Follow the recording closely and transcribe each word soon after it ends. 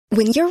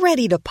When you're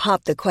ready to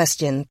pop the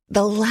question,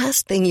 the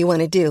last thing you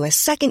want to do is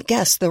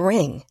second-guess the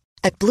ring.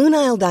 At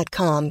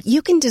BlueNile.com,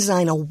 you can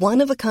design a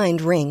one-of-a-kind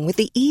ring with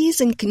the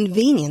ease and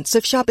convenience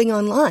of shopping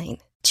online.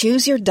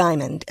 Choose your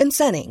diamond and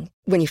setting.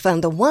 When you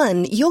find the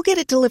one, you'll get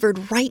it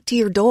delivered right to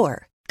your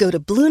door. Go to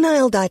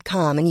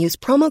BlueNile.com and use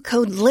promo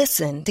code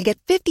LISTEN to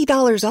get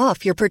 $50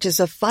 off your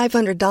purchase of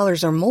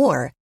 $500 or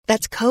more.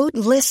 That's code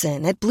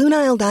LISTEN at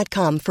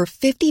BlueNile.com for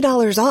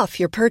 $50 off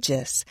your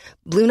purchase.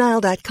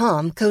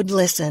 BlueNile.com, code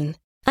LISTEN.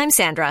 I'm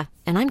Sandra,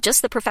 and I'm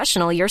just the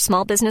professional your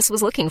small business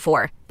was looking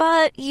for.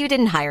 But you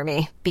didn't hire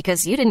me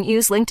because you didn't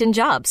use LinkedIn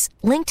Jobs.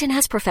 LinkedIn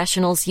has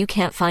professionals you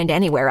can't find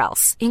anywhere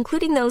else,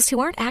 including those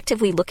who aren't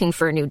actively looking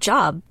for a new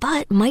job,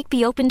 but might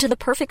be open to the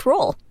perfect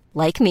role,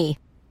 like me.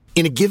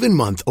 In a given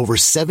month, over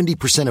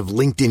 70% of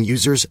LinkedIn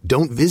users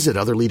don't visit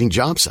other leading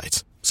job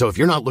sites. So if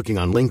you're not looking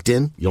on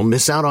LinkedIn, you'll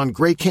miss out on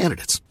great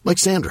candidates like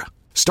Sandra.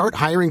 Start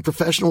hiring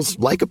professionals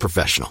like a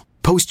professional.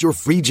 Post your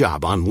free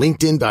job on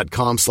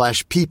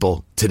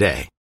linkedin.com/people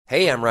today.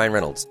 Hey, I'm Ryan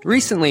Reynolds.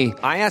 Recently,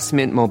 I asked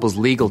Mint Mobile's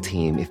legal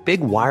team if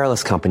big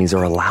wireless companies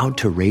are allowed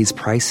to raise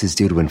prices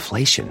due to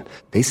inflation.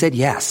 They said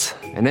yes.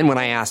 And then when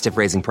I asked if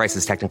raising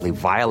prices technically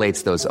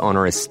violates those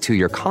onerous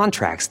 2-year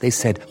contracts, they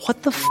said,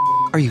 "What the f***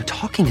 are you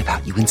talking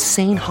about, you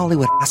insane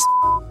Hollywood ass?"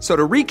 So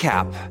to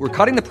recap, we're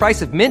cutting the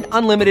price of Mint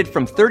Unlimited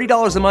from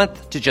 $30 a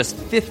month to just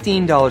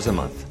 $15 a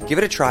month. Give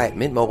it a try at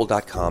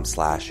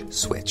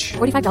mintmobile.com/switch.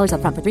 $45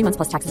 up front for 3 months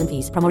plus taxes and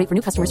fees. Promo rate for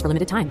new customers for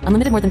limited time.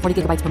 Unlimited more than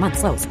 40 gigabytes per month.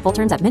 Slows full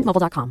terms at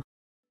mintmobile.com.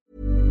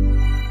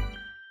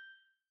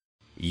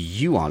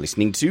 You are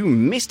listening to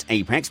Missed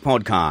Apex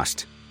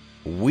Podcast.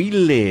 We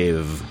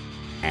live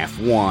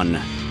F1.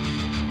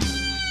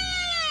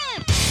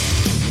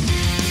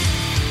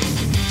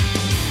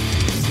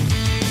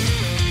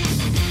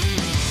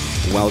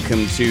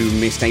 Welcome to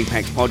Missed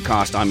Apex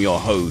Podcast. I'm your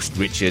host,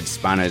 Richard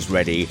Spanners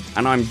Ready,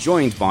 and I'm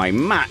joined by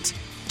Matt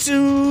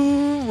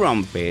Two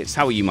Rumpets.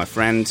 How are you, my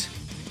friend?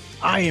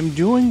 I am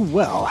doing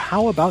well.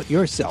 How about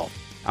yourself?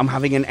 I'm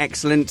having an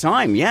excellent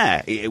time,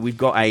 yeah. We've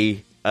got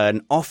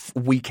an off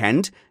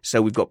weekend,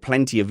 so we've got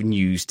plenty of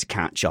news to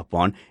catch up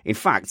on. In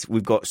fact,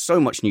 we've got so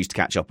much news to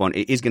catch up on,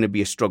 it is going to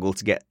be a struggle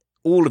to get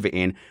all of it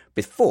in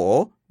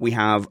before we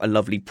have a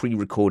lovely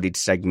pre-recorded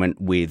segment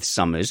with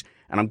Summers.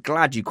 And I'm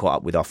glad you caught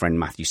up with our friend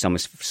Matthew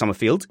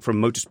Summerfield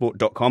from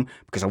motorsport.com,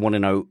 because I want to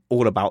know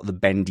all about the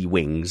bendy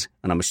wings,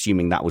 and I'm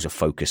assuming that was a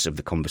focus of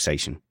the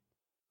conversation.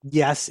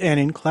 Yes,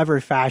 and in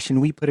clever fashion,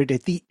 we put it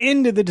at the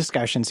end of the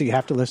discussion, so you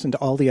have to listen to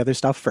all the other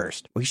stuff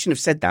first. Well, you shouldn't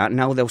have said that.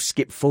 Now they'll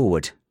skip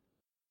forward.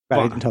 But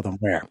I didn't tell them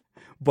where.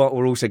 But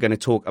we're also going to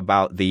talk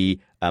about the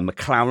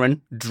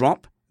McLaren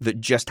drop that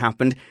just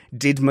happened.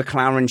 Did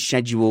McLaren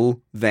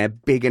schedule their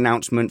big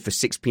announcement for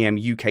 6 p.m.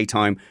 UK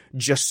time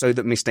just so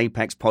that Missed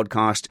Apex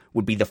Podcast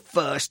would be the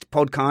first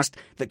podcast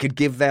that could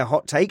give their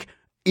hot take?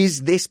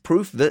 Is this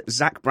proof that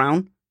Zach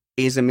Brown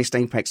is a Missed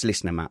Apex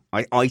listener, Matt?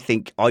 I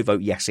think I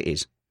vote yes, it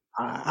is.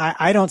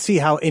 I don't see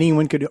how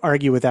anyone could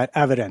argue with that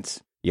evidence.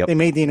 Yep. They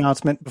made the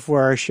announcement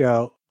before our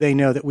show. They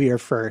know that we are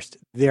first.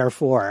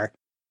 Therefore,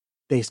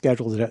 they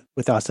scheduled it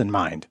with us in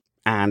mind.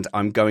 And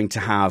I'm going to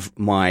have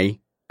my,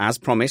 as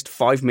promised,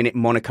 5-minute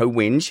Monaco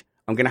whinge.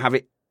 I'm going to have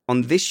it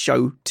on this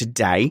show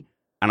today,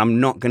 and I'm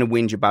not going to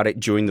whinge about it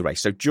during the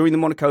race. So during the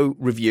Monaco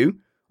review,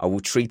 I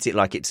will treat it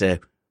like it's a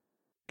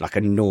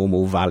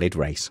normal, valid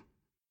race.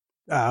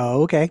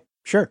 Okay,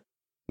 sure.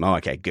 Oh,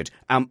 okay, good.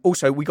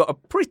 Also, we got a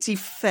pretty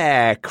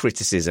fair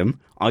criticism,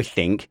 I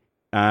think,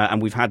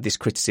 and we've had this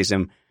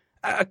criticism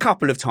a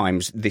couple of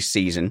times this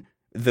season,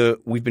 that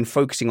we've been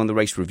focusing on the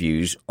race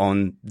reviews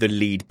on the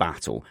lead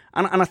battle.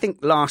 And I think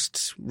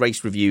last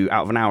race review,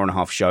 out of an hour and a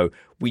half show,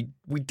 we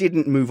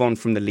didn't move on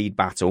from the lead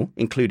battle,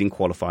 including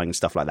qualifying and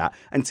stuff like that,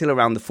 until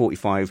around the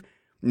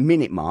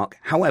 45-minute mark.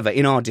 However,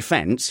 in our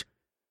defence,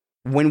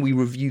 when we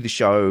review the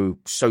show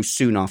so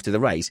soon after the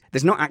race,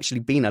 there's not actually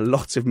been a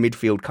lot of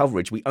midfield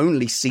coverage. We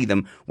only see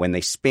them when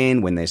they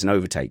spin, when there's an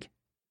overtake.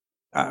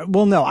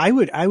 Well, no, I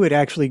would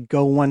actually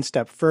go one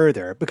step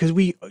further, because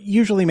we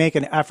usually make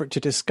an effort to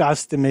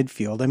discuss the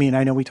midfield. I mean,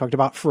 I know we talked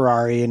about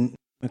Ferrari and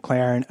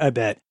McLaren a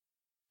bit,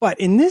 but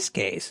in this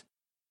case,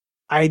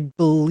 I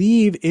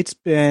believe it's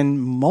been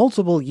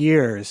multiple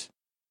years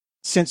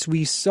since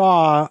we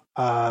saw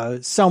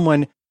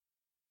someone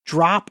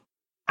drop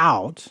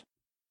out,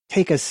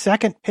 take a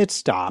second pit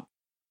stop,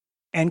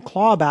 and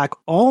claw back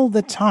all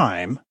the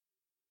time,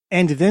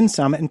 and then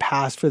some, and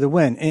pass for the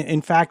win.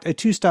 In fact, a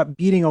 2-stop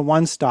beating a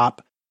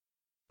 1-stop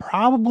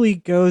probably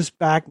goes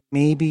back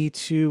maybe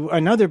to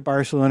another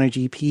Barcelona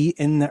GP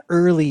in the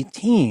early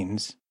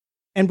teens.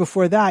 And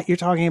before that, you're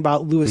talking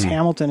about Lewis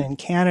Hamilton in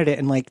Canada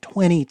in like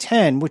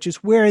 2010, which is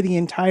where the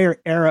entire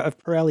era of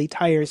Pirelli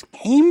tires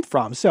came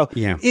from. So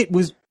yeah.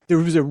 There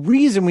was a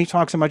reason we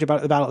talk so much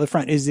about the battle at the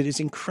front, is that it's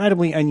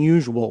incredibly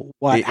unusual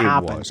what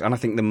happened. It was. And I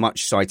think the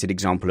much cited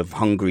example of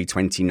Hungary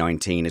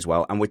 2019 as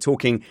well. And we're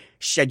talking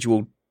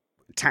scheduled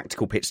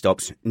tactical pit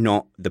stops,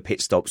 not the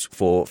pit stops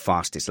for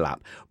fastest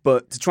lap.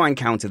 But to try and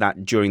counter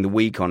that during the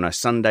week on a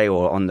Sunday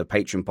or on the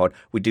Patreon pod,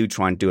 we do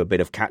try and do a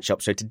bit of catch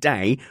up. So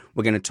today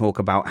we're going to talk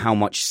about how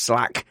much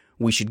slack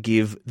we should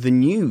give the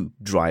new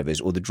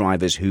drivers or the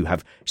drivers who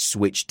have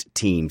switched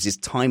teams. Is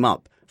time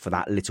up for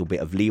that little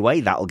bit of leeway?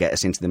 That'll get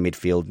us into the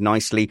midfield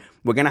nicely.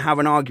 We're going to have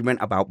an argument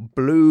about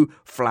blue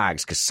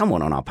flags because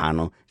someone on our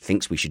panel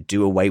thinks we should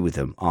do away with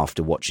them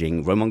after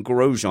watching Romain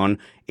Grosjean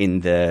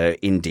in the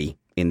Indy,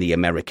 in the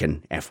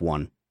American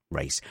F1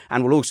 race.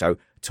 And we'll also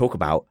talk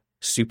about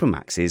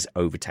Supermax's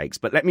overtakes.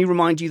 But let me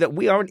remind you that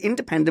we are an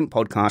independent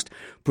podcast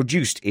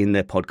produced in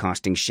the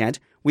podcasting shed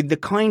with the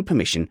kind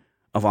permission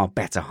of our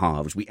better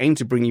halves. We aim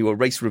to bring you a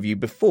race review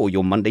before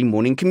your Monday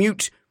morning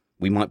commute.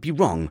 We might be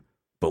wrong,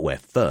 but we're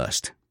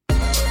first.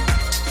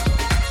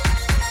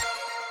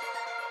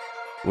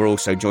 We're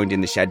also joined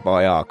in the shed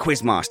by our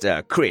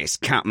quizmaster, Chris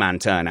Catman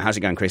Turner. How's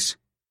it going, Chris?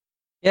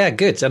 Yeah,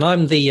 good. And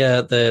I'm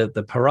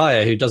the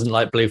pariah who doesn't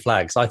like blue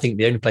flags. I think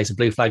the only place a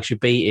blue flag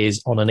should be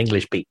is on an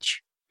English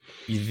beach.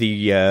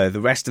 The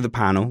rest of the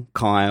panel,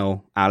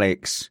 Kyle,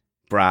 Alex,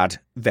 Brad,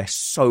 they're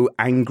so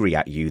angry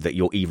at you that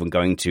you're even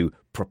going to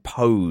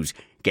propose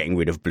getting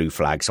rid of blue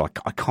flags. So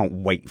I can't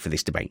wait for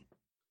this debate.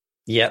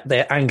 Yeah,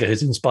 their anger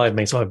has inspired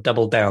me, so I've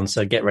doubled down.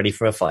 So get ready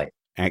for a fight.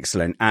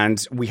 Excellent.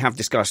 And we have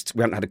discussed,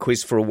 we haven't had a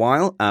quiz for a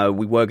while.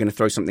 We were going to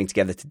throw something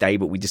together today,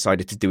 but we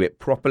decided to do it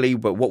properly.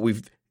 But what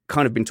we've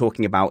kind of been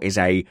talking about is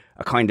a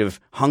kind of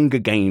Hunger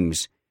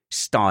Games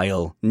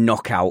style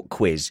knockout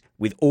quiz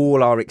with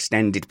all our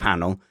extended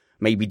panel,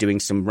 maybe doing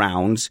some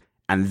rounds.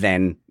 And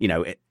then,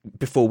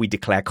 before we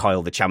declare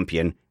Kyle the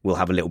champion, we'll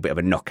have a little bit of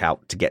a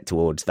knockout to get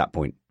towards that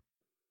point.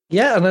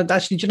 Yeah, and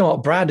actually, do you know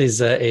what? Brad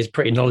is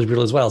pretty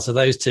knowledgeable as well. So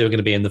those two are going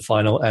to be in the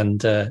final,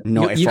 and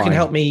you can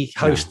help me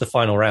host the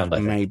final round. I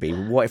think. Maybe.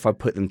 What if I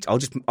put them?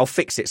 I'll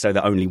fix it so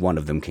that only one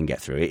of them can get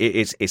through.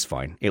 It's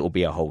fine. It will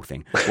be a whole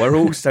thing. We're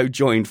also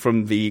joined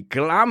from the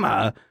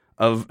glamour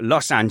of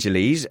Los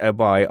Angeles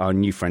by our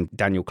new friend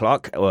Daniel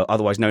Clark,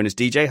 otherwise known as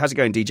DJ. How's it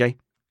going, DJ?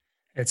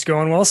 It's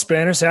going well,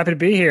 Spanners. Happy to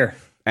be here.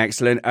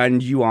 Excellent.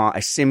 And you are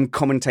a sim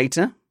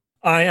commentator?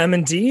 I am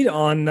indeed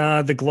on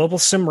the Global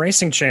Sim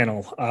Racing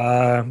channel.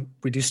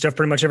 We do stuff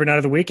pretty much every night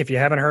of the week. If you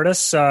haven't heard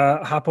us,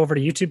 hop over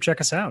to YouTube,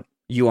 check us out.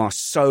 You are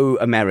so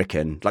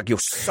American. Like, you're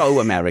so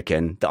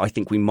American that I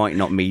think we might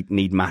not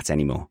need Matt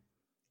anymore.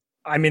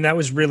 I mean, that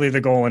was really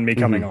the goal in me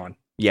coming on.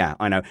 Yeah,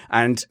 I know.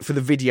 And for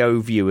the video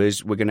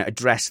viewers, we're going to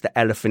address the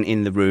elephant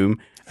in the room.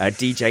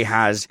 DJ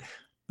has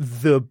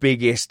the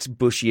biggest,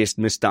 bushiest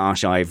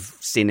moustache I've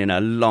seen in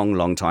a long,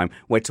 long time.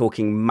 We're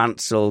talking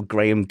Mansell,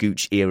 Graham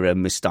Gooch era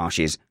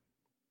moustaches.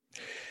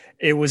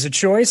 It was a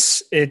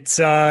choice. It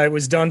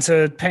was done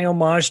to pay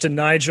homage to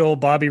Nigel,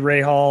 Bobby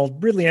Rahal,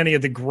 really any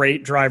of the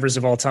great drivers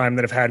of all time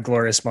that have had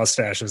glorious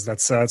mustaches.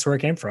 That's where it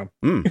came from.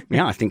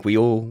 Yeah, I think we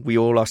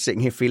all are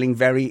sitting here feeling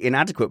very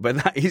inadequate, but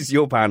that is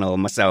your panel.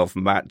 Myself,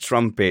 Matt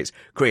Trumpets,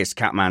 Chris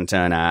Catman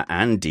Turner,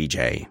 and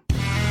DJ.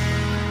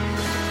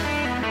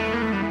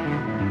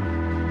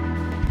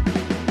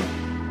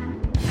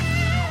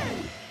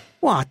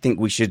 Well, I think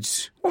we should...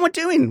 What am I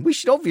doing? We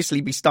should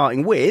obviously be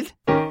starting with...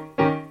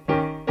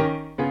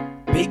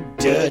 Big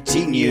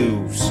Dirty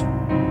News.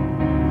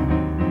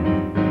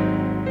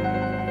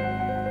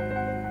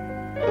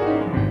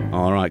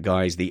 All right,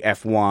 guys, the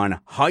F1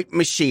 hype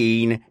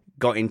machine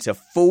got into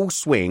full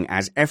swing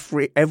as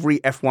every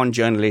F1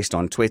 journalist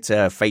on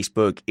Twitter,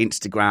 Facebook,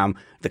 Instagram,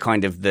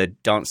 the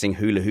dancing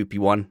hula hoopy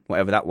one,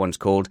 whatever that one's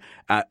called,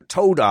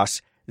 told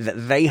us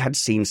that they had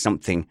seen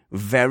something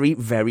very,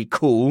 very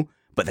cool,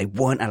 but they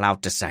weren't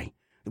allowed to say.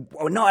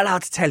 We're not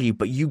allowed to tell you,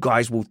 but you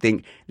guys will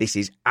think this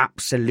is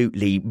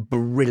absolutely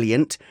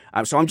brilliant.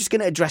 So I'm just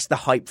going to address the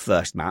hype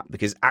first, Matt,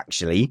 because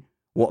actually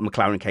what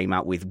McLaren came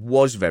out with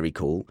was very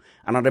cool.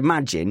 And I'd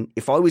imagine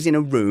if I was in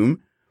a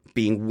room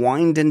being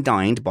wined and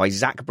dined by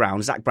Zach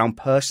Brown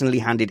personally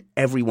handed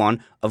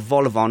everyone a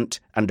vol au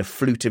vent and a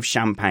flute of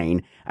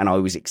champagne, and I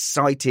was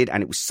excited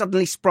and it was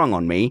suddenly sprung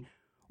on me,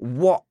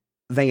 what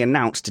they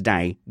announced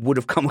today would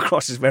have come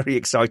across as very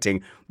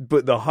exciting,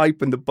 but the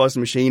hype and the buzz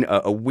machine,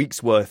 a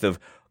week's worth of,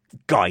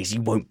 guys,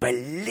 you won't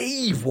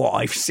believe what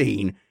I've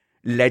seen,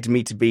 led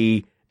me to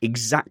be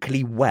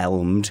exactly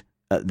whelmed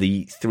at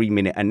the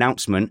 3-minute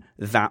announcement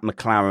that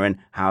McLaren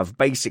have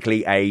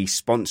basically a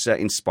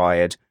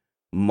sponsor-inspired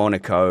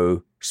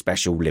Monaco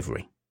special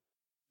livery.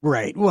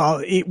 Right.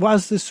 Well, it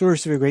was the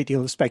source of a great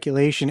deal of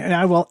speculation, and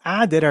I will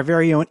add that our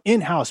very own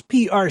in-house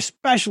PR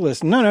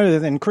specialist, none other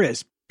than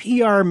Chris,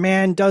 PR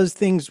man does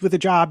things with a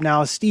job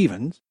now,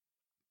 Stevens,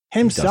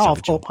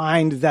 himself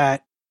opined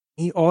that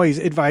he always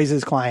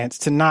advises clients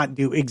to not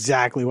do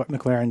exactly what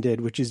McLaren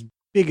did, which is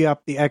big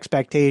up the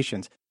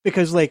expectations.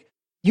 Because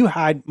you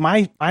had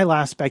my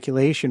last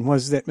speculation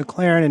was that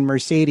McLaren and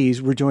Mercedes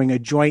were doing a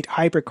joint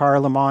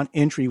hypercar Le Mans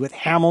entry with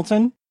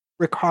Hamilton,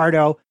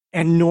 Ricciardo,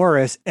 and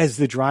Norris as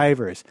the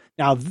drivers.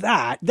 Now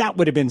that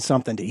would have been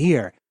something to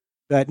hear,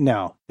 but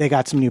no, they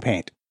got some new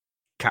paint.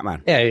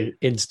 Catman. Yeah,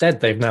 instead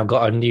they've now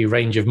got a new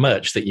range of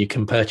merch that you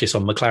can purchase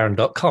on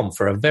McLaren.com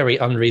for a very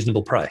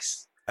unreasonable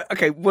price.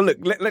 Okay, well, look,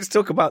 let's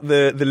talk about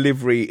the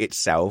livery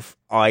itself.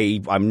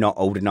 I'm not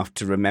old enough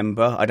to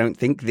remember, I don't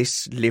think,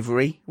 this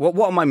livery.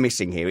 What am I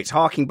missing here? It's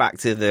harking back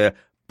to the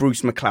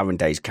Bruce McLaren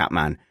days,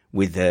 Catman,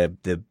 with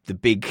the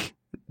big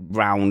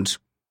round.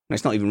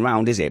 It's not even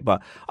round, is it?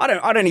 But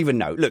I don't even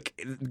know. Look,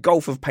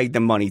 Golf have paid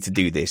them money to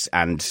do this,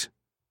 and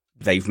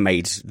they've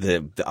made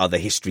the other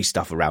history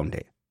stuff around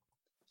it.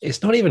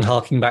 It's not even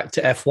harking back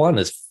to F1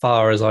 as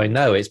far as I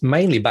know. It's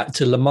mainly back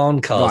to Le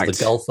Mans cars, right.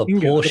 The Golf or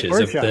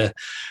Porsches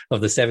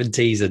of the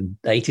 70s and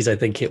 80s, I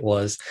think it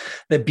was.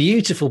 They're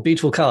beautiful,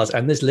 beautiful cars,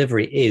 and this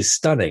livery is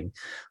stunning.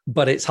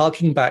 But it's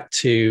harking back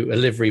to a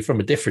livery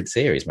from a different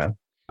series, man.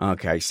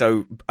 Okay,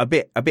 so a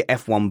bit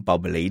F1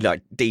 bubbly.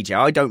 Like, DJ,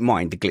 I don't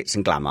mind the glitz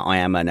and glamour. I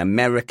am an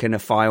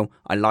Americanophile.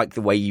 I like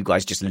the way you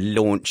guys just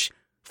launch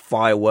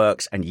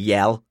fireworks and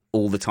yell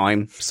all the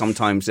time,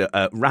 sometimes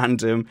at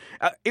random.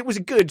 It was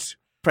a good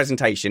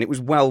presentation. It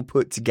was well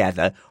put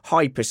together.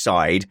 Hype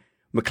aside,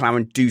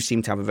 McLaren do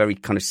seem to have a very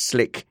kind of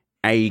slick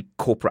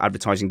corporate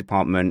advertising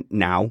department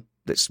now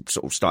that's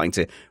sort of starting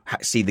to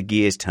see the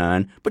gears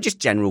turn. But just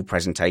general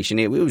presentation,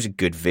 it was a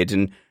good vid,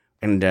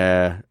 and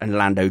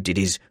Lando did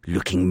his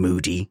looking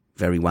moody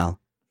very well.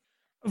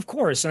 Of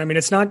course. I mean,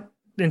 it's not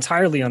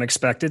entirely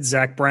unexpected.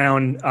 Zach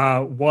Brown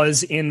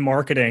was in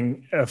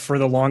marketing for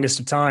the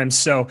longest of times.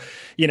 So,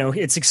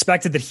 it's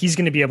expected that he's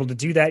going to be able to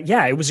do that.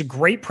 Yeah, it was a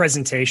great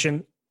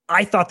presentation.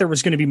 I thought there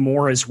was going to be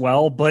more as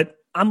well, but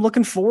I'm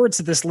looking forward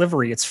to this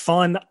livery. It's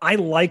fun. I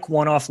like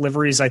one-off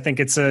liveries. I think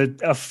it's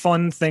a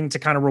fun thing to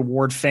kind of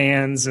reward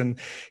fans and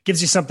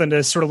gives you something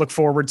to sort of look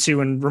forward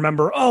to and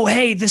remember, oh,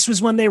 hey, this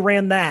was when they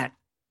ran that.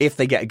 If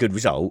they get a good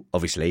result,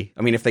 obviously.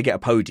 I mean, if they get a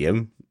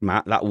podium,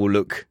 Matt, that will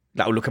look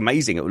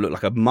amazing. It will look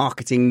like a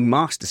marketing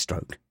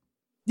masterstroke.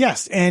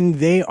 Yes, and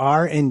they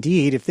are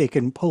indeed, if they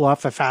can pull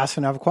off a fast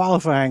enough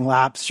qualifying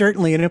lap,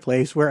 certainly in a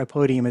place where a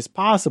podium is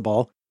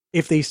possible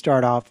if they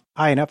start off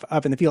high enough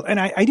up in the field. And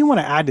I do want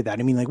to add to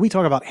that. I mean, like, we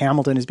talk about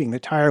Hamilton as being the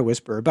tire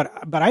whisperer, but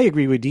I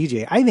agree with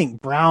DJ. I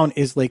think Brown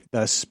is like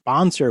the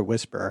sponsor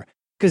whisperer,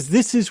 because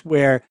this is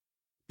where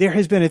there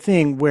has been a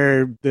thing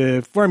where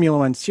the Formula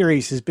One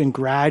series has been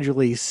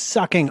gradually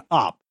sucking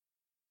up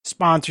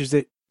sponsors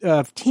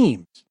of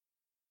teams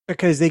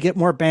because they get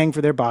more bang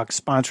for their buck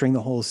sponsoring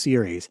the whole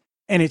series.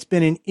 And it's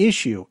been an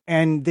issue.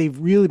 And they've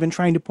really been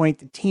trying to point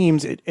the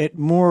teams at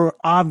more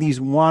of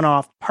these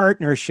one-off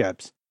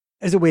partnerships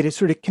as a way to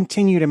sort of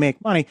continue to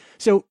make money.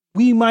 So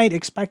we might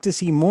expect to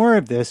see more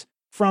of this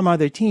from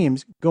other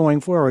teams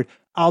going forward,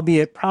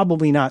 albeit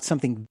probably not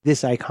something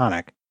this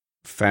iconic.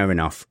 Fair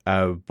enough.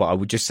 But I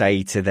would just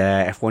say to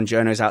the F1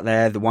 journos out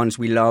there, the ones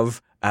we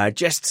love,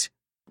 just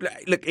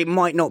look, it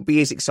might not be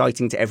as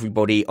exciting to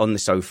everybody on the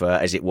sofa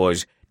as it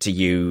was to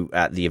you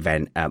at the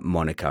event at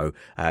Monaco.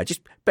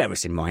 Just bear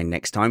us in mind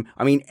next time.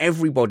 I mean,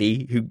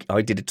 everybody who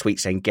I did a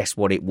tweet saying, guess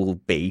what it will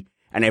be?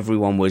 And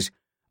everyone was,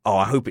 oh,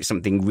 I hope it's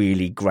something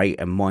really great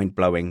and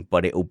mind-blowing,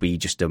 but it'll be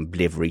just a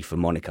livery for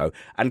Monaco.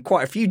 And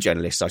quite a few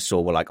journalists I saw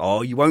were like,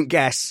 oh, you won't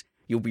guess.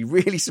 You'll be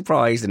really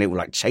surprised, and it will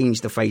like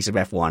change the face of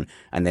F1.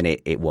 And then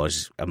it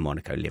was a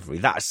Monaco livery.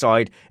 That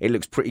aside, it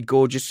looks pretty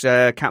gorgeous,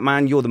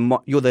 Catman. You're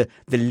the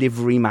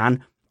livery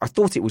man. I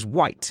thought it was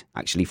white,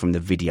 actually, from the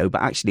video,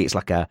 but actually it's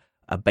like a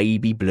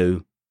baby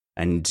blue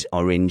and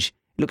orange.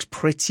 It looks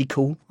pretty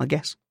cool, I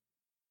guess.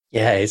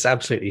 Yeah, it's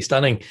absolutely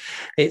stunning.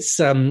 It's,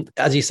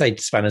 as you say,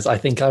 Spanners, I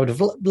think I would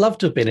have loved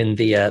to have been in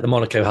the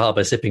Monaco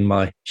harbour sipping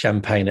my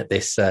champagne at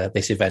this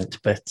event,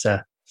 but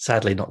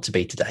sadly not to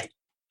be today.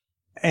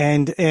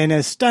 And in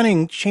a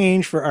stunning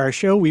change for our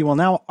show, we will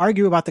now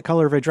argue about the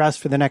color of a dress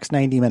for the next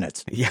 90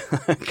 minutes. Yeah,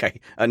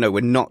 okay. No, we're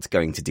not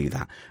going to do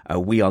that.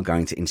 We are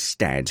going to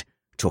instead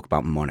talk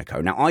about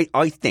Monaco. Now,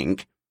 I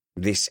think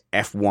this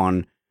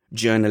F1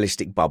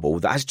 journalistic bubble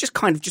that has just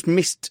kind of just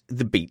missed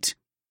the beat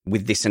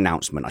with this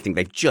announcement. I think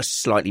they've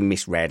just slightly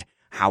misread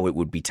how it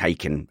would be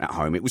taken at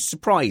home. It was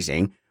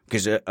surprising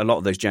because a lot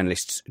of those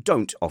journalists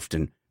don't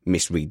often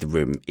misread the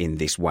room in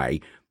this way.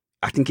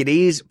 I think it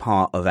is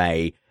part of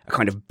a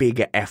kind of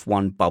bigger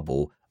F1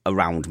 bubble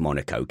around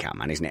Monaco,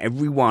 Catman, isn't it?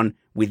 Everyone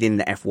within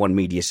the F1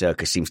 media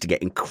circus seems to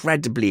get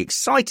incredibly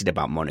excited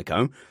about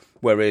Monaco,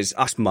 whereas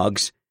us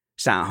mugs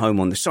sat at home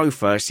on the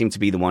sofa seem to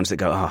be the ones that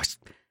go, oh,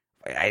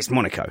 it's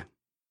Monaco.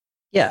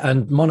 Yeah,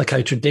 and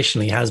Monaco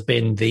traditionally has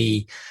been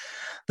the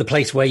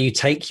place where you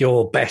take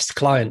your best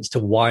clients to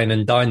wine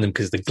and dine them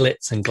because the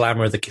glitz and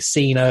glamour of the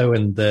casino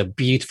and the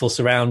beautiful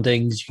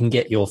surroundings. You can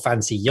get your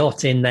fancy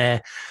yacht in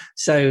there.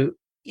 So,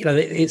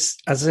 it's,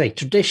 as I say,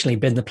 traditionally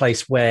been the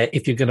place where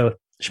if you're going to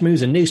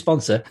schmooze a new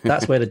sponsor,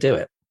 that's where to do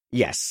it.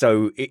 Yes,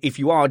 so if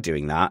you are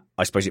doing that,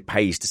 I suppose it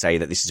pays to say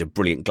that this is a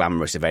brilliant,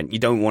 glamorous event. You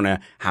don't want to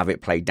have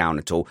it played down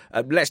at all.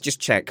 Let's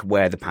just check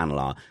where the panel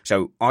are.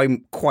 So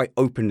I'm quite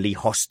openly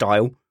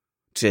hostile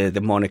to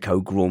the Monaco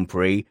Grand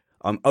Prix.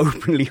 I'm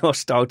openly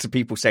hostile to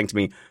people saying to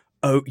me,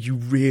 oh, you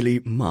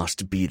really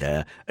must be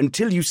there.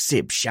 Until you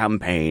sip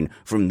champagne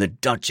from the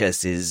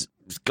Duchess's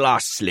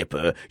glass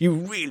slipper, you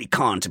really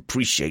can't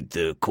appreciate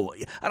the court.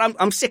 And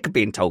I'm sick of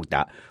being told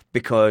that.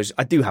 because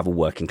I do have a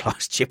working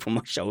class chip on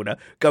my shoulder.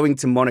 Going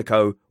to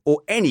Monaco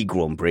or any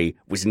Grand Prix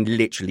was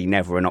literally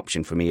never an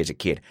option for me as a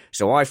kid.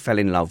 So I fell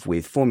in love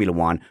with Formula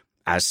One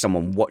as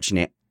someone watching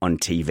it on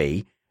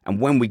TV. And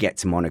when we get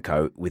to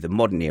Monaco with the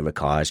modern era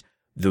cars,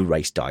 the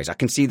race dies. I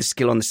can see the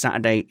skill on the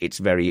Saturday. It's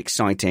very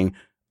exciting.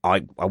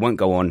 I won't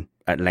go on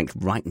at length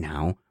right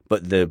now,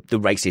 but the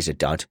race is a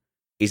dud.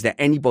 Is there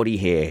anybody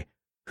here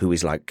who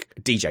is like,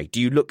 DJ,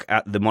 do you look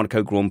at the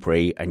Monaco Grand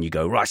Prix and you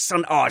go, right,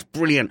 son, it's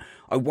brilliant.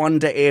 I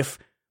wonder if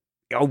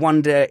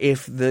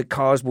the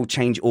cars will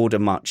change order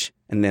much,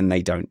 and then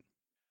they don't.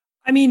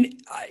 I mean,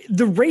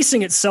 the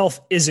racing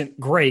itself isn't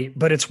great,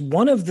 but it's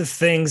one of the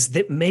things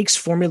that makes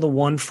Formula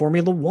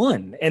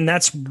One. And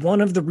that's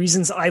one of the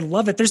reasons I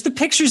love it. There's the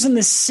pictures in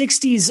the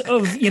 60s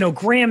of,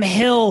 Graham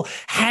Hill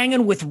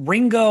hanging with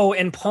Ringo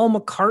and Paul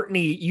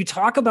McCartney. You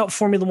talk about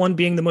Formula One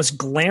being the most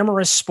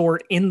glamorous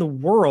sport in the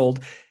world.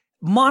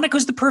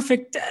 Monaco's the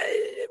perfect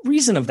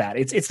reason of that.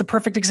 It's the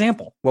perfect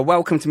example. Well,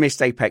 welcome to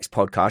Missed Apex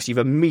podcast. You've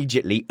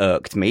immediately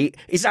irked me.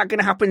 Is that going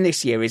to happen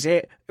this year, is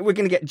it? We're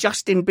going to get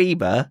Justin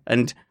Bieber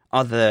and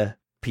other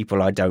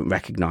people I don't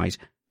recognise.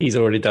 He's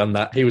already done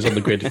that. He was on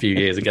the grid a few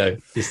years ago.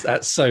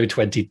 That's so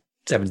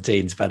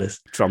 2017,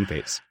 Spanners.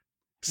 Trumpets.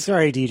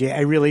 Sorry, DJ.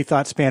 I really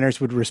thought Spanners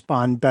would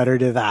respond better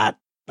to that.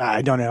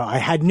 I don't know. I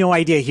had no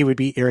idea he would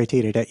be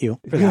irritated at you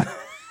for that.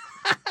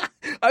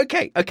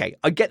 Okay.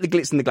 I get the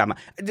glitz and the glamour.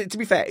 To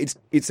be fair,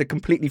 it's a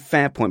completely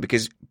fair point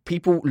because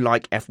people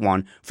like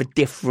F1 for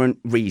different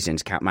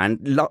reasons, Catman.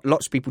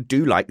 Lots of people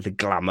do like the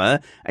glamour,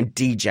 and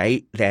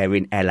DJ there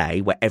in LA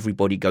where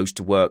everybody goes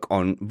to work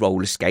on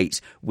roller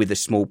skates with a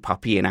small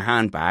puppy in a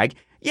handbag.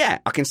 Yeah,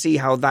 I can see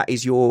how that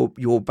is your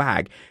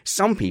bag.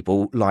 Some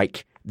people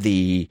like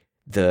the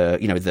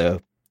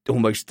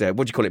almost, what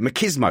do you call it,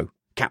 machismo,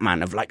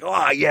 Catman, of like,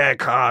 oh yeah,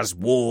 cars,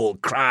 war,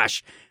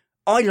 crash.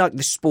 I like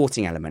the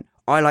sporting element.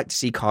 I like to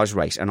see cars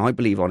race, and I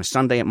believe on a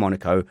Sunday at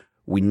Monaco,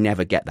 we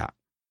never get that.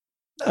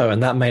 No,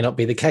 and that may not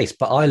be the case,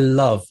 but I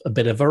love a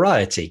bit of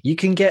variety. You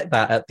can get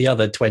that at the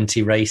other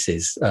 20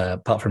 races,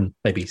 apart from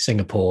maybe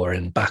Singapore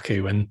and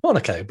Baku and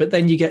Monaco, but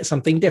then you get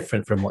something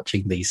different from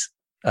watching these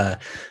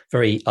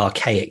very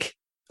archaic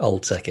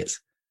old circuits.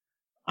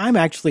 I'm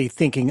actually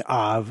thinking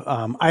of,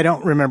 I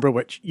don't remember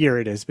which year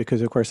it is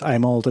because, of course,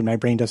 I'm old and my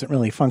brain doesn't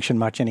really function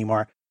much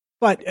anymore.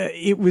 But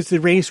it was the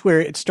race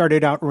where it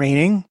started out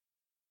raining,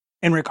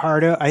 and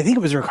I think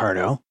it was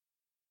Ricciardo,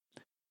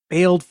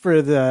 bailed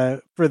for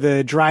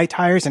the dry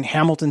tires, and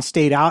Hamilton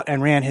stayed out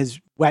and ran his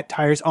wet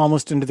tires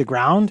almost into the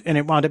ground, and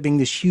it wound up being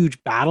this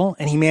huge battle,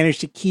 and he managed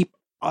to keep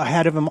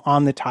ahead of him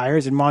on the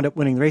tires and wound up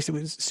winning the race. It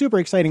was super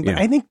exciting, but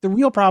I think the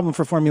real problem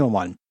for Formula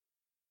One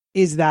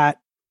is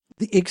that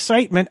the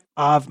excitement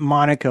of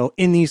Monaco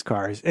in these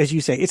cars, as you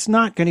say, it's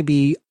not going to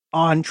be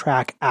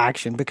on-track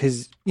action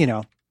because,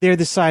 they're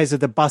the size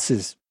of the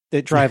buses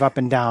that drive up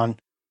and down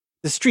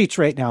the streets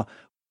right now.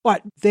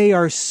 But they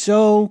are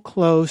so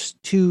close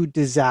to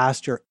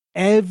disaster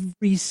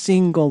every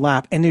single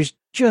lap. And there's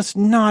just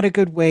not a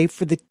good way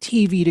for the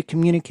TV to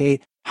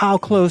communicate how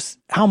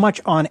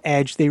much on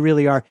edge they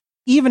really are,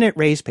 even at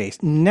race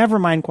pace, never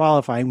mind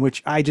qualifying,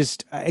 which I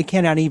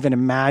cannot even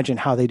imagine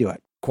how they do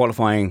it.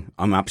 Qualifying,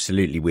 I'm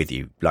absolutely with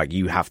you. Like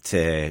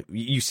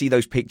you see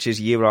those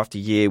pictures year after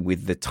year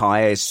with the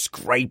tires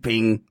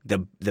scraping the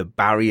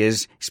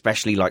barriers,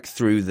 especially like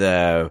through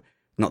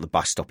not the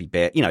bus stoppy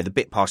bit, the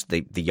bit past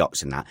the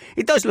yachts and that.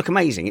 It does look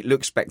amazing. It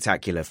looks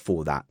spectacular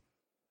for that.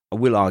 I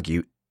will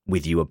argue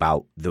with you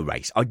about the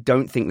race. I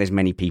don't think there's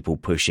many people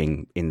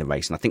pushing in the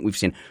race. And I think we've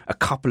seen a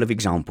couple of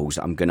examples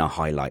that I'm going to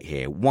highlight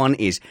here. One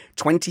is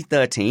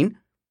 2013,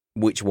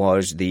 which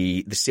was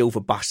the silver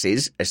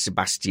buses, as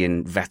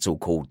Sebastian Vettel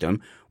called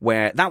them,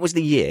 where that was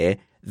the year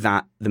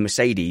that the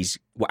Mercedes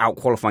were out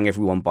qualifying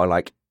everyone by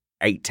like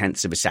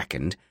 0.8 of a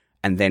second.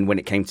 And then when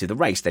it came to the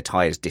race, their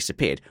tyres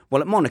disappeared.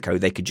 Well, at Monaco,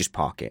 they could just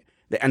park it.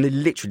 And they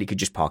literally could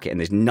just park it, and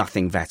there's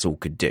nothing Vettel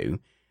could do.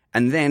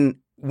 And then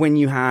when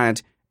you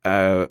had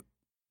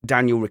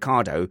Daniel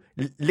Ricciardo,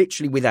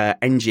 literally with an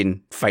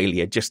engine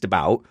failure just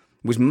about,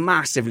 was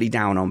massively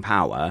down on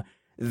power,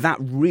 that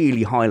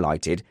really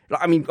highlighted,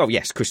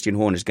 yes, Christian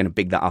Horner's going to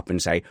big that up and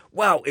say,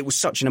 well, it was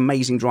such an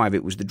amazing drive.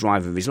 It was the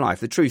drive of his life.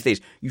 The truth is,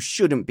 you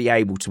shouldn't be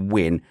able to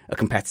win a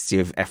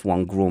competitive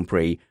F1 Grand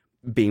Prix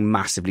being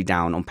massively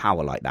down on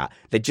power like that.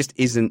 There just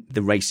isn't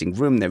the racing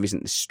room. There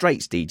isn't the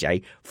straights,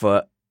 DJ,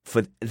 for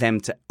them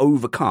to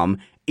overcome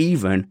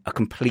even a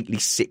completely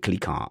sickly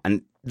car.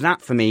 And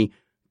that, for me,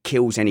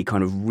 kills any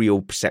kind of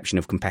real perception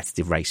of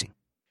competitive racing.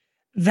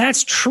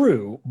 That's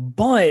true.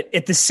 But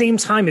at the same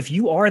time, if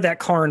you are that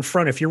car in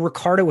front, if you're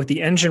Ricciardo with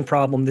the engine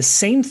problem, the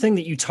same thing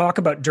that you talk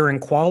about during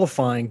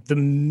qualifying, the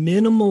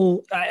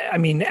minimal,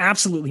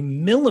 absolutely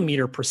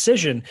millimeter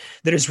precision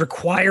that is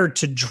required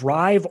to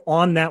drive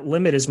on that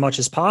limit as much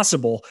as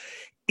possible,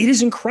 it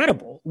is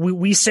incredible.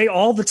 We say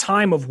all the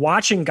time of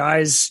watching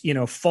guys,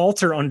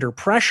 falter under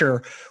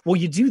pressure. Well,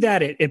 you do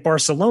that at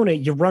Barcelona,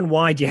 you run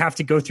wide, you have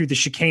to go through the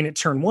chicane at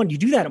turn one. You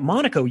do that at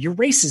Monaco, your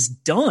race is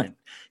done.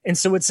 And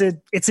so it's a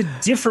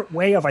different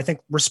way of, I think,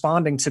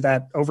 responding to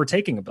that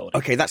overtaking ability.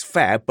 Okay, that's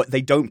fair, but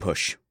they don't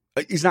push.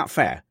 Is that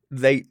fair?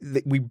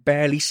 We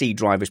barely see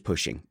drivers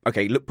pushing.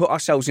 Okay, look, put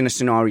ourselves in a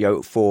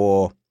scenario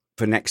for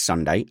next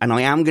Sunday, and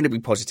I am going to be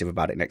positive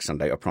about it next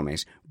Sunday, I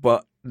promise.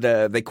 But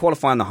they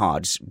qualify on the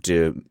hards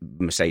to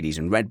Mercedes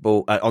and Red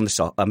Bull on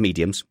the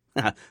mediums.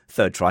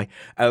 Third try.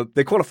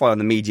 They qualify on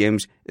the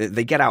mediums.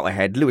 They get out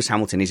ahead. Lewis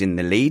Hamilton is in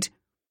the lead.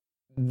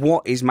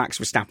 What is Max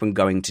Verstappen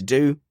going to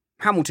do?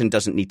 Hamilton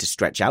doesn't need to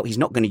stretch out. He's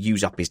not going to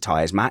use up his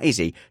tyres, Matt, is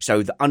he?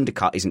 So the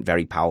undercut isn't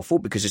very powerful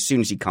because as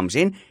soon as he comes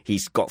in,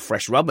 he's got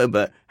fresh rubber,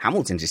 but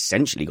Hamilton's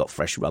essentially got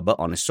fresh rubber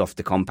on a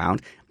softer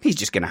compound. He's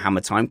just going to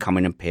hammer time, come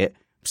in and pit,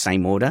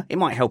 same order. It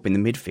might help in the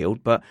midfield,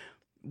 but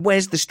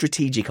where's the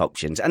strategic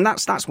options? And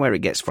that's where it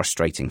gets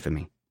frustrating for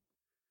me.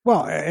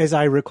 Well, as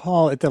I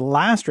recall, at the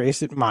last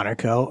race at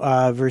Monaco,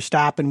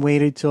 Verstappen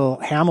waited till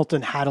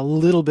Hamilton had a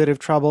little bit of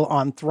trouble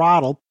on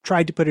throttle,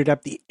 tried to put it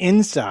up the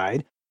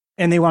inside,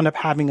 and they wound up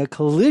having a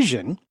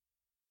collision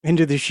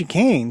into the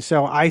chicane.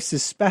 So I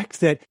suspect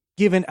that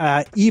given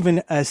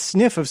even a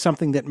sniff of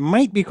something that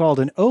might be called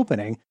an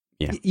opening,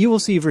 you will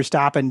see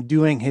Verstappen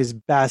doing his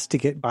best to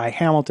get by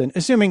Hamilton,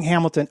 assuming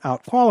Hamilton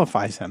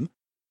outqualifies him,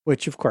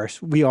 which, of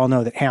course, we all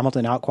know that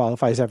Hamilton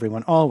outqualifies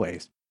everyone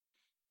always.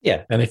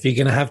 Yeah, and if you're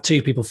going to have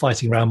two people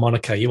fighting around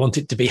Monaco, you want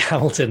it to be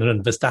Hamilton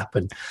and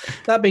Verstappen.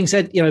 That being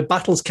said,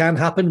 battles can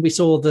happen. We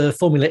saw the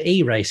Formula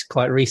E race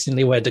quite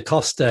recently where Da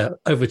Costa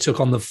overtook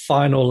on the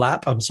final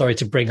lap. I'm sorry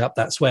to bring up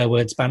that swear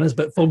word, Spanners,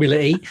 but Formula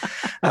E.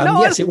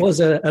 Yes, it was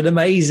an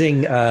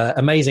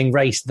amazing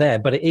race there,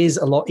 but it is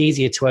a lot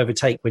easier to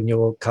overtake when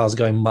your car's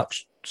going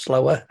much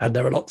slower and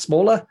they're a lot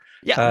smaller.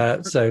 Yeah.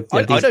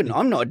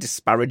 I'm not a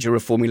disparager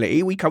of Formula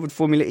E. We covered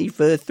Formula E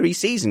for 3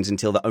 seasons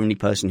until the only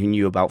person who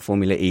knew about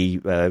Formula E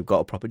got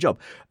a proper job.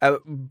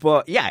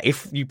 But yeah,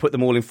 if you put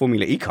them all in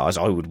Formula E cars,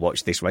 I would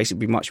watch this race. It'd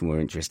be much more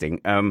interesting.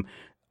 Can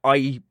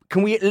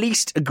we at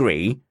least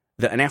agree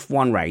that an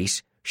F1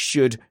 race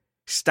should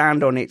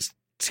stand on its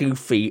 2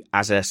 feet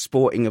as a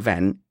sporting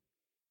event?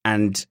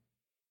 And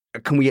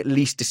can we at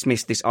least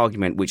dismiss this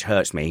argument, which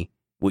hurts me,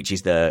 which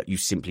is the you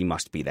simply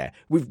must be there?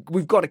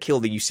 We've got to kill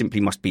the you simply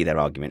must be there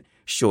argument.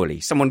 Surely.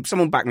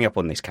 Someone back me up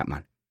on this,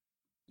 Catman.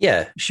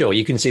 Yeah, sure.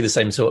 You can see the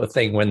same sort of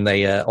thing when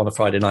they on a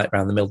Friday night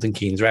around the Milton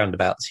Keynes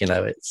roundabouts.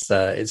 It's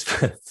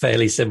a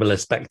fairly similar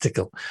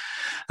spectacle.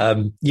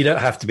 You don't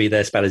have to be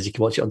there, Spanners. You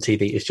can watch it on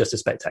TV. It's just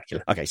as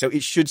spectacular. Okay, so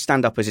it should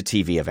stand up as a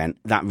TV event.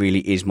 That really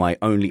is my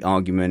only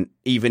argument.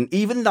 Even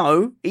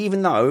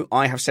though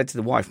I have said to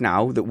the wife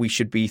now that we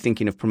should be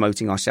thinking of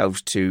promoting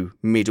ourselves to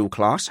middle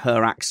class.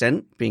 Her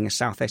accent, being a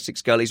South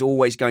Essex girl, is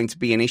always going to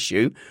be an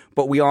issue.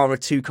 But we are a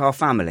 2-car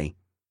family,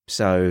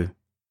 so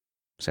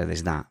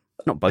there's that.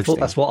 Not both. I thought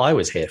that's what I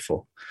was here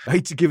for.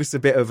 To give us a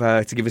bit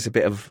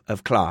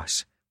of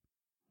class.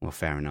 Well,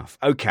 fair enough.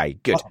 Okay,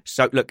 good.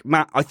 So look,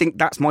 Matt, I think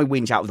that's my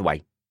whinge out of the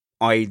way.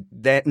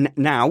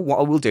 Now what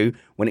I will do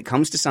when it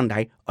comes to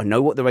Sunday, I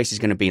know what the race is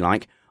going to be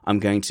like. I'm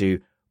going to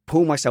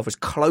pull myself as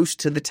close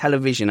to the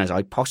television as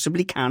I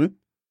possibly can.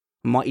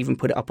 I might even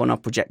put it up on our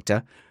projector.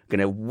 I'm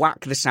going to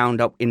whack the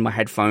sound up in my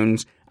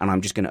headphones, and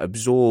I'm just going to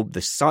absorb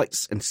the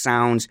sights and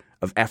sounds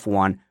of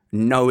F1,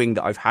 knowing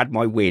that I've had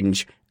my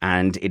whinge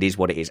and it is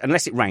what it is.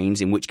 Unless it rains,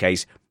 in which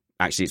case,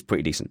 actually, it's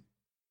pretty decent.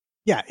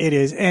 Yeah, it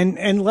is.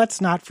 And let's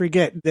not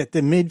forget that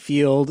the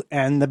midfield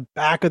and the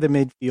back of the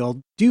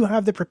midfield do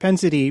have the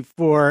propensity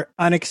for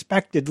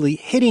unexpectedly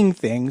hitting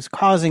things,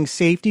 causing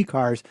safety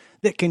cars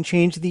that can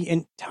change the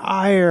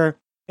entire,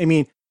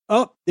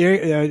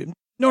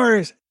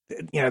 Norris,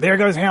 there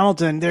goes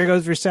Hamilton, there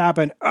goes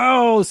Verstappen.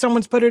 Oh,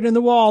 someone's put it in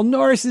the wall.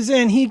 Norris is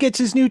in. He gets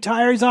his new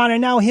tires on, and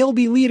now he'll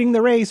be leading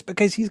the race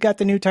because he's got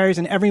the new tires,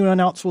 and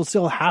everyone else will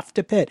still have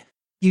to pit.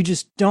 You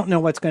just don't know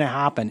what's going to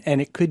happen,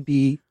 and it could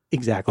be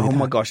exactly that.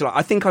 My gosh.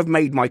 I think I've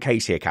made my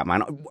case here,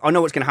 Catman. I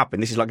know what's going to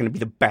happen. This is going to be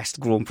the best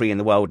Grand Prix in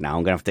the world now.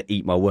 I'm going to have to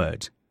eat my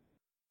words.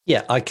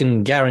 Yeah, I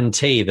can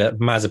guarantee that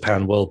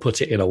Mazepan will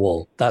put it in a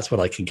wall. That's what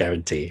I can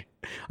guarantee.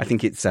 I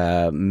think it's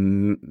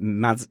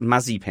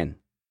Mazepin.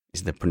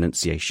 Is the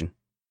pronunciation.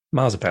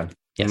 Marzipan.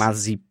 Yes.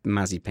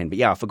 Mazepin. But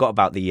yeah, I forgot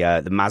about the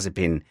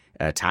Mazepin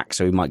tax,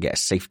 so we might get a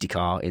safety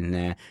car in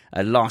there.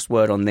 Last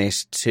word on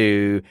this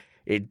to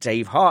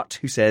Dave Hart,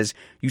 who says,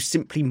 you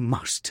simply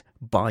must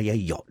buy a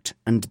yacht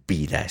and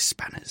be there,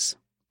 Spanners.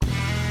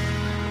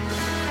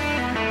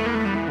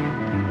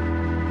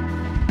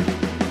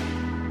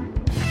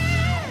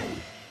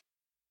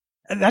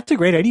 That's a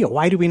great idea.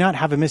 Why do we not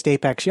have a Missed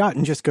Apex yacht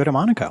and just go to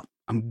Monaco?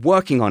 I'm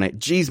working on it.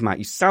 Jeez, Matt,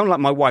 you sound like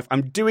my wife.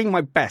 I'm doing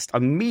my best.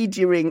 I'm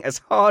mediating as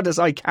hard as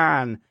I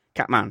can,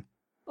 Catman.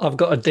 I've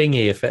got a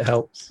dinghy if it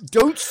helps.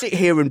 Don't sit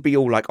here and be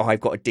all like, oh,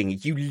 I've got a dinghy.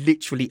 You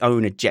literally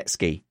own a jet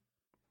ski.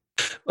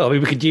 Well, we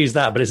could use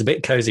that, but it's a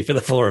bit cozy for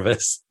the 4 of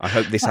us. I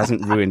hope this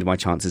hasn't ruined my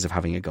chances of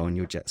having a go on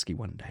your jet ski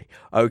one day.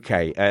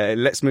 Okay,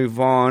 let's move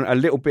on. A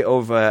little bit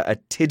of a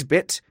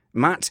tidbit.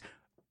 Matt,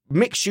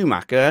 Mick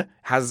Schumacher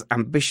has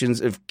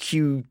ambitions of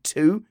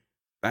Q2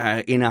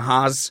 in a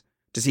Haas.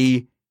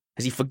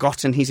 Has he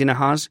forgotten he's in a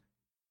Haas?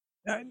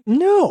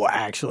 No,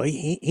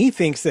 actually, he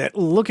thinks that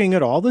looking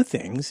at all the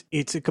things,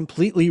 it's a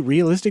completely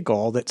realistic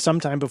goal that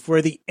sometime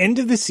before the end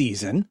of the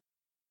season,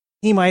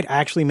 he might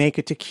actually make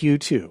it to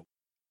Q2.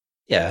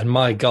 Yeah, and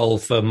my goal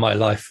for my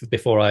life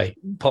before I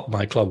pop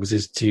my clogs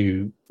is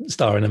to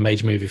star in a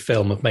major movie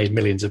film, have made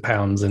millions of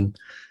pounds and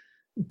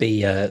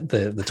be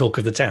the talk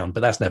of the town,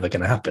 but that's never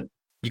going to happen.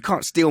 You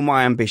can't steal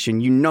my ambition.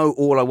 You know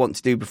all I want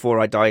to do before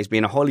I die is be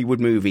in a Hollywood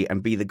movie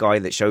and be the guy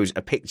that shows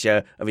a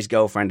picture of his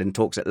girlfriend and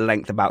talks at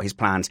length about his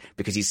plans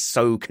because he's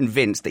so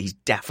convinced that he's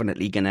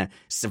definitely going to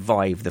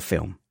survive the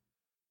film.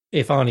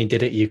 If Arnie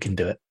did it, you can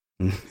do it.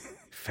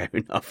 Fair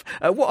enough.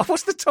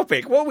 What's the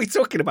topic? What are we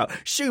talking about?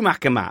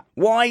 Schumacher, Matt.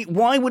 Why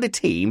would a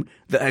team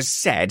that has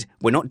said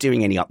we're not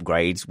doing any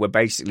upgrades, we're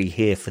basically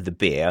here for the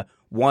beer,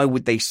 why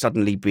would they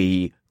suddenly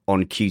be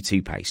on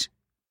Q2 pace?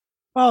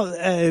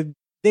 Well,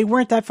 they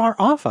weren't that far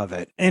off of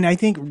it. And I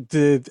think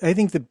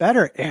the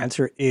better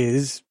answer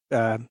is,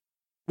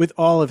 with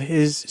all of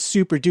his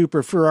super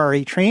duper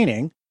Ferrari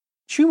training,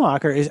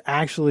 Schumacher is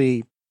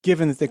actually,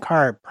 given that the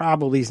car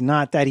probably is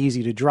not that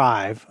easy to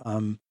drive.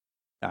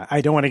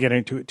 I don't want to get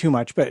into it too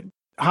much, but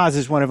Haas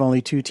is one of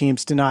only two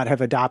teams to not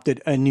have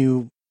adopted a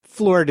new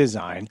floor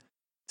design.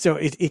 So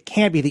it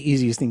can't be the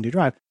easiest thing to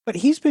drive. But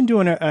he's been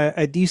doing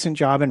a decent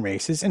job in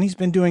races, and he's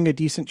been doing a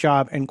decent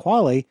job in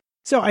quali.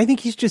 So I think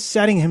he's just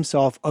setting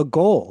himself a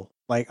goal.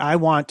 Like, I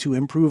want to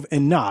improve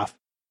enough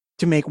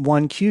to make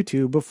one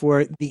Q2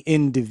 before the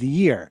end of the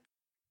year.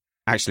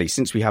 Actually,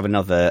 since we have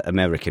another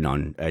American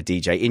on,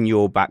 DJ, in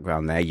your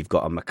background there, you've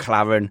got a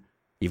McLaren,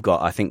 you've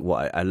got, I think,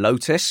 a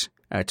Lotus,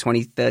 a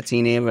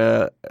 2013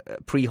 era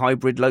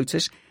pre-hybrid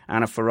Lotus,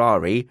 and a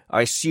Ferrari.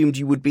 I assumed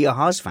you would be a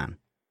Haas fan.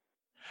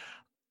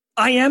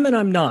 I am and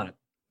I'm not.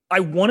 I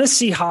want to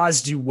see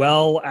Haas do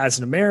well as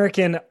an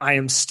American. I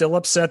am still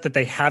upset that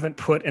they haven't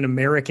put an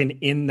American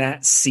in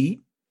that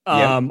seat.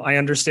 Yep. I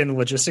understand the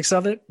logistics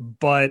of it,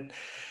 but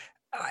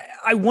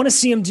I want to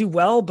see him do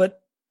well.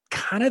 But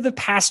kind of the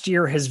past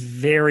year has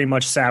very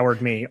much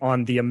soured me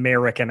on the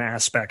American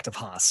aspect of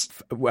Haas.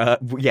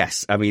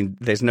 Yes. I mean,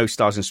 there's no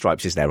stars and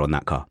stripes, is there, on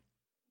that car?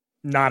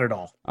 Not at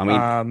all. I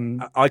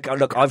mean,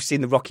 look, I've seen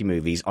the Rocky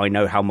movies. I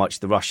know how much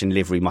the Russian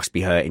livery must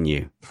be hurting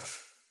you.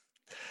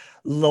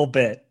 A little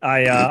bit.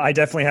 I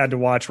definitely had to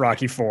watch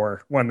Rocky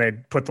IV when they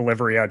put the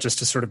livery out just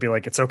to sort of be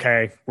like, it's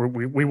okay.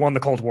 We won the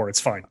Cold War. It's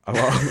fine. I'm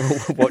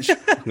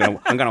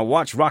going to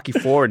watch Rocky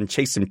IV and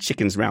chase some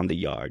chickens around the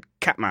yard.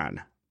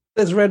 Catman.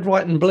 There's red,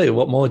 white, and blue.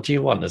 What more do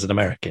you want as an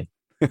American?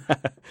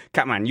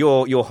 Catman,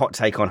 your hot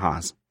take on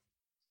Haas.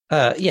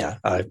 Yeah,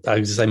 I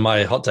would say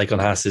my hot take on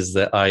Haas is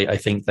that I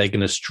think they're going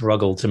to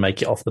struggle to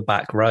make it off the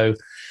back row.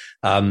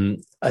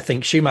 I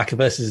think Schumacher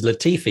versus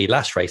Latifi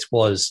last race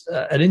was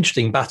an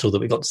interesting battle that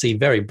we got to see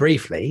very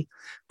briefly,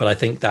 but I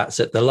think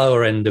that's at the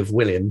lower end of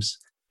Williams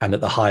and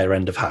at the higher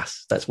end of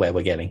Haas. That's where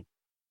we're getting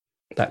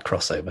that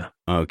crossover.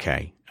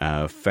 Okay,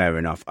 fair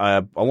enough.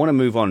 I want to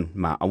move on,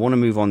 Matt. I want to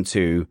move on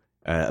to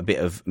a bit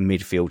of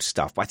midfield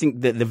stuff, but I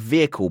think that the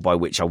vehicle by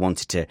which I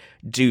wanted to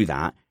do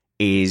that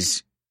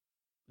is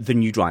the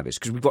new drivers,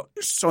 because we've got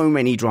so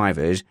many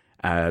drivers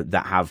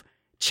that have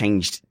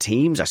changed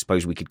teams. I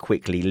suppose we could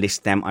quickly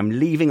list them. I'm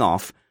leaving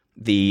off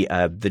the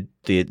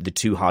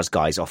two Haas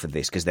guys off of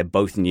this because they're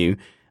both new,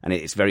 and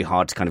it's very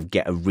hard to kind of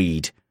get a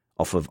read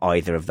off of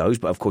either of those.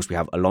 But of course, we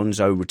have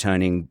Alonso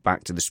returning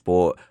back to the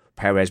sport,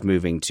 Perez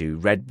moving to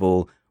Red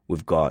Bull.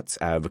 We've got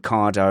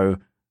Ricciardo,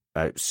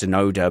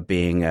 Tsunoda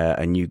being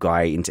a new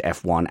guy into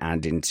F1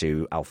 and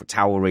into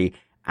AlphaTauri,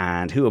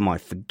 and who am I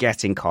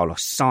forgetting?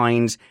 Carlos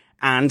Sainz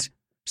and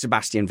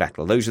Sebastian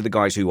Vettel. Those are the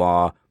guys who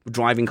are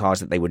driving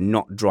cars that they were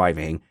not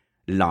driving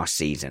last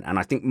season. And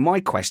I think my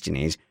question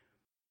is,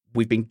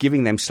 we've been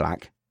giving them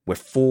slack. We're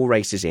 4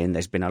 races in.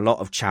 There's been a lot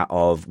of chat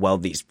of,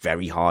 well, it's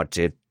very hard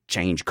to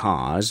change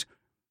cars.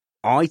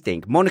 I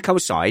think, Monaco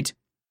aside,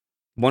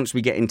 once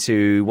we get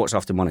into what's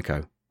after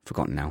Monaco,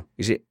 forgotten now.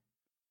 Is it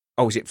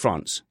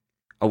France?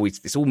 Oh,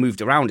 it's all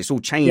moved around. It's all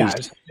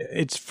changed. Yeah,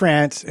 it's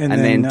France and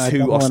then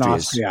 2 Austrias.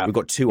 Austria. We've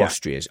got 2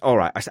 Austrias. All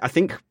right. I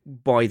think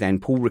by then,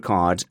 Paul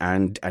Ricard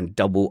and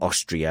double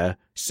Austria,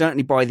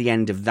 certainly by the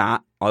end of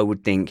that, I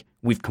would think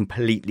we've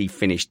completely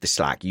finished the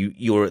slack.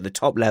 You're at the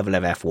top level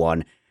of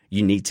F1.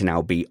 You need to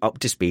now be up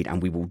to speed,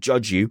 and we will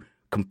judge you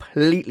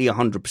completely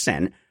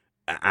 100%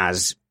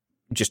 as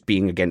just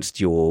being against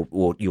your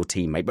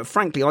teammate. But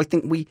frankly, I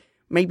think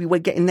we're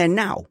getting there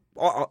now.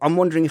 I'm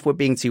wondering if we're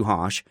being too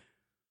harsh.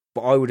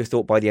 But I would have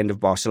thought by the end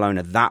of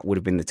Barcelona, that would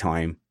have been the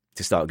time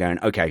to start going,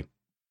 okay,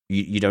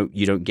 you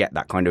don't get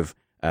that kind of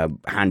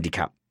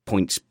handicap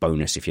points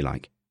bonus, if you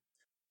like.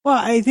 Well,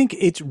 I think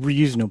it's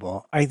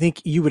reasonable. I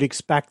think you would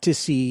expect to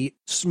see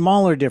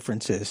smaller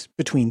differences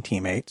between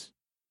teammates.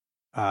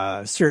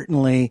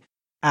 Certainly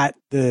at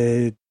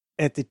the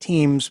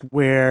teams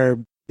where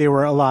there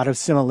were a lot of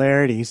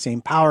similarities,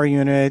 same power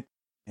unit,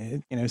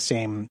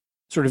 same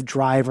sort of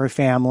driver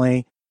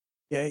family.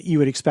 You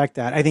would expect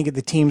that. I think at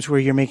the teams where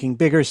you're making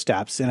bigger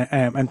steps, and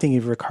I'm thinking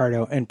of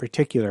Ricciardo in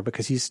particular,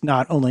 because he's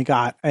not only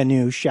got a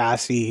new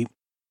chassis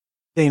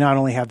they not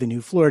only have the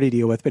new floor to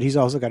deal with, but he's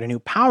also got a new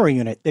power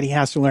unit that he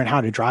has to learn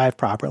how to drive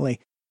properly.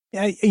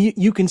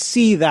 You can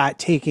see that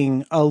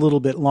taking a little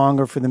bit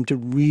longer for them to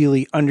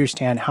really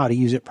understand how to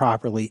use it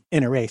properly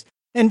in a race.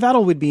 And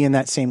Vettel would be in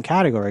that same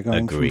category,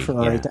 going from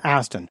Ferrari to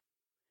Aston.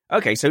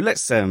 Okay, so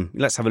let's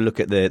have a look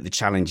at the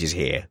challenges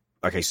here.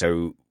 Okay,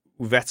 so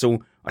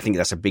Vettel, I think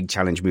that's a big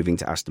challenge moving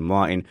to Aston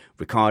Martin.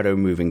 Ricciardo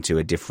moving to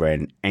a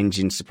different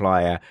engine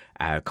supplier.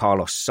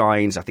 Carlos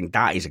Sainz, I think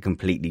that is a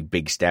completely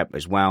big step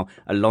as well.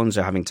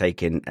 Alonso having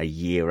taken a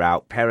year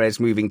out. Perez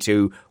moving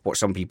to what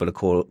some people are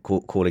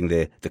calling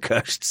the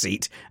cursed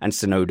seat. And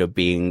Tsunoda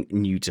being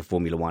new to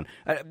Formula One.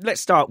 Let's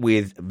start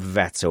with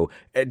Vettel.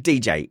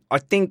 DJ, I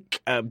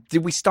think,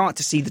 did we start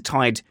to see the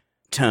tide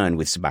turn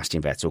with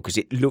Sebastian Vettel? Because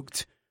it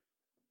looked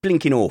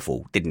blinking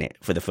awful, didn't it,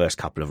 for the first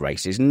couple of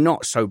races?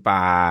 Not so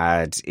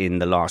bad in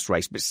the last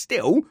race, but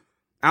still,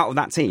 out of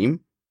that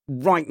team,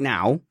 right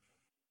now,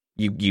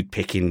 you're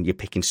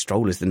picking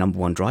Stroll as the number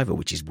one driver,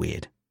 which is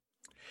weird.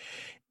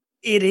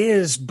 It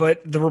is, but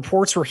the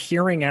reports we're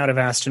hearing out of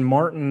Aston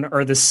Martin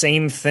are the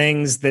same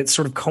things that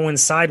sort of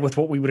coincide with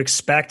what we would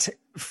expect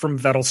from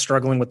Vettel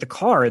struggling with the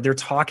car. They're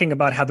talking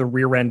about how the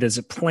rear end is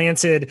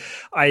planted.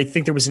 I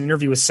think there was an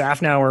interview with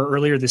Safnauer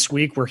earlier this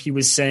week where he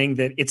was saying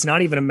that it's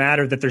not even a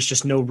matter that there's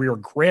just no rear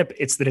grip.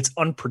 It's that it's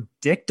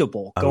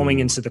unpredictable going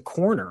into the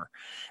corner.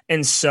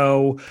 And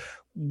so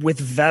with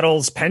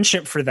Vettel's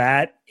penchant for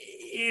that,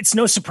 it's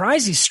no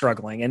surprise he's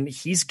struggling and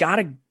he's got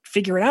to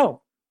figure it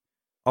out.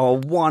 Our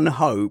one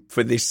hope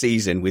for this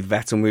season with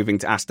Vettel moving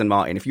to Aston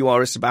Martin, if you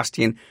are a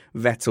Sebastian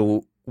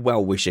Vettel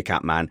well-wisher,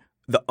 Catman,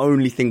 the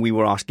only thing we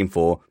were asking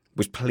for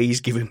was please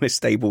give him a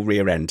stable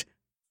rear end.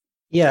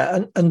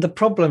 Yeah, and the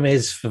problem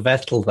is for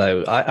Vettel,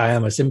 though, I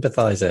am a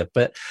sympathizer,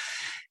 but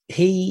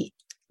these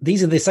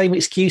are the same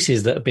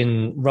excuses that have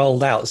been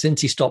rolled out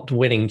since he stopped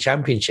winning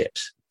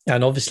championships.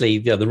 And obviously,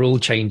 the rule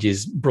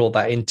changes brought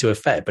that into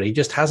effect, but he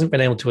just hasn't been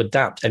able to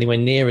adapt anywhere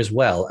near as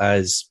well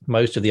as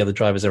most of the other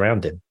drivers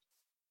around him.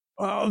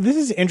 Well, this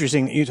is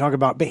interesting that you talk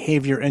about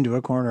behavior into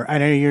a corner. I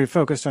know you're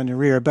focused on the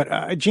rear,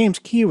 but James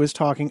Key was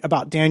talking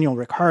about Daniel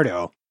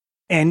Ricciardo,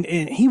 and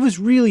he was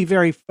really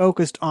very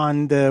focused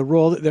on the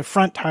role that the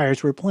front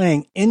tires were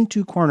playing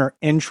into corner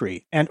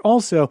entry, and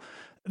also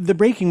the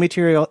braking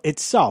material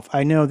itself.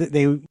 I know that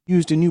they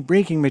used a new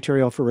braking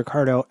material for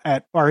Ricciardo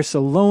at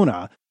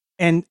Barcelona,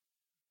 and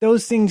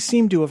those things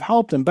seem to have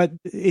helped him. But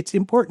it's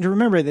important to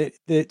remember that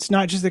it's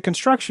not just the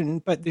construction,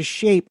 but the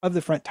shape of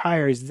the front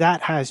tires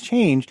that has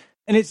changed.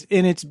 And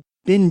it's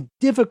been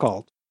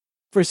difficult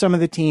for some of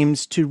the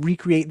teams to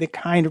recreate the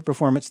kind of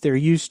performance they're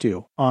used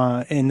to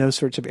in those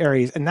sorts of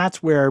areas. And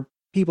that's where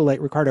people like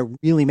Ricciardo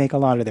really make a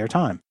lot of their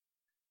time.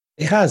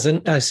 It has.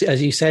 And as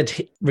you said,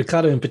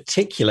 Ricciardo in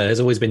particular has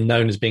always been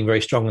known as being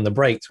very strong on the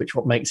brakes, which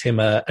what makes him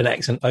an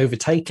excellent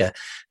overtaker.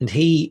 And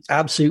he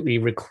absolutely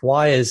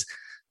requires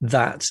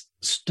that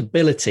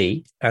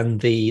stability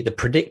and the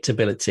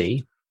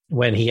predictability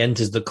when he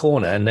enters the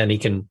corner, and then he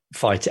can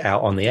fight it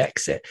out on the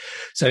exit.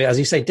 So as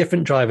you say,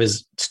 different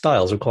drivers'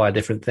 styles require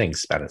different things,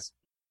 Spanners.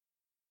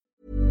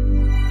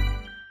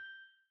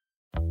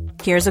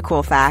 Here's a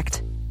cool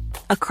fact.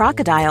 A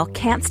crocodile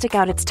can't stick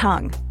out its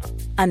tongue.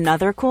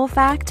 Another cool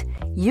fact,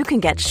 you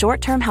can get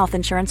short-term health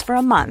insurance for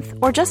a month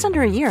or just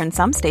under a year in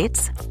some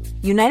states.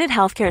 United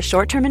Healthcare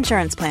short-term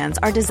insurance plans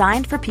are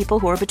designed for people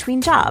who are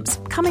between jobs,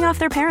 coming off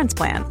their parents'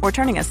 plan, or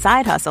turning a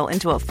side hustle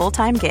into a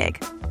full-time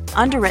gig.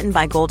 Underwritten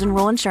by Golden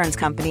Rule Insurance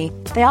Company,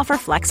 they offer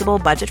flexible,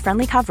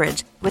 budget-friendly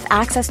coverage with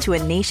access to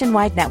a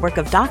nationwide network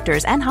of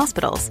doctors and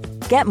hospitals.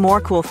 Get more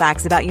cool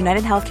facts about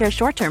United Healthcare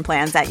short-term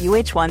plans at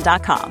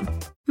uh1.com.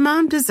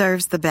 Mom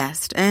deserves the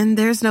best, and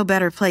there's no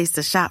better place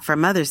to shop for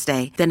Mother's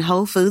Day than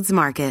Whole Foods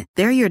Market.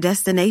 They're your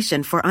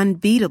destination for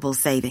unbeatable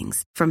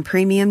savings, from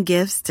premium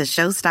gifts to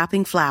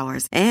show-stopping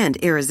flowers and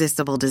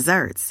irresistible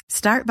desserts.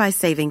 Start by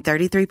saving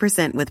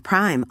 33% with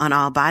Prime on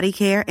all body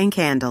care and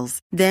candles.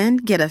 Then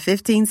get a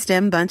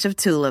 15-stem bunch of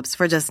tulips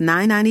for just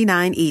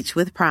 $9.99 each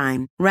with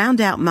Prime. Round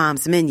out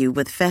Mom's menu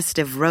with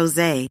festive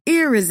rosé,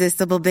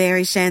 irresistible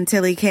berry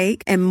chantilly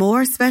cake, and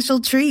more special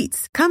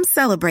treats. Come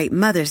celebrate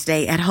Mother's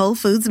Day at Whole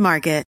Foods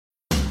Market.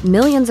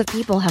 Millions of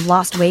people have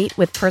lost weight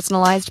with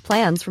personalized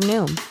plans from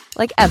Noom.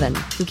 Like Evan,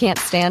 who can't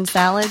stand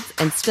salads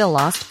and still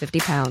lost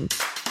 50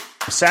 pounds.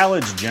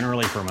 Salads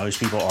generally for most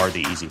people are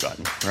the easy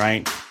button,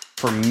 right?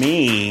 For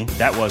me,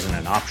 that wasn't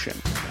an option.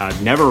 I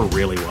never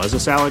really was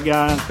a salad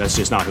guy. That's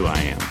just not who I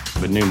am.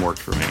 But Noom worked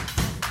for me.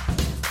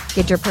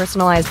 Get your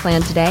personalized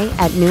plan today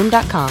at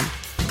Noom.com.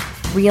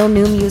 Real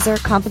Noom user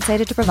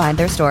compensated to provide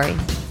their story.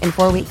 In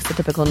 4 weeks, the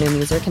typical Noom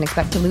user can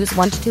expect to lose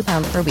 1 to 2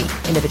 pounds per week.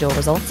 Individual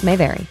results may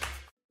vary.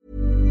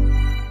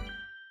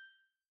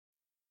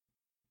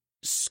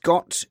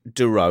 Scott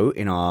Durow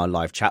in our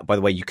live chat. By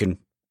the way, you can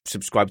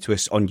subscribe to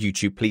us on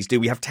YouTube. Please do.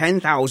 We have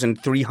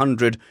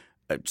 10,300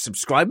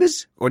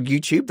 subscribers on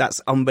YouTube.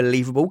 That's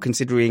unbelievable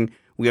considering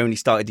We only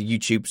started the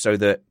YouTube so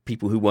that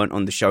people who weren't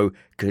on the show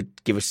could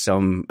give us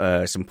some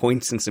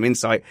points and some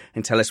insight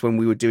and tell us when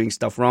we were doing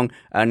stuff wrong.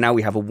 Now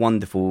we have a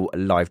wonderful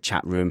live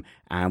chat room,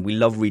 and we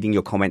love reading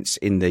your comments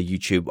in the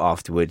YouTube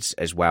afterwards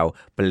as well.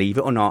 Believe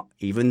it or not,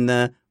 even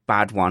the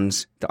bad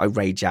ones that I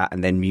rage at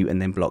and then mute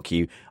and then block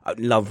you, I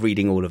love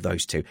reading all of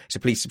those too. So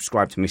please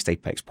subscribe to Missed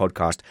Apex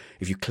Podcast.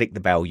 If you click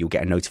the bell, you'll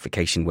get a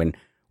notification when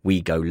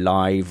we go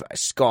live.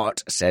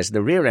 Scott says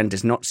the rear end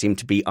does not seem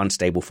to be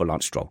unstable for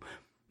Lance Stroll.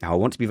 Now, I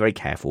want to be very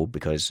careful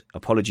because,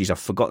 apologies, I've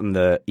forgotten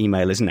the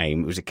emailer's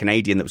name. It was a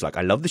Canadian that was like,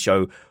 I love the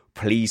show.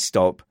 Please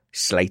stop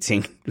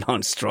slating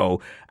Lance Stroll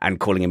and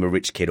calling him a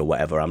rich kid or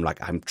whatever. I'm like,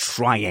 I'm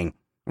trying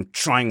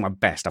my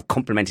best. I've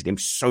complimented him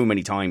so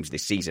many times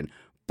this season.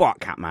 But,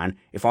 Catman,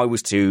 if I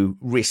was to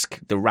risk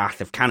the wrath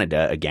of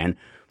Canada again,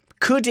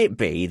 could it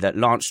be that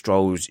Lance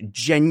Stroll's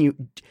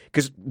genuine...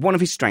 Because one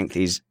of his strengths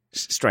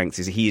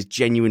is he is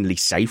genuinely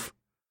safe.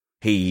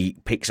 He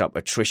picks up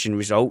attrition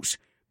results.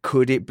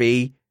 Could it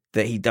be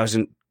that he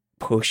doesn't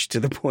push to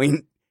the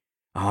point?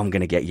 Oh, I'm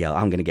going to get yelled.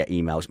 I'm going to get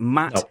emails.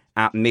 Matt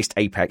at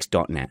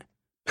missedapex.net.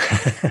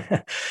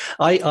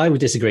 I would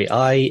disagree.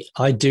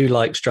 I do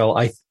like Stroll.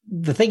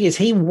 The thing is,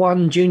 he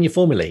won Junior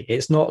Formulae.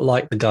 It's not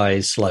like the guy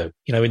is slow.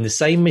 You know, in the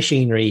same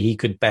machinery, he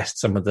could best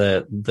some of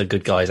the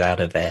good guys out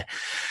of there.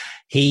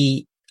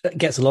 He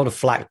gets a lot of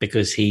flack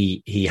because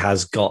he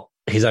has got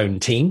his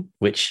own team,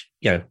 which,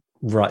 you know,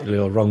 rightly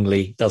or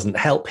wrongly doesn't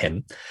help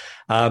him.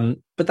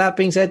 But that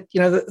being said,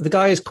 you know, the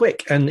guy is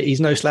quick and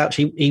he's no slouch.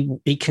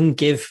 He can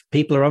give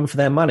people a run for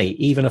their money,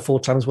 even a 4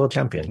 times world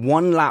champion.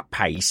 One lap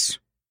pace,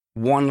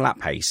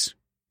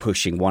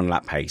 pushing 1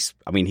 lap pace.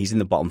 I mean, he's in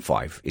the bottom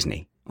 5, isn't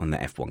he, on the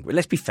F1? But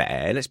let's be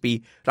fair. Let's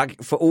be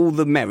like, for all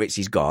the merits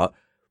he's got,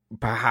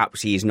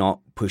 perhaps he is not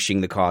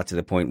pushing the car to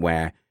the point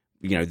where,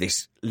 you know,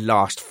 this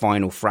last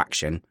final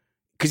fraction,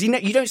 because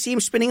you don't see him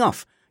spinning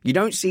off. You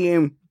don't see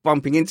him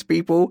bumping into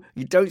people.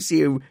 You don't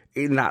see him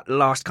in that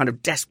last kind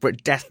of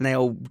desperate death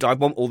nail dive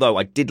bomb, although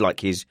I did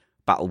like his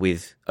battle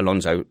with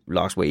Alonso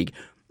last week.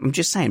 I'm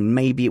just saying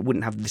maybe it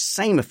wouldn't have the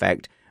same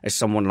effect as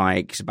someone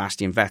like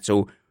Sebastian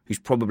Vettel, who's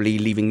probably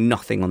leaving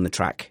nothing on the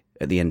track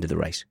at the end of the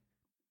race.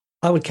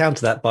 I would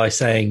counter that by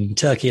saying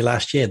Turkey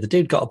last year, the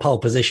dude got a pole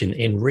position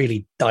in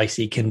really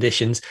dicey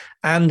conditions,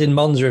 and in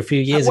Monza a few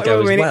years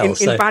ago as well.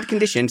 In bad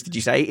conditions, did you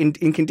say?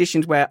 In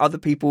conditions where other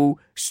people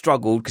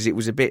struggled because it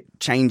was a bit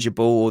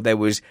changeable or there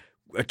was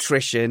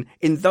attrition.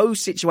 In those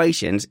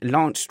situations,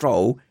 Lance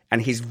Stroll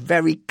and his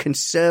very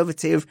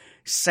conservative,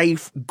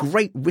 safe,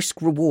 great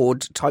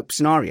risk-reward type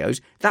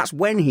scenarios, that's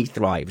when he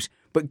thrives.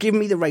 But give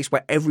me the race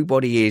where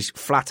everybody is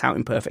flat out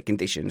in perfect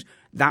conditions.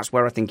 That's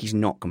where I think he's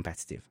not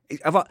competitive.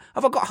 Have I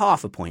got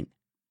half a point?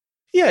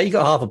 Yeah, you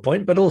got half a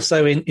point, but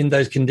also in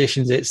those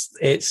conditions,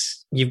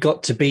 it's you've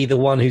got to be the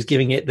one who's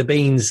giving it the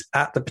beans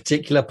at the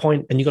particular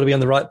point, and you've got to be on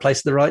the right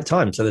place at the right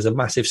time. So there's a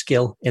massive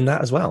skill in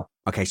that as well.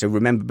 Okay, so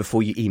remember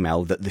before you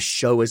email that the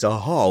show as a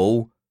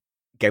whole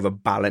gave a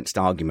balanced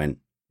argument.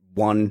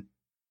 One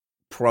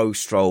pro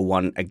Stroll,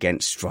 one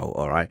against Stroll,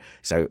 all right?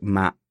 So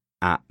Matt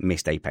at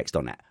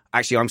missedapex.net.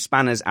 Actually, I'm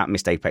Spanners at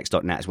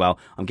missedapex.net as well.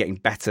 I'm getting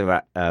better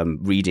at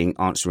reading,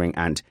 answering,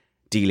 and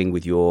dealing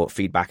with your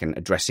feedback and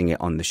addressing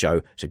it on the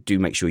show. So do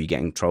make sure you're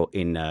getting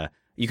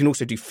you can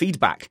also do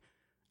feedback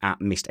at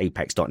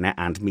missedapex.net,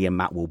 and me and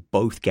Matt will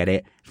both get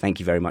it. Thank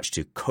you very much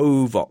to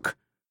Kovok,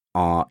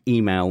 our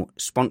email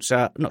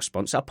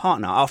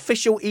partner, our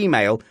official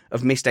email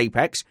of Missed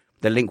Apex.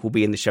 The link will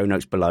be in the show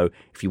notes below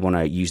if you want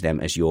to use them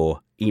as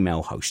your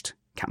email host.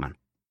 Catman.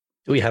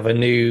 Do we have a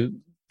new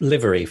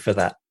livery for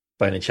that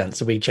by any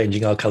chance? Are we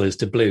changing our colours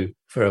to blue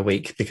for a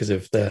week because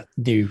of the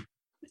new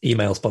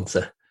email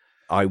sponsor?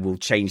 I will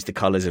change the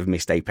colours of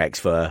Missed Apex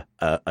for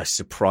a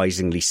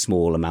surprisingly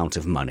small amount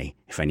of money,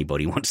 if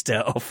anybody wants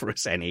to offer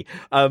us any.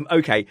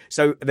 Okay,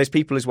 so there's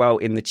people as well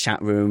in the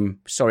chat room.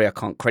 Sorry, I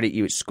can't credit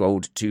you. It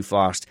scrolled too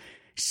fast.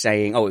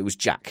 Saying, it was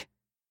Jack.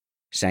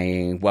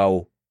 Saying,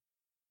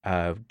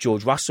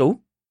 George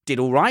Russell did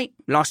all right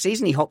last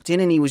season. He hopped in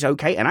and he was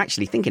okay. And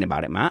actually thinking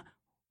about it, Matt,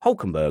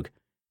 Hülkenberg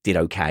did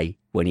okay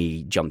when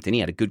he jumped in. He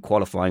had a good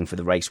qualifying for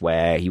the race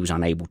where he was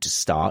unable to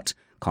start.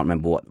 Can't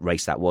remember what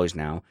race that was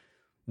now.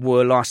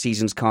 Were last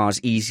season's cars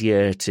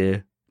easier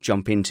to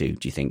jump into,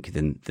 do you think,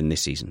 than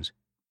this season's?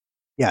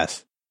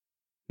 Yes.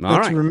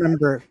 Let's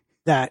remember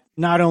that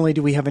not only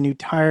do we have a new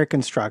tire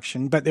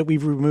construction, but that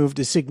we've removed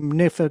a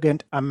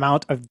significant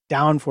amount of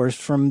downforce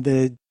from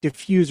the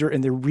diffuser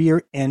in the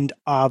rear end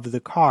of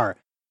the car.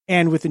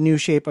 And with the new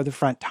shape of the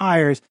front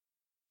tires,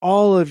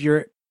 all of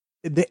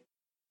the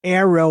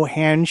aero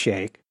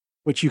handshake,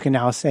 which you can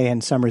now say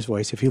in Summer's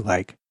voice if you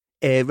like.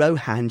 Aero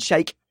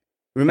handshake.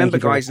 Remember,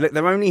 guys, look,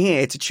 they're only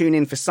here to tune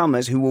in for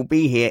Summers, who will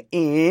be here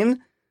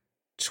in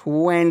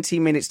 20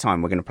 minutes'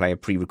 time. We're going to play a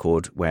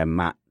pre-record where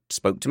Matt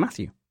spoke to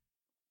Matthew.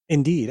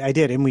 Indeed, I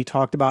did. And we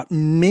talked about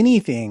many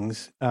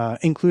things,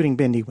 including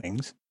bendy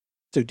wings.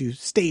 So do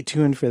stay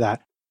tuned for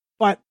that.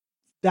 But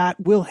that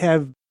will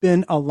have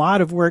been a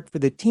lot of work for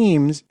the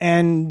teams,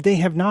 and they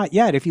have not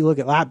yet, if you look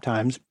at lap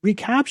times,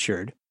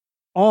 recaptured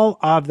all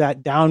of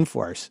that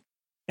downforce.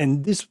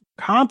 And this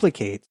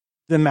complicates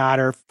the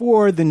matter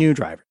for the new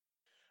driver.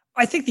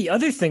 I think the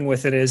other thing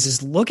with it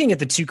is looking at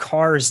the two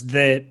cars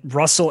that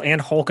Russell and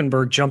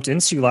Hülkenberg jumped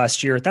into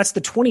last year. That's the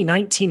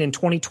 2019 and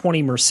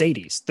 2020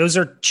 Mercedes. Those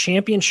are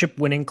championship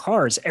winning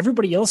cars.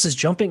 Everybody else is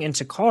jumping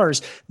into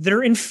cars that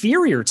are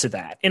inferior to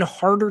that and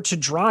harder to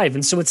drive.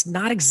 And so it's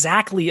not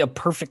exactly a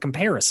perfect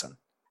comparison.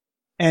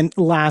 And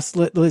last,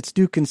 let's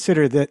do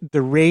consider that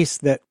the race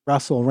that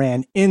Russell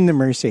ran in the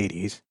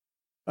Mercedes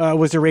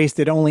was a race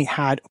that only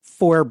had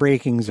 4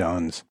 braking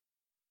zones.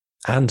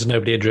 And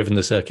nobody had driven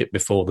the circuit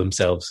before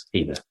themselves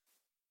either.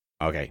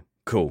 Okay,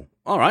 cool.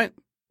 All right.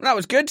 That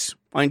was good.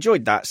 I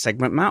enjoyed that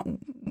segment, Matt.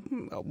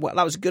 Well,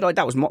 that was a good idea.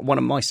 That was one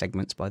of my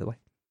segments, by the way.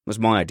 It was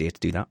my idea to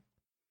do that.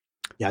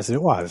 Yes, it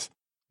was.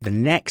 The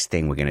next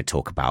thing we're going to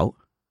talk about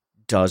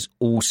does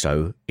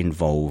also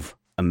involve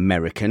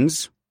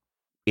Americans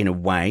in a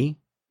way,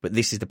 but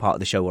this is the part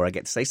of the show where I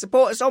get to say,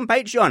 support us on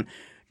Patreon.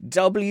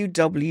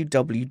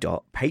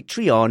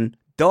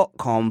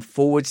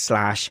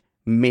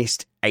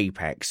 www.patreon.com/Missed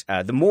Apex.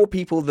 The more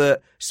people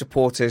that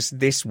support us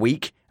this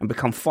week and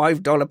become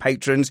 $5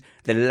 patrons,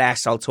 the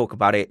less I'll talk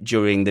about it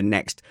during the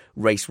next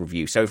race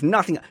review. So if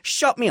nothing,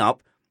 shut me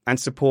up and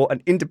support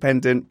an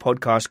independent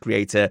podcast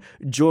creator.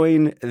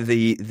 Join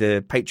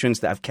the patrons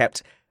that have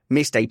kept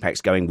Missed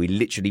Apex going. We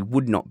literally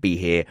would not be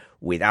here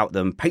without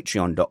them.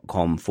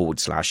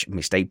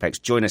 Patreon.com/Missed Apex.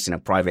 Join us in a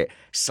private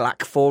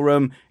Slack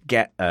forum,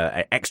 get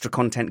extra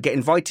content, get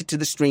invited to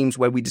the streams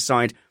where we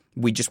decide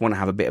we just want to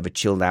have a bit of a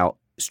chilled out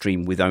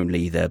stream with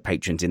only the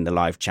patrons in the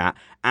live chat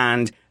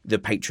and the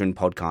patron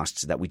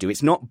podcasts that we do.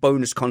 It's not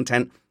bonus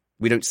content.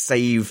 We don't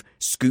save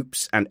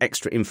scoops and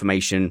extra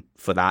information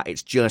for that.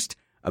 It's just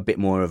a bit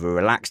more of a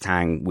relaxed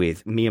hang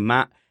with me and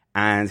Matt.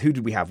 And who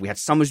did we have? We had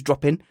Summers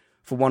drop in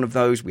for one of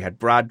those. We had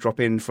Brad drop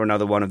in for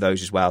another one of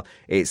those as well.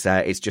 It's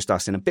just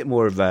us in a bit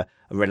more of a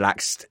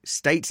relaxed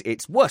state.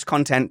 It's worse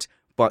content,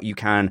 but you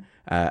can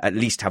at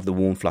least have the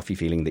warm, fluffy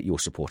feeling that you're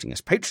supporting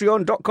us.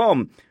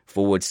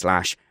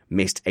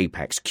 Patreon.com/Missed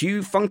Apex.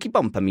 Cue funky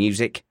bumper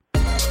music.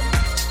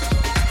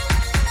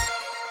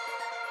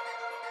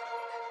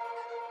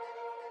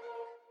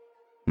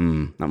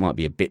 That might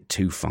be a bit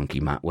too funky,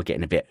 Matt. We're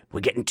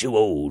getting too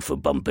old for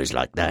bumpers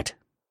like that.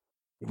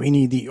 We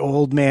need the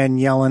old man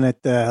yelling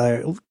at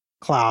the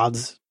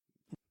clouds,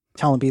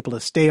 telling people to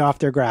stay off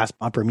their grass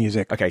bumper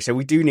music. Okay, so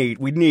we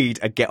need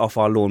a get off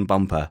our lawn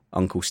bumper,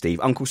 Uncle Steve.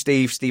 Uncle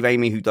Steve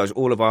Amy, who does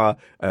all of our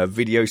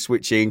video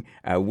switching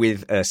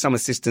with some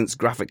assistance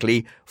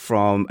graphically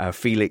from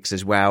Felix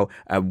as well.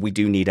 We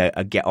do need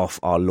a get off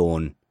our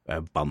lawn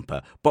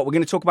bumper. But we're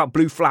going to talk about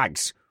blue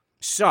flags.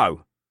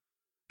 So,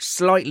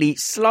 slightly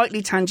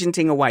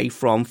tangenting away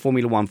from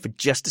Formula One for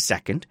just a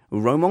second,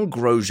 Romain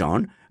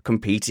Grosjean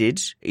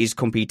is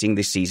competing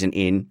this season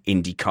in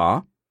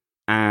IndyCar.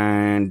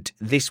 And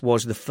this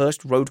was the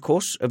first road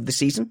course of the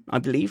season, I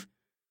believe.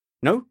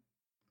 No?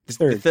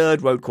 The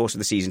third road course of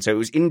the season. So it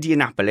was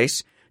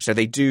Indianapolis. So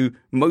they do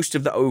most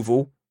of the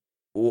oval,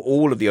 or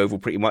all of the oval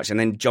pretty much, and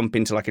then jump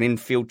into like an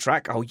infield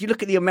track. Oh, you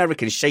look at the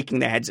Americans shaking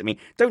their heads at me.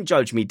 Don't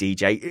judge me,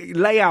 DJ.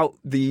 Lay out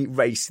the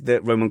race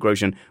that Romain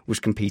Grosjean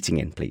was competing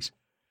in, please.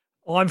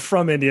 Well, I'm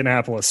from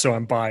Indianapolis, so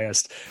I'm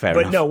biased. Fair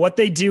but enough. No, what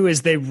they do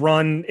is they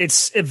run,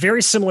 it's a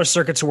very similar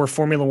circuit to where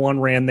Formula One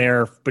ran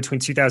there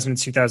between 2000 and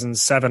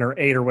 2007 or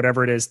 8 or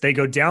whatever it is. They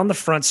go down the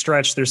front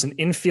stretch. There's an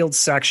infield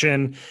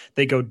section.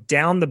 They go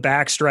down the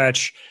back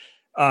stretch,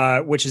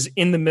 which is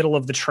in the middle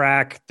of the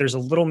track. There's a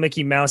little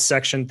Mickey Mouse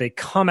section. They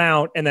come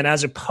out, and then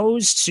as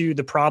opposed to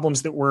the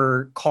problems that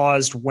were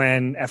caused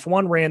when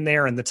F1 ran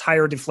there and the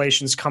tire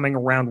deflations coming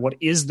around what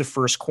is the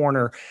first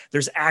corner,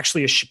 there's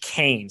actually a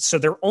chicane. So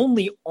they're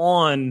only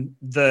on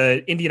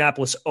the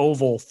Indianapolis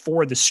Oval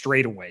for the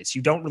straightaways.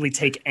 You don't really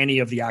take any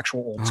of the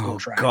actual old school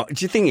track. God.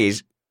 The thing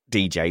is,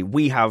 DJ,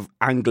 we have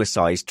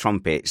anglicized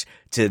trumpets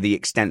to the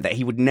extent that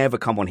he would never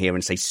come on here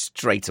and say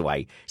straight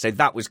away. So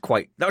that was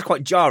quite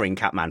jarring,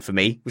 Catman, for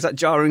me. Was that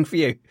jarring for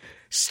you?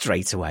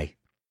 Straight away.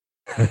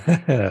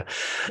 It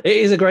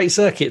is a great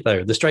circuit,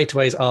 though. The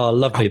straightaways are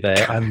lovely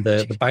there, and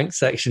the bank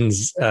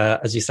sections,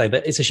 as you say,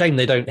 that it's a shame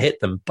they don't hit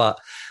them, but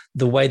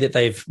the way that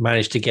they've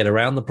managed to get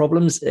around the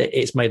problems,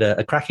 it's made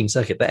a cracking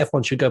circuit that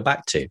F1 should go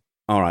back to.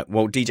 All right.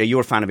 Well, DJ,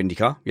 you're a fan of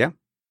IndyCar, yeah?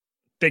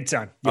 Big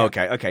time. Yeah.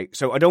 Okay.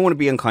 So I don't want to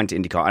be unkind to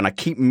IndyCar, and I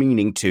keep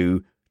meaning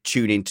to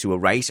tune into a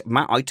race.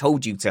 Matt, I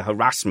told you to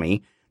harass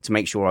me to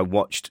make sure I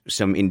watched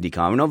some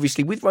IndyCar. And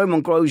obviously with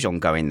Romain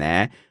Grosjean going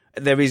there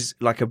is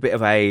like a bit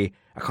of a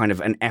kind of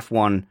an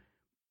F1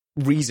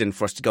 reason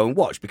for us to go and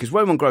watch, because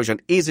Romain Grosjean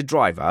is a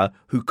driver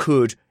who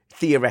could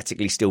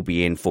theoretically still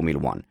be in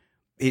Formula One.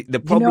 The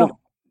problem...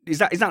 Is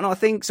that not a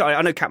thing? Sorry,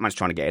 I know Catman's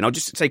trying to get in. I'll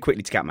just say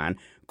quickly to Catman,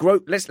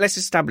 let's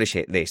establish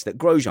that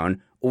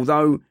Grosjean,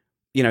 although...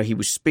 he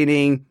was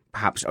spinning,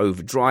 perhaps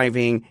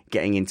overdriving,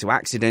 getting into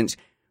accidents.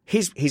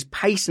 His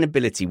pace and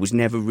ability was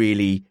never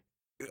really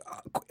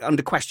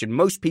under question.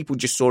 Most people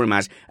just saw him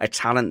as a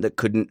talent that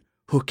couldn't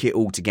hook it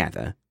all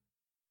together.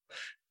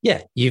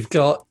 Yeah,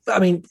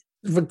 Grosjean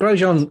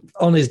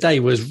on his day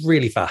was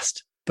really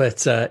fast,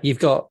 but you've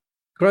got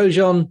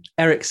Grosjean,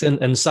 Ericsson,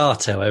 and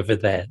Sato over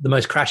there, the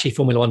most crashy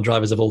Formula One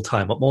drivers of all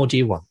time. What more do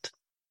you want?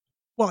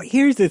 Well,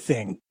 here's the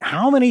thing.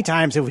 How many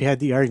times have we had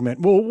the argument,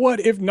 well, what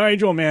if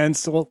Nigel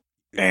Mansell,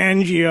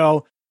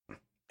 Fangio,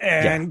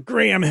 and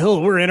Graham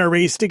Hill were in a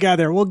race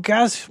together? Well,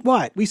 guess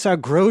what? We saw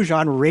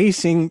Grosjean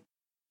racing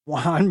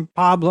Juan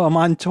Pablo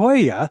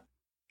Montoya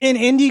in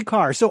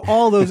IndyCar. So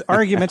all those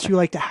arguments you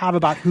like to have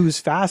about who's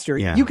faster,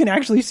 you can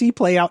actually see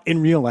play out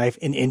in real life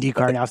in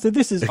IndyCar now. So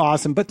this is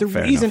awesome. But the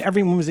reason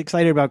everyone was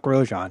excited about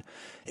Grosjean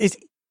is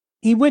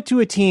he went to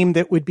a team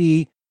that would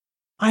be,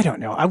 I don't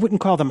know, I wouldn't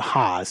call them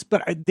Haas,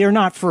 but they're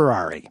not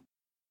Ferrari.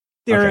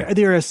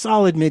 They're a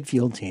solid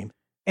midfield team.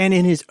 And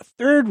in his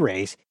third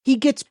race, he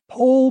gets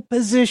pole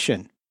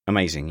position.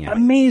 Amazing, yeah.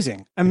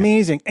 Amazing.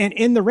 And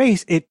in the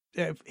race,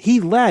 he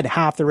led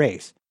half the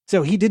race.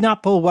 So he did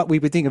not pull what we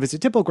would think of as a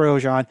typical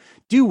Grosjean,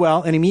 do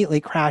well, and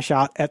immediately crash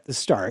out at the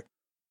start,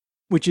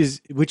 which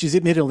is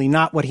admittedly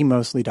not what he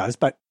mostly does,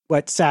 but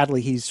what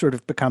sadly he's sort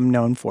of become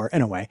known for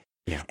in a way.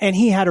 Yeah. And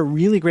he had a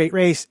really great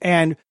race.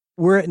 And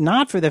were it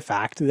not for the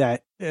fact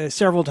that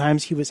several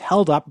times he was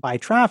held up by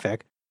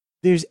traffic,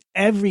 there's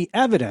every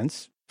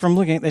evidence from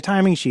looking at the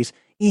timing sheets,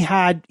 he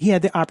had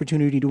the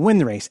opportunity to win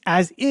the race.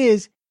 As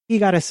is, he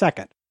got a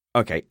second.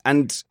 Okay,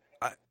 and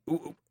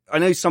I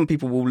know some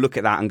people will look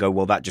at that and go,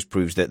 well, that just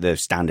proves that the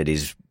standard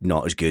is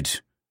not as good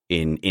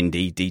in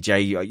Indy.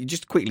 DJ, you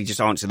just quickly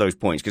answer those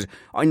points, because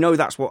I know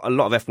that's what a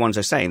lot of F1s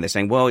are saying. They're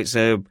saying, well, it's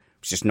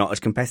just not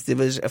as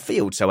competitive as a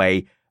field. So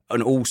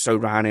an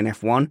also-ran in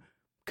F1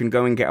 can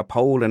go and get a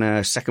pole and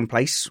a second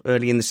place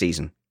early in the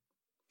season.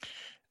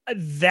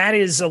 That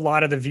is a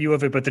lot of the view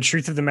of it, but the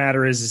truth of the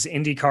matter is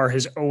IndyCar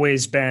has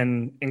always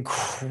been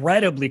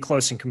incredibly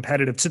close and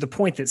competitive, to the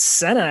point that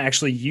Senna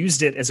actually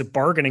used it as a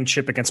bargaining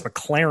chip against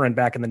McLaren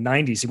back in the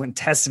 90s. He went and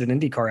tested an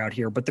IndyCar out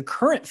here. But the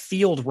current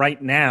field right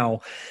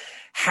now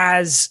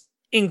has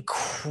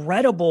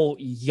incredible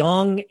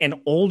young and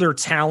older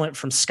talent,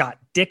 from Scott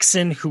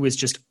Dixon, who is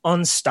just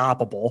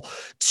unstoppable,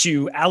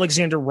 to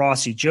Alexander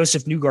Rossi,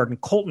 Joseph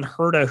Newgarden, Colton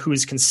Herta, who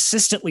is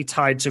consistently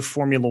tied to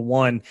Formula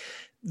One.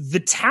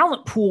 The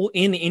talent pool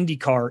in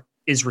IndyCar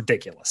is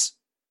ridiculous.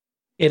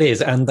 It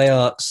is, and they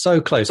are so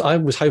close. I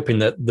was hoping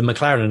that the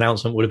McLaren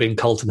announcement would have been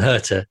Colton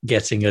Herta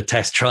getting a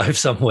test drive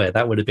somewhere.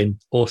 That would have been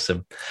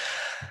awesome.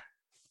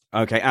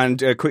 Okay, and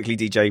quickly,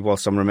 DJ,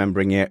 whilst I'm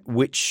remembering it,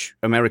 which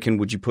American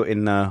would you put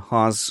in the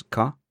Haas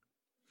car?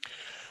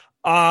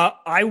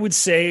 I would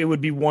say it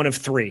would be one of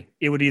three.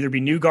 It would either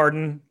be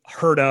Newgarden,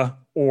 Herta,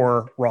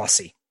 or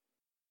Rossi.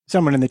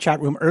 Someone in the chat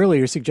room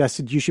earlier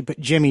suggested you should put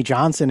Jimmy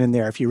Johnson in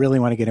there if you really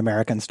want to get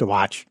Americans to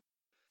watch.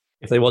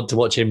 If they want to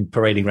watch him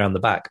parading around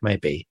the back,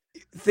 maybe.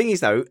 The thing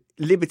is, though,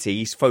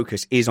 Liberty's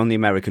focus is on the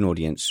American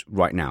audience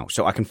right now.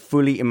 So I can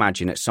fully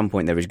imagine at some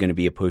point there is going to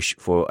be a push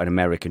for an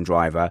American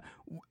driver.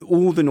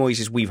 All the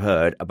noises we've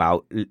heard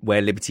about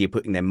where Liberty are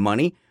putting their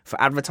money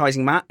for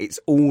advertising, Matt,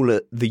 it's all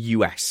at the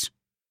US.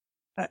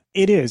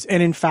 It is.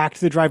 And in fact,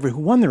 the driver who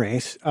won the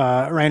race,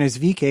 Reiners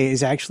Vieke,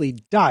 is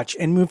actually Dutch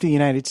and moved to the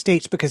United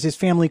States because his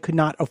family could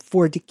not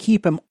afford to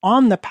keep him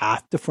on the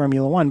path to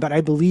Formula One. But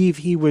I believe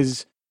he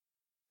was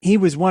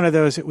one of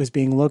those that was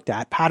being looked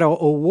at. Pato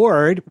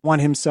O'Ward won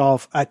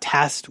himself a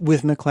test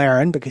with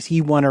McLaren because he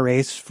won a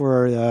race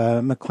for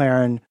the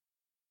McLaren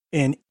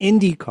in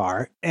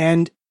IndyCar.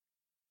 And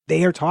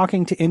they are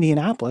talking to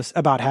Indianapolis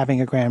about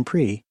having a Grand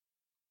Prix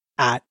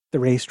at the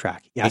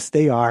racetrack. Yes,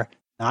 they are.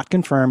 Not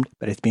confirmed,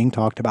 but it's being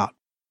talked about.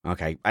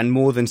 Okay. And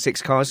more than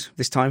 6 cars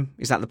this time?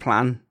 Is that the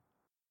plan?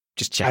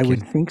 Just checking. I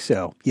would think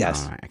so.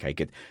 Yes. All right, okay,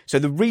 good. So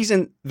the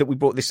reason that we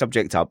brought this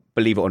subject up,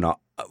 believe it or not,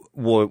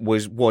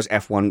 was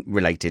F1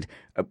 related.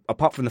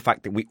 Apart from the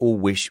fact that we all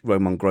wish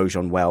Romain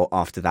Grosjean well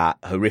after that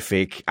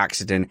horrific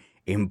accident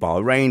in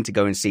Bahrain, to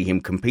go and see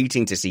him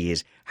competing, to see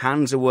his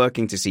hands are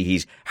working, to see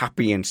he's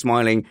happy and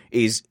smiling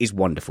is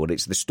wonderful.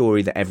 It's the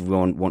story that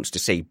everyone wants to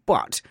see.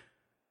 But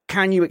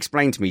can you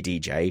explain to me,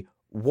 DJ,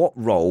 what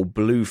role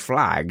blue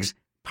flags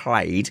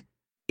played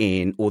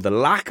in, or the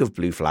lack of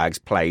blue flags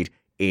played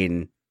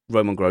in,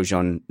 Romain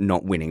Grosjean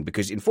not winning?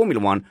 Because in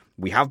Formula One,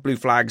 we have blue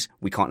flags.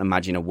 We can't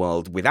imagine a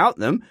world without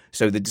them.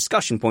 So the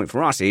discussion point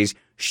for us is,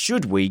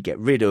 should we get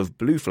rid of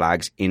blue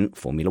flags in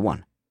Formula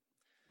One?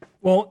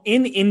 Well,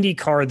 in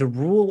IndyCar, the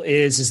rule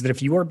is that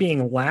if you are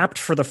being lapped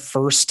for the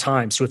first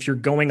time, so if you're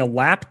going a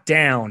lap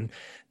down,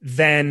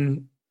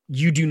 then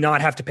you do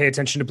not have to pay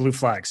attention to blue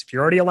flags. If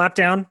you're already a lap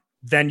down,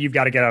 then you've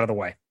got to get out of the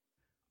way.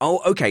 Oh,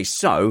 okay.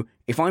 So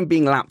if I'm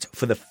being lapped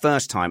for the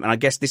first time, and I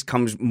guess this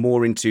comes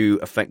more into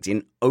effect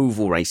in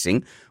oval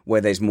racing,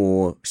 where there's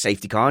more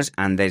safety cars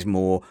and there's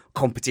more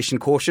competition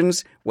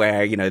cautions,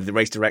 where, you know, the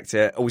race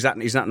director, is that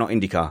not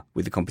IndyCar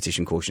with the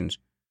competition cautions?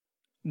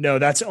 No,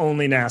 that's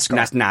only NASCAR.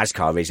 That's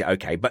NASCAR, is it?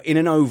 Okay. But in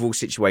an oval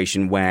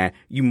situation where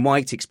you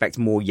might expect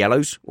more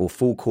yellows or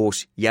full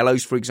course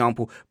yellows, for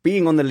example,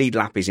 being on the lead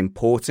lap is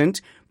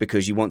important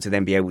because you want to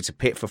then be able to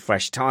pit for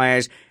fresh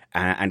tyres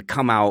and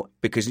come out,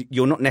 because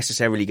you're not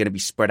necessarily going to be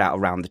spread out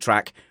around the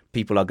track.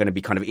 People are going to be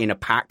kind of in a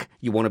pack.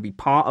 You want to be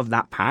part of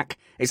that pack.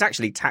 It's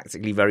actually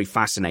tactically very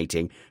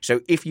fascinating.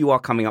 So if you are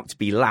coming up to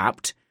be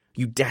lapped,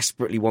 you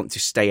desperately want to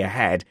stay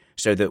ahead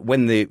so that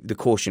when the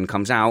caution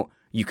comes out,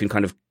 you can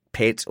kind of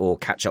pit or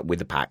catch up with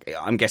the pack.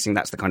 I'm guessing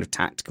that's the kind of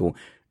tactical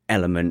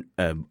element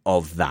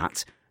of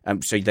that.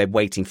 So they're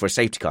waiting for a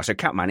safety car. So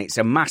Catman, it's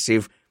a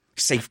massive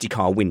safety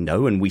car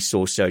window, and we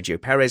saw Sergio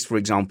Perez, for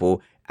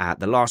example, at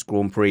the last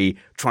Grand Prix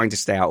trying to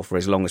stay out for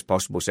as long as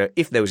possible. So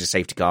if there was a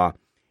safety car,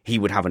 he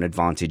would have an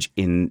advantage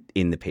in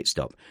the pit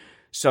stop.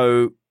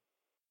 So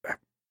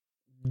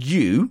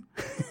you,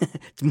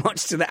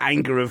 much to the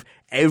anger of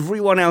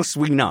everyone else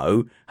we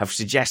know, have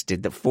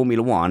suggested that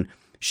Formula One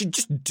should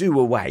just do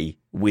away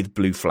with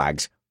blue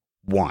flags.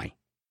 Why?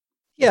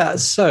 Yeah,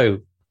 so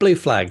blue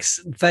flags,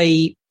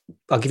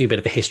 I'll give you a bit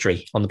of a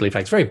history on the blue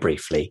flags very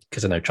briefly,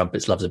 because I know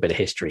Trumpets loves a bit of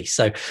history.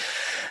 So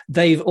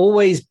they've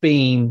always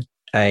been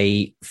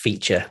a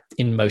feature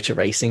in motor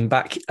racing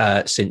back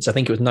since, I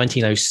think it was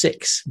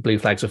 1906, blue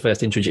flags were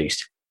first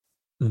introduced.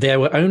 They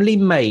were only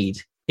made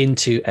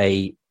into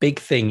a big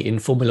thing in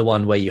Formula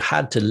One where you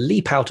had to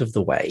leap out of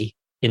the way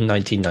in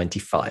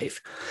 1995.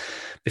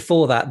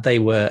 Before that, they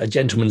were a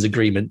gentleman's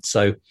agreement.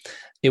 So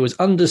it was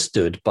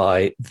understood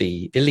by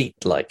the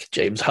elite, like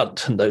James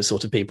Hunt and those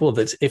sort of people,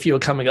 that if you were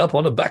coming up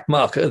on a back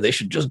marker, they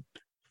should just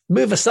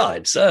move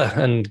aside, sir,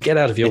 and get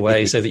out of your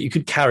way so that you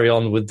could carry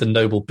on with the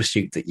noble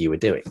pursuit that you were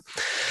doing.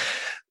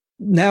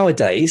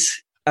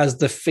 Nowadays, as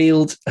the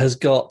field has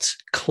got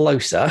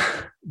closer,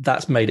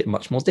 that's made it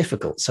much more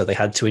difficult. So they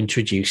had to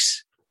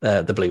introduce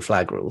the blue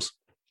flag rules.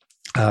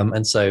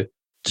 And so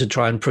to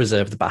try and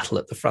preserve the battle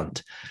at the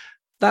front.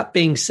 That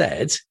being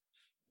said,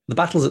 the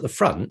battles at the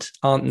front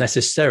aren't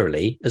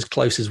necessarily as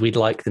close as we'd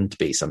like them to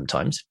be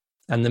sometimes.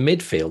 And the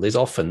midfield is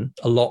often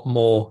a lot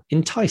more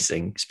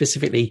enticing,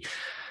 specifically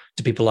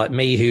to people like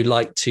me who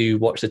like to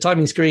watch the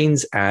timing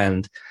screens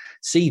and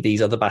see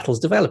these other battles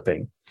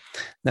developing.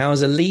 Now,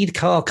 as a lead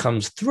car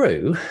comes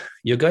through,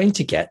 you're going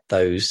to get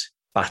those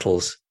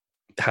battles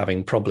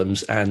having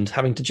problems and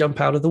having to jump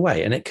out of the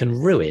way, and it can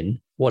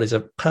ruin what is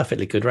a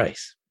perfectly good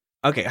race.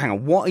 Okay, hang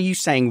on. What are you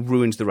saying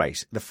ruins the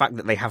race? The fact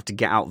that they have to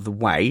get out of the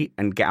way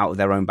and get out of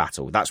their own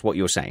battle. That's what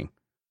you're saying?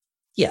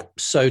 Yeah.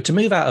 So to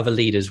move out of a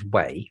leader's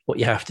way, what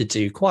you have to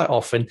do quite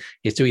often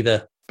is to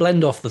either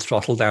blend off the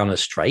throttle down a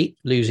straight,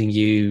 losing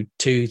you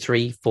 2,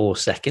 3, 4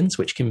 seconds,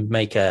 which can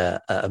make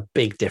a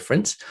big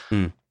difference.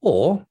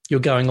 Or you're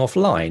going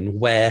offline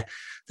where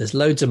there's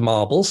loads of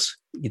marbles,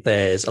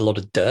 there's a lot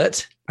of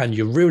dirt, and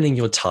you're ruining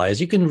your tyres.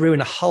 You can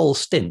ruin a whole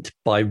stint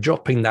by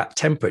dropping that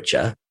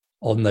temperature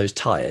on those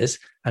tyres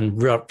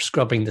and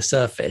scrubbing the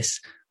surface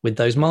with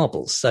those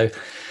marbles. So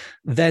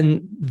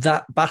then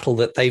that battle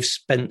that they've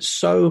spent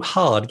so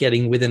hard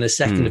getting within a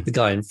second of the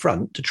guy in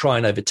front to try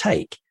and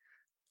overtake,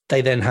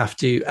 they then have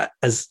to,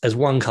 as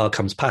one car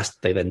comes past,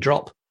 they then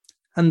drop.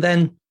 And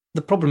then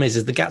the problem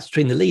is the gaps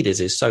between the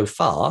leaders is so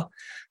far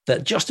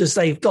that just as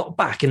they've got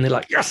back and they're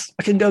like, yes,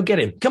 I can go get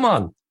him. Come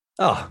on.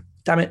 Oh,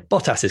 damn it,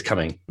 Bottas is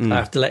coming. I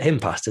have to let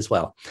him past as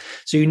well.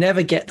 So you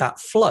never get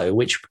that flow,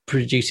 which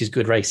produces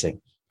good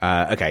racing.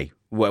 Okay,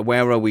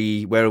 where are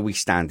we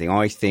standing?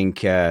 I think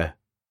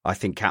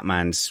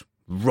Catman's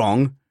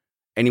wrong.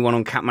 Anyone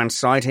on Catman's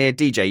side here?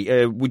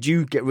 DJ, would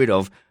you get rid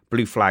of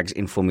blue flags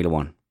in Formula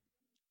One?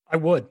 I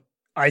would.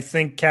 I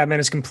think Catman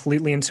is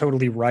completely and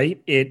totally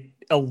right. It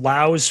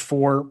allows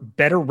for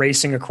better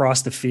racing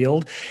across the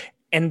field.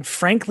 And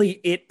frankly,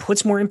 it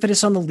puts more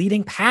impetus on the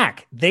leading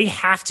pack. They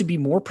have to be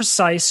more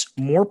precise,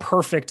 more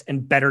perfect,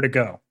 and better to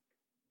go.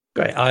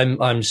 Great.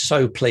 I'm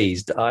so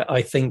pleased.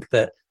 I think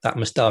that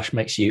moustache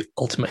makes you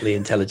ultimately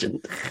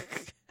intelligent.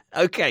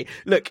 Okay.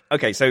 Look,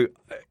 okay, so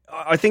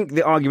I think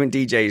the argument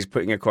DJ is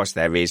putting across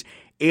there is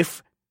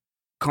if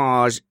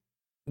cars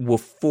were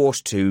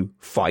forced to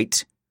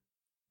fight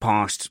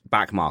past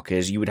back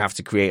markers, you would have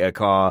to create a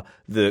car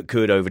that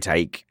could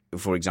overtake,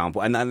 for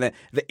example. And then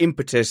the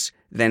impetus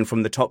then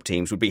from the top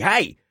teams would be,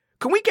 hey,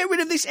 can we get rid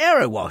of this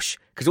aero wash?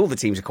 Because all the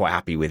teams are quite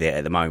happy with it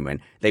at the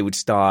moment. They would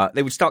start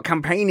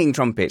campaigning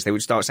Trumpets. They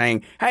would start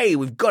saying, hey,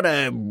 we've got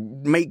to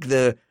make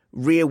the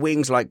rear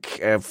wings like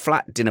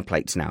flat dinner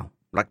plates now,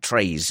 like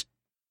trays.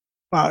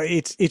 Well,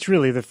 it's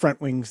really the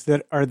front wings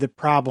that are the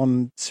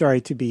problem.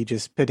 Sorry to be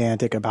just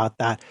pedantic about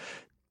that.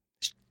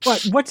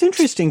 But what's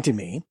interesting to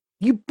me,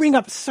 you bring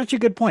up such a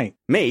good point.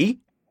 Me?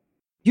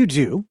 You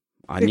do.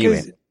 I knew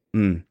it.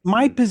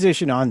 My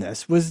position on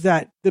this was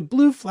that the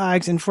blue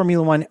flags in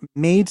Formula One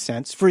made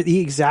sense for the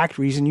exact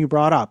reason you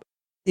brought up.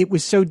 It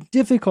was so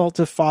difficult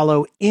to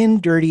follow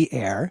in dirty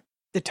air.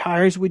 The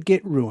tires would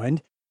get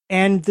ruined,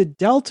 and the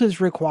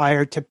deltas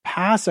required to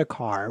pass a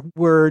car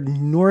were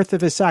north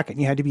of a second.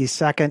 You had to be a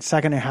second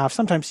and a half,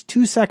 sometimes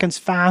 2 seconds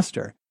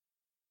faster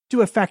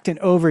to effect an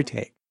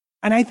overtake.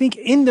 And I think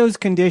in those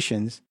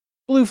conditions,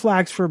 blue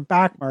flags for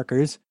back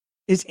markers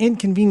is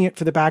inconvenient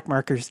for the back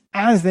markers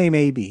as they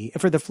may be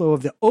for the flow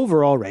of the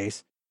overall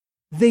race.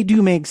 They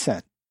do make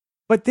sense.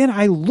 But then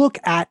I look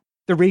at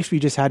the race we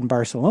just had in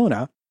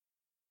Barcelona,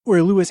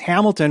 where Lewis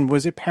Hamilton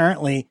was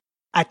apparently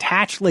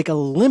attached like a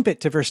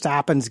limpet to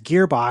Verstappen's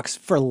gearbox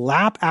for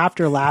lap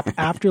after lap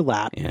after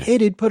lap. Yeah.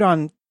 Pitted, put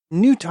on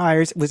new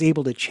tires, was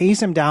able to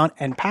chase him down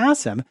and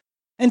pass him.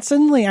 And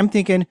suddenly I'm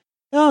thinking,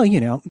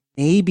 oh,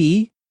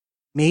 maybe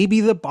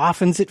the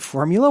boffins at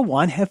Formula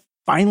One have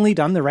finally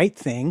done the right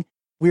thing.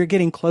 We're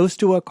getting close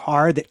to a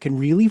car that can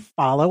really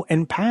follow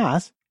and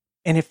pass.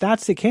 And if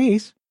that's the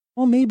case,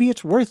 well, maybe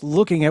it's worth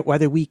looking at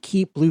whether we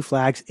keep blue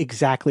flags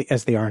exactly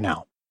as they are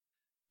now.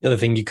 The other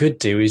thing you could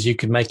do is you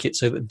could make it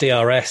so that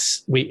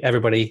DRS,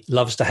 everybody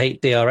loves to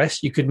hate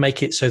DRS. You could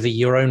make it so that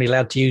you're only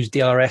allowed to use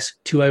DRS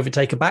to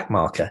overtake a back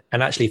marker.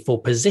 And actually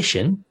for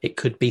position, it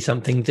could be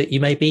something that you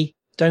maybe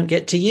don't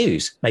get to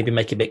use. Maybe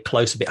make it a bit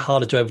close, a bit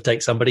harder to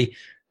overtake somebody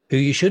who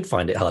you should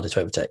find it harder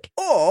to overtake.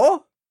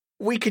 Or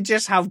we could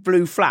just have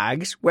blue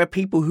flags where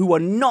people who are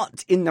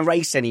not in the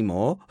race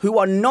anymore, who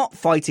are not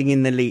fighting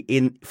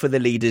for the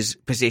leaders'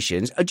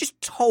 positions, are just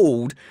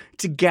told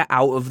to get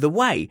out of the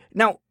way.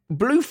 Now,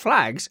 blue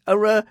flags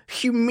are a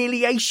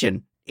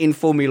humiliation in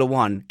Formula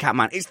One,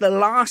 Catman. It's the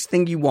last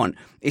thing you want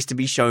is to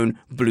be shown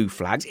blue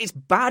flags. It's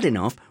bad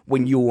enough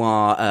when you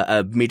are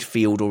a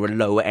midfield or a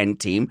lower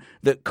end team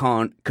that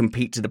can't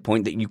compete to the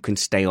point that you can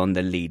stay on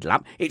the lead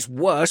lap. It's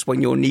worse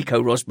when you're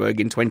Nico Rosberg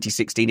in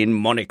 2016 in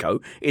Monaco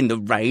in the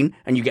rain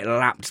and you get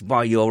lapped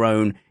by your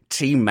own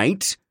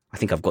teammate. I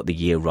think I've got the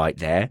year right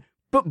there.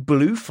 But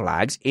blue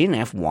flags in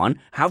F1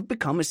 have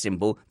become a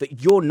symbol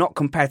that you're not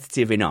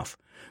competitive enough.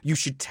 You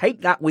should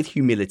take that with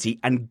humility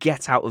and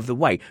get out of the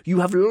way. You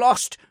have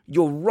lost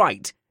your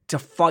right to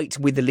fight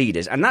with the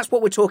leaders. And that's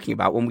what we're talking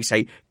about when we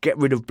say get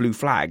rid of blue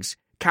flags.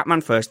 Catman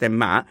first, then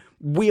Matt.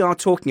 We are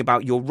talking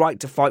about your right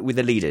to fight with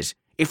the leaders.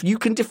 If you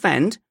can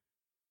defend,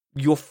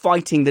 you're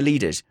fighting the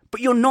leaders.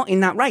 But you're not in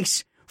that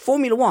race.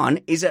 Formula One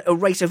is a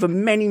race over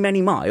many,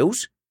 many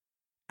miles.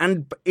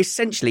 And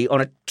essentially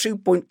on a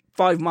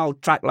 2.5 mile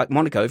track like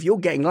Monaco, if you're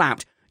getting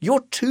lapped,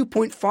 you're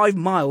 2.5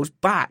 miles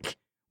back.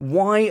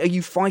 Why are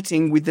you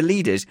fighting with the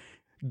leaders?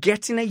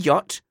 Get in a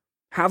yacht,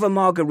 have a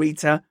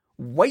margarita,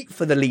 wait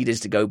for the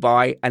leaders to go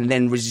by, and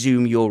then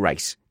resume your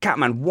race.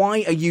 Catman,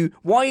 why are you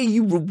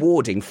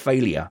rewarding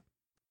failure?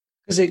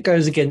 Because it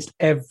goes against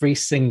every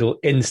single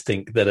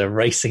instinct that a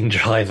racing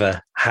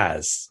driver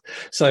has.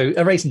 So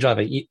a racing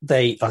driver,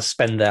 they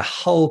spend their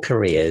whole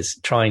careers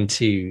trying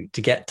to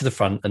get to the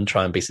front and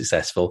try and be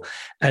successful.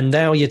 And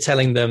now you're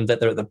telling them that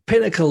they're at the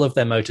pinnacle of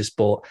their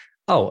motorsport.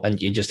 Oh,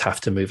 and you just have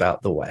to move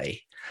out the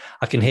way.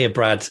 I can hear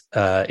Brad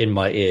in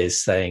my ears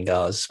saying,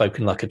 I've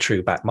spoken like a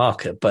true back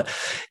marker. But,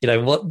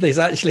 what there's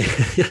actually,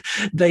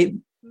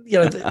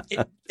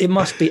 it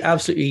must be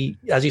absolutely,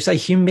 as you say,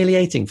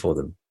 humiliating for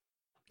them.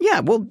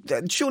 Yeah, well,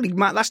 surely,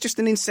 Matt, that's just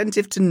an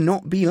incentive to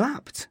not be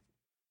lapped.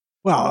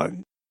 Well,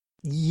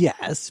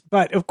 yes,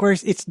 but of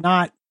course it's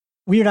not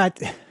on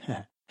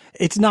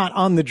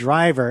the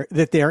driver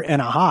that they're in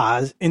a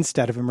Haas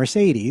instead of a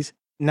Mercedes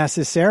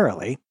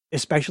necessarily,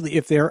 especially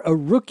if they're a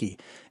rookie.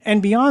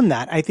 And beyond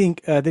that, I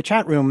think the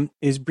chat room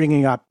is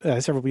bringing up,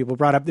 several people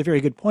brought up the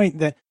very good point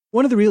that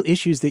one of the real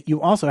issues that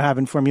you also have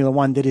in Formula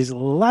One that is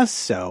less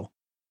so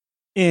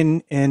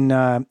in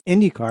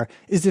IndyCar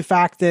is the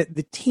fact that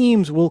the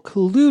teams will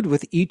collude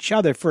with each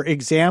other. For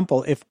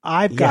example, if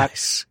I'm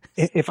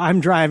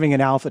driving an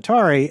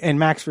AlphaTauri and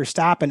Max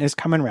Verstappen is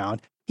coming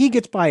around, he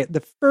gets by at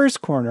the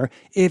first corner.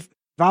 If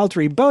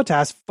Valtteri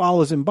Bottas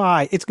follows him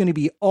by, it's going to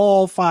be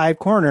all 5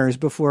 corners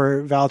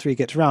before Valtteri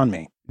gets around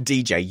me.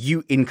 DJ,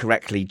 you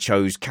incorrectly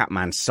chose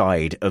Catman's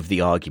side of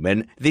the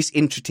argument. This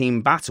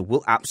intra-team battle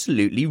will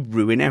absolutely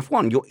ruin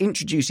F1. You're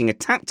introducing a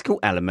tactical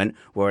element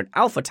where an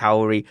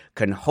AlphaTauri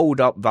can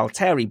hold up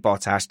Valtteri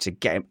Bottas to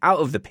get him out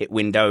of the pit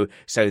window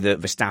so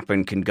that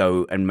Verstappen can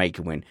go and make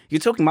a win. You're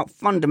talking about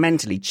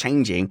fundamentally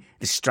changing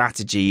the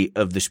strategy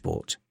of the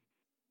sport.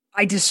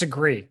 I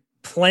disagree.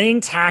 Playing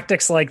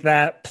tactics like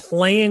that,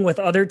 playing with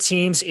other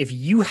teams, if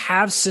you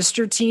have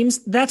sister teams,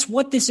 that's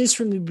what this is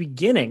from the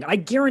beginning. I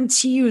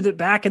guarantee you that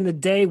back in the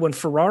day when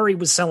Ferrari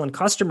was selling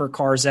customer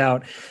cars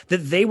out, that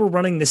they were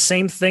running the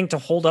same thing to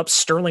hold up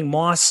Sterling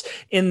Moss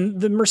in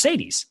the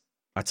Mercedes.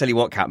 I tell you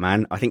what,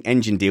 Catman, I think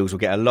engine deals will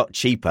get a lot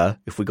cheaper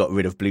if we got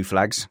rid of blue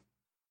flags.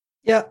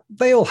 Yeah,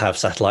 they all have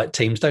satellite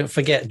teams. Don't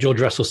forget, George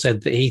Russell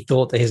said that he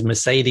thought that his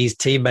Mercedes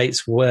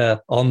teammates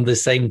were on the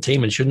same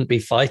team and shouldn't be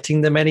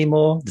fighting them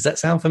anymore. Does that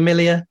sound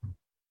familiar?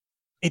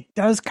 It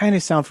does kind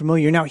of sound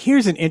familiar. Now,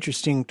 here's an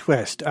interesting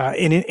twist.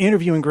 In an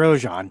interview in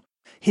Grosjean,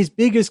 his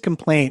biggest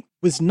complaint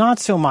was not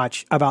so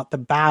much about the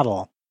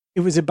battle.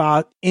 It was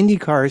about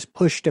IndyCar's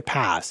push to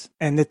pass,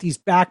 and that these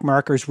back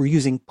markers were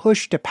using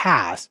push to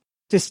pass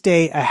to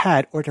stay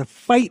ahead or to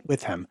fight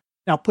with him.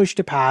 Now, push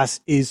to pass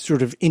is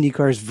sort of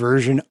IndyCar's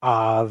version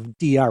of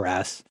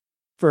DRS,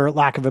 for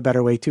lack of a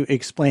better way to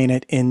explain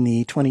it in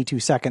the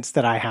 22 seconds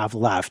that I have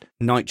left.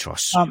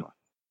 Nitros.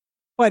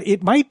 But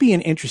it might be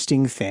an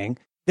interesting thing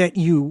that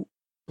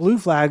blue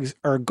flags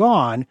are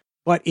gone,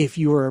 but if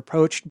you are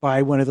approached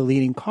by one of the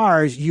leading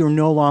cars, you're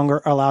no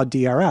longer allowed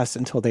DRS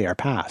until they are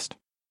passed.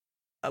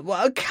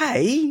 Well,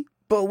 okay,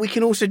 but we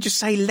can also just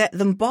say let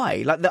them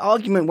by. Like, the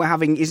argument we're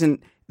having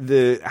isn't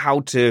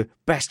how to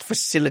best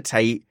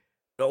facilitate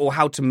or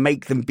how to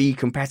make them be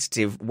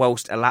competitive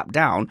whilst a lap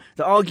down.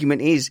 The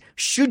argument is,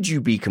 should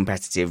you be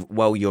competitive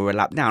while you're a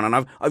lap down?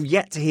 And I've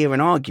yet to hear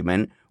an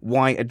argument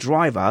why a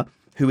driver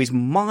who is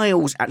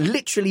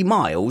literally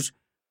miles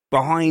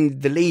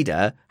behind the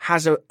leader,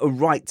 has a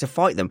right to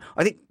fight them.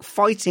 I think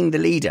fighting the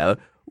leader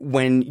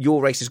when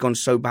your race has gone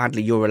so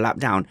badly you're a lap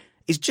down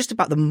is just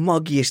about the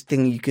muggiest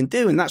thing you can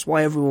do. And that's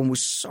why everyone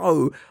was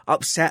so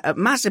upset at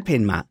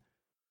Mazepin, Matt.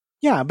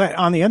 Yeah, but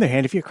on the other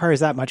hand, if your car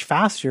is that much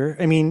faster,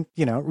 I mean,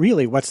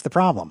 really, what's the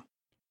problem?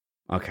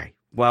 Okay.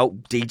 Well,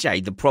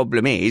 DJ, the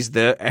problem is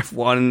that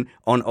F1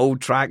 on old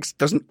tracks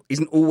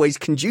isn't always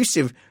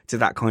conducive to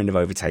that kind of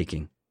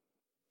overtaking.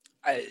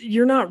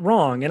 You're not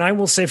wrong. And I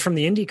will say from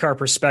the IndyCar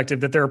perspective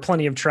that there are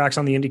plenty of tracks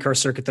on the IndyCar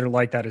circuit that are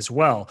like that as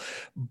well.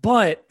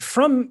 But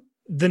from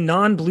the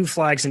non-blue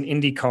flags in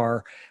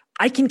IndyCar,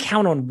 I can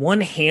count on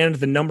one hand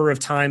the number of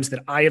times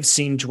that I have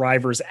seen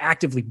drivers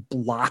actively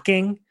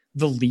blocking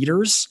the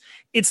leaders.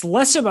 It's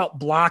less about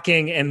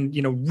blocking and,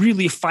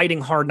 really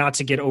fighting hard not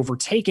to get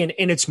overtaken.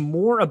 And it's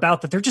more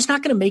about that they're just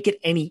not going to make it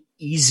any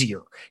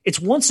easier. It's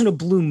once in a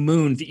blue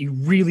moon that you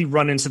really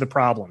run into the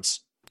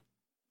problems.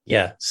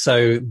 Yeah.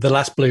 So the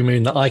last blue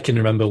moon that I can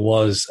remember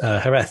was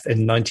Jerez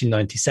in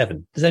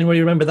 1997. Does anybody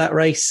remember that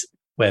race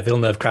where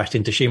Villeneuve crashed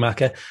into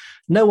Schumacher?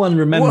 No one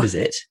remembers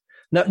it.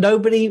 No,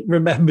 nobody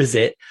remembers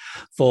it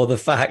for the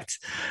fact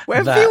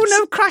where that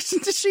Villeneuve crashed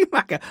into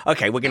Schumacher.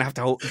 Okay, we're going to have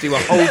to do a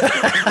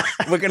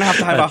whole. We're going to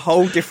have a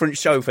whole different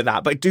show for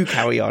that. But do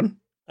carry on.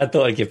 I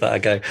thought I'd give that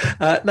a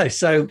go.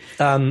 So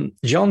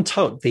Jean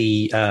Todt,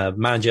 the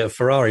manager of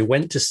Ferrari,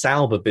 went to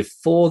Sauber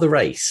before the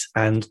race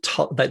and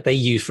that they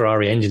used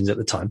Ferrari engines at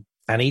the time,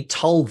 and he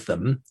told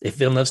them if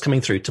Villeneuve's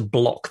coming through to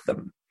block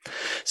them.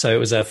 So it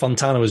was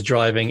Fontana was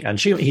driving, and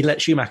he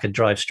let Schumacher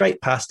drive straight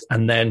past,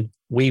 and then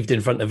weaved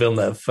in front of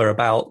Villeneuve for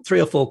about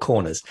 3 or 4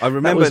 corners. I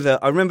remember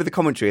the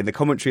commentary, and the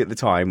commentary at the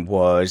time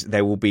was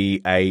there will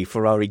be a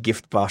Ferrari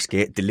gift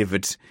basket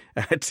delivered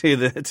to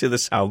the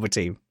Sauber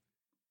team.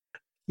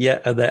 Yeah,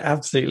 and there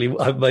absolutely,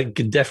 I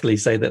can definitely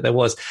say that there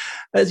was.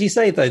 As you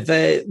say, though,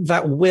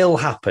 that will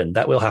happen.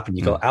 That will happen.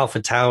 You've got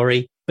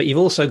AlphaTauri, but you've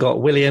also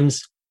got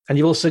Williams, and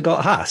you've also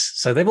got Haas.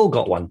 So they've all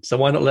got one. So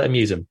why not let them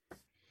use them?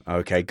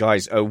 Okay,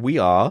 guys, we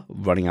are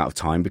running out of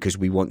time because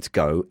we want to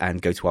go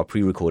to our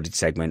pre-recorded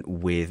segment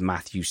with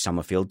Matthew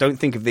Summerfield. Don't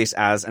think of this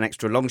as an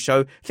extra long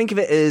show. Think of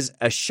it as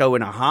a show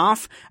and a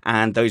half.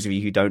 And those of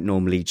you who don't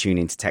normally tune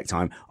into Tech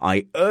Time,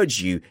 I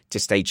urge you to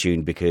stay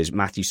tuned because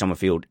Matthew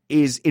Summerfield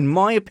is, in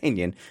my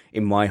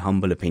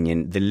humble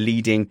opinion, the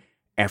leading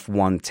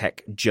F1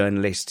 tech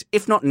journalist.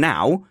 If not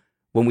now,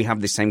 when we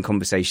have this same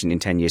conversation in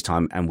 10 years'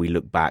 time and we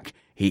look back,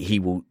 he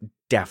will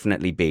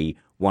definitely be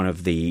one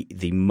of the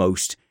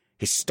most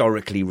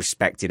historically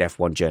respected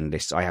F1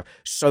 journalists. I have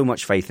so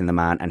much faith in the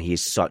man, and he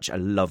is such a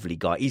lovely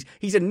guy.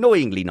 He's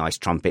annoyingly nice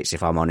trumpets,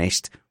 if I'm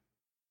honest.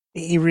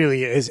 He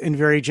really is, and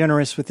very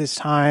generous with his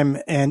time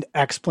and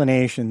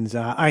explanations.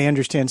 I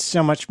understand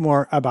so much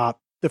more about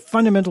the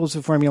fundamentals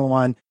of Formula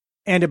One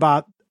and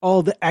about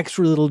all the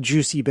extra little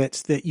juicy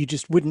bits that you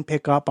just wouldn't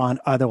pick up on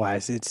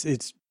otherwise.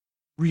 It's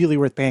really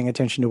worth paying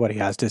attention to what he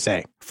has to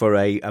say. For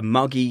a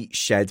Muggy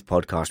Shed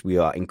podcast, we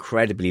are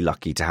incredibly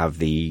lucky to have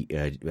the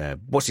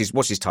what's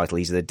his title?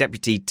 He's the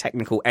deputy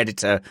technical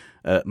editor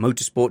at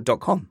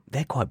motorsport.com.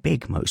 They're quite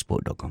big,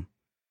 motorsport.com.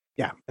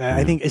 Yeah,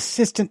 I think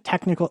assistant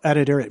technical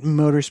editor at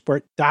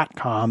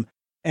motorsport.com.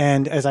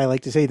 And as I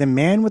like to say, the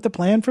man with the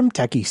plan from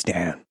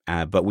Techistan.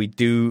 But we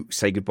do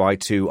say goodbye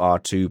to our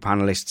 2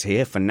 panelists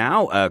here for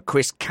now.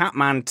 Chris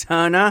Catman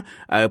Turner.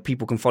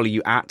 People can follow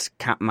you at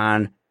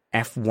Catman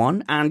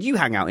F1, and you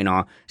hang out in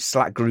our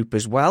Slack group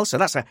as well. So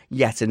that's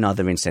yet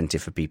another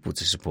incentive for people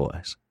to support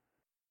us.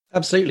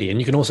 Absolutely. And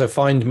you can also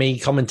find me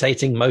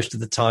commentating most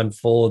of the time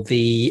for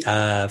the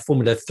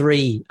Formula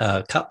 3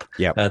 Cup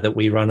that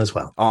we run as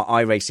well. Our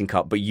iRacing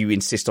Cup, but you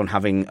insist on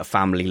having a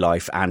family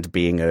life and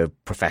being a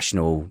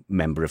professional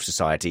member of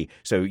society.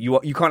 So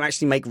you can't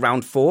actually make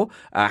round 4.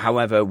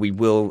 However, we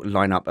will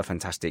line up a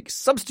fantastic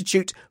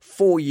substitute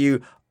for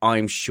you,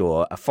 I'm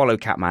sure. Follow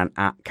Catman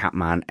at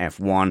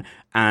CatmanF1.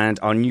 And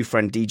our new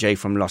friend DJ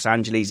from Los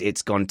Angeles,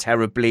 it's gone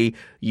terribly.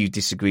 You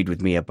disagreed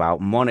with me about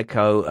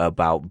Monaco,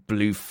 about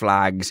blue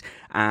flags,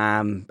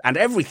 and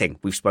everything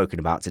we've spoken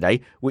about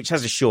today, which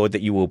has assured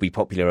that you will be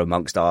popular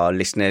amongst our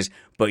listeners.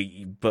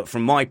 But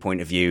from my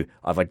point of view,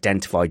 I've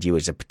identified you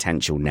as a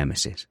potential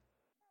nemesis.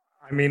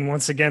 I mean,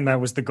 once again, that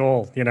was the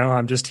goal.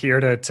 I'm just here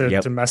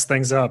to mess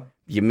things up.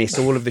 You miss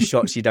all of the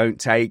shots you don't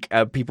take.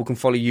 People can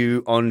follow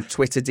you on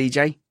Twitter,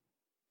 DJ.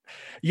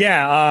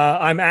 Yeah,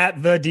 I'm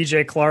at the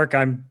DJ Clark.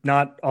 I'm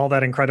not all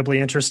that incredibly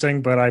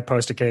interesting, but I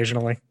post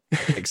occasionally.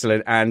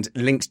 Excellent. And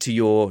links to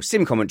your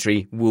sim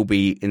commentary will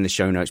be in the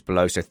show notes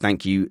below. So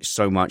thank you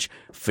so much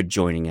for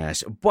joining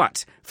us.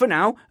 But for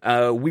now,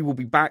 we will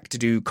be back to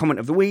do comment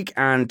of the week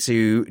and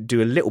to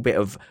do a little bit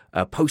of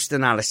post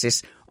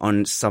analysis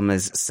on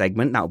Summer's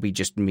segment. That'll be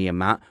just me and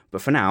Matt.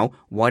 But for now,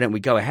 why don't we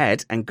go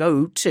ahead and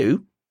go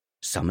to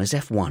Summer's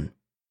F1.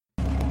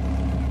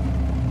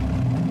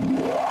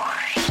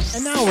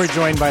 And now we're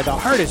joined by the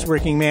hardest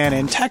working man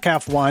in Tech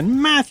F1,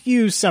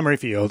 Matthew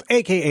Summerfield,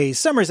 aka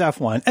Summers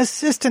F1,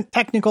 assistant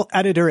technical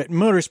editor at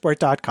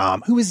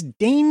motorsport.com, who has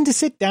deigned to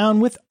sit down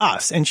with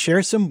us and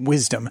share some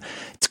wisdom.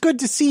 It's good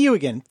to see you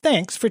again.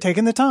 Thanks for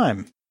taking the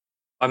time.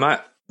 Hi,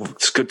 Matt.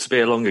 It's good to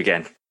be along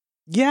again.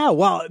 Yeah,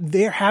 well,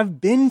 there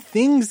have been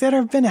things that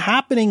have been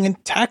happening in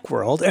tech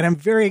world, and I'm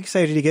very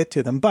excited to get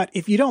to them. But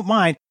if you don't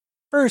mind,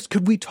 first,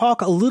 could we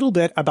talk a little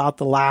bit about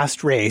the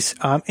last race,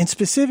 and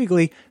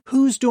specifically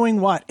who's doing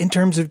what in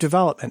terms of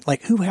development?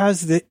 Like, who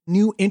has the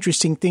new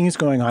interesting things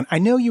going on? I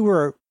know you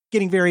were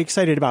getting very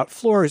excited about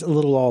floors a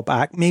little while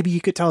back. Maybe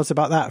you could tell us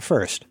about that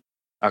first.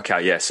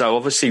 Okay, yeah. So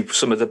obviously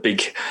some of the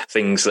big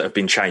things that have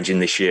been changing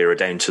this year are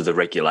down to the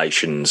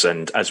regulations.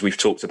 And as we've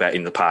talked about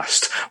in the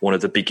past, one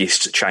of the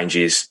biggest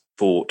changes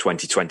for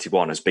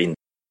 2021 has been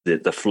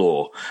the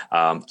floor.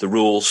 The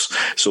rules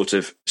sort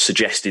of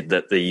suggested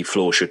that the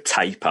floor should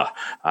taper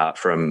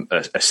from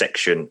a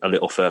section a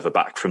little further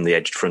back from the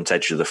front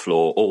edge of the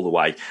floor all the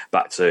way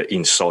back to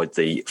inside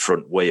the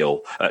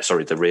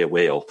the rear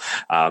wheel,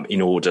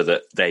 in order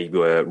that they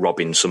were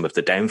robbing some of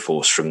the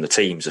downforce from the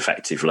teams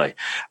effectively.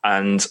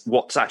 And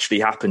what's actually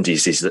happened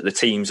is that the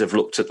teams have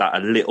looked at that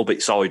a little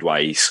bit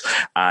sideways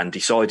and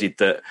decided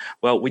that,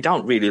 well, we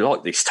don't really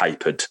like this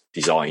tapered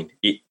design.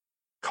 It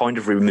kind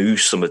of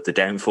removes some of the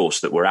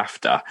downforce that we're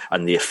after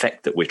and the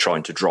effect that we're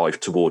trying to drive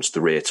towards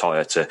the rear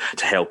tyre to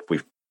help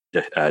with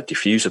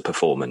diffuser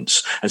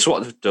performance. And so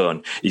what they've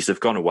done is they've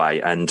gone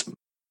away and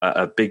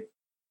a big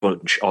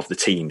bunch of the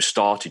team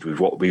started with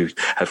what we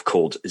have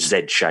called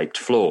Z-shaped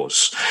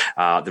floors.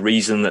 The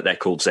reason that they're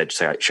called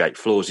Z-shaped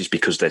floors is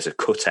because there's a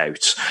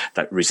cutout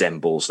that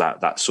resembles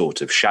that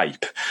sort of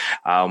shape.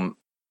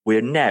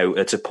 We're now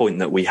at a point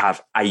that we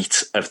have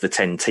 8 of the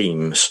 10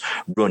 teams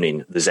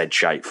running the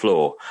Z-shaped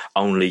floor.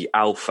 Only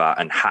Alpha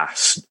and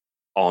Haas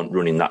aren't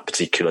running that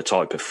particular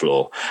type of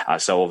floor.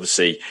 So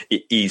obviously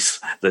it is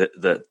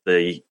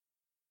the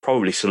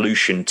probably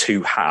solution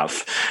to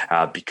have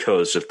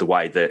because of the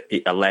way that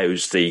it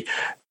allows the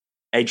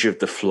edge of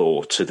the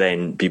floor to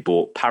then be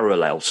brought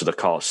parallel to the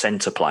car's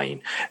centre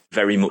plane,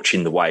 very much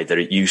in the way that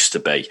it used to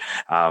be.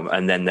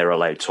 And then they're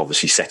allowed to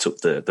obviously set up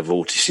the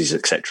vortices,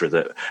 etc.,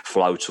 that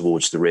flow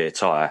towards the rear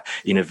tyre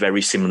in a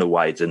very similar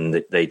way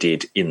than they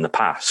did in the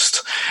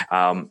past.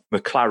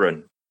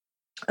 McLaren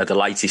are the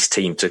latest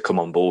team to come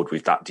on board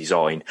with that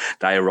design.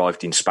 They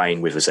arrived in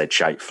Spain with a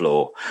Z-shaped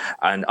floor.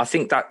 And I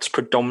think that's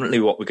predominantly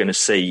what we're going to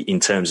see in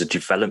terms of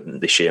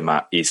development this year,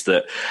 Matt, is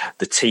that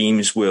the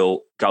teams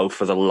will go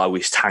for the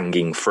lowest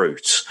hanging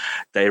fruit.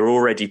 They're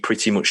already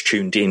pretty much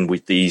tuned in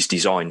with these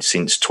designs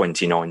since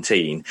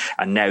 2019,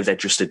 and now they're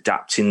just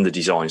adapting the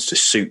designs to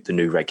suit the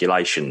new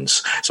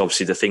regulations. So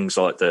obviously the things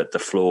like the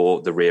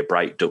floor, the rear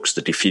brake ducts,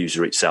 the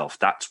diffuser itself,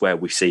 that's where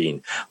we're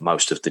seeing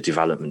most of the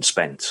development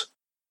spent.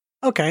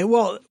 Okay,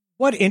 well,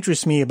 what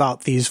interests me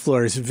about these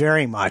floors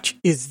very much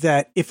is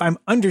that if I'm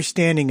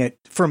understanding it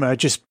from a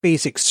just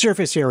basic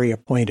surface area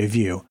point of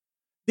view,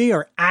 they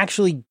are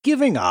actually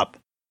giving up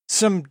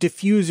some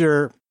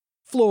diffuser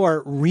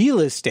floor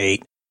real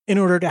estate in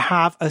order to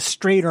have a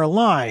straighter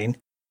line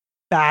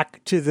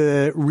back to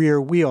the rear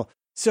wheel.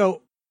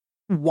 So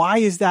why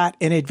is that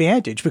an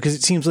advantage? Because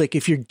it seems like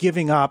if you're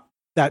giving up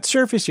that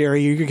surface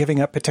area, you're giving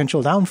up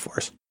potential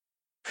downforce.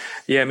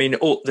 Yeah, I mean,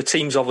 the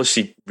teams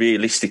obviously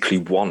realistically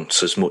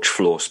want as much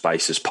floor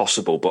space as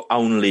possible, but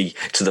only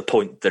to the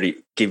point that it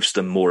gives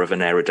them more of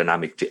an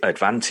aerodynamic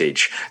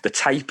advantage. The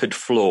tapered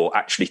floor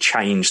actually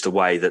changed the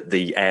way that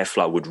the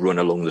airflow would run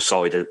along the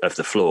side of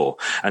the floor.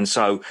 And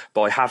so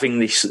by having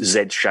this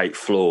Z-shaped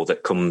floor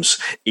that comes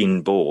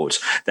inboard,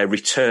 they're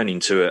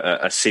returning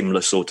to a similar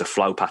sort of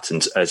flow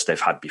pattern as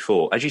they've had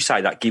before. As you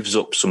say, that gives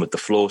up some of the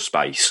floor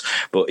space,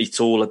 but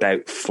it's all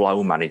about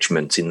flow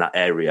management in that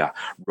area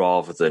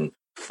rather than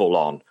full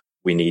on.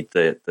 We need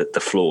the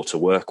floor to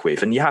work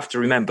with. And you have to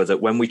remember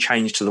that when we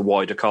changed to the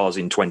wider cars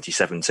in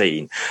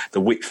 2017, the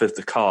width of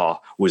the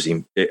car was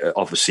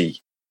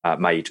obviously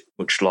made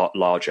much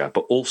larger,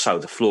 but also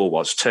the floor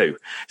was too.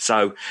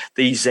 So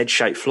these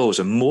Z-shaped floors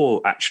are more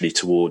actually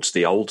towards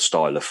the old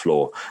style of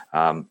floor.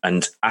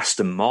 And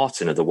Aston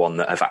Martin are the one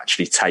that have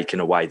actually taken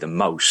away the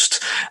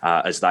most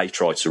as they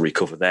try to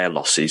recover their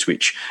losses,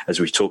 which, as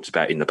we talked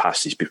about in the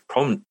past, is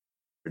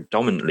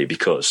predominantly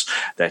because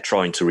they're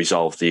trying to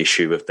resolve the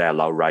issue of their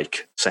low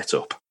rake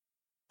setup.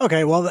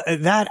 Okay, well,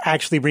 that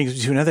actually brings me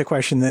to another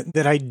question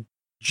that I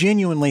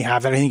genuinely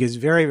have that I think is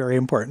very, very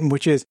important,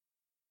 which is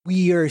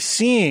we are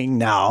seeing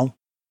now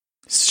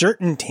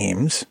certain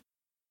teams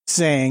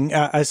saying,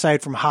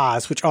 aside from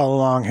Haas, which all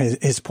along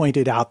has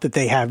pointed out that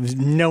they have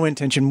no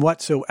intention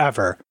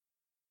whatsoever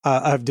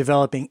of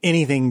developing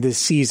anything this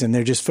season.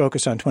 They're just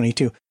focused on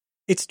 22.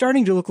 It's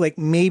starting to look like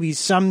maybe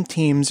some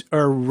teams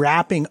are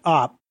wrapping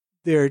up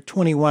their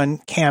 21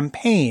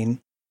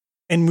 campaign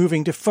and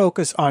moving to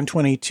focus on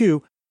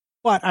 22.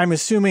 But I'm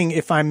assuming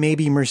if I'm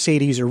maybe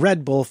Mercedes or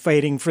Red Bull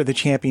fighting for the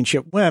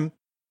championship win,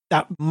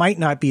 that might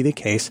not be the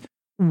case.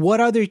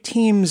 What other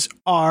teams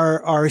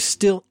are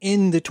still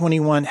in the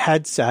 21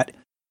 headset?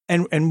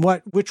 and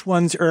which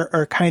ones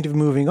are kind of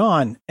moving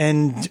on?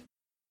 And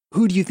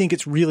who do you think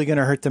it's really going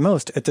to hurt the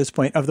most at this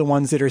point of the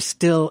ones that are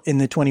still in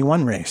the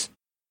 21 race?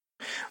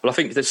 Well, I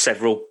think there's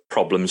several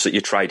problems that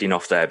you're trading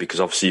off there, because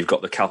obviously you've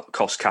got the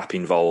cost cap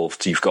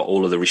involved. You've got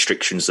all of the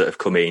restrictions that have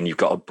come in. You've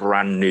got a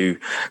brand new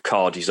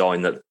car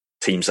design that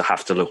teams will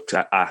have to look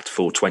at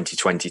for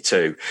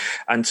 2022.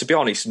 And to be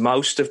honest,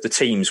 most of the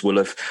teams will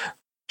have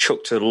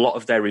chucked a lot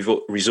of their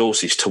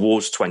resources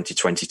towards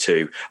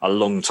 2022 a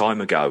long time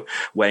ago,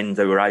 when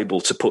they were able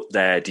to put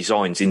their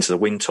designs into the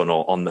wind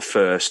tunnel on the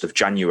 1st of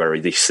January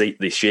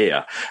this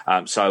year.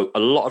 So a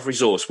lot of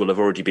resource will have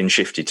already been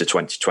shifted to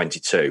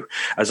 2022.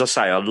 As I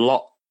say, a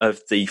lot of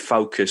the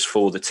focus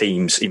for the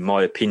teams, in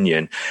my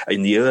opinion,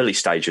 in the early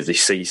stage of this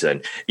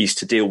season is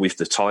to deal with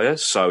the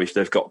tyres. So if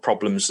they've got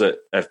problems that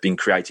have been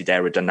created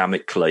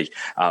aerodynamically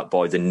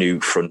by the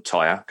new front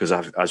tyre, because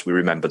as we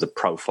remember, the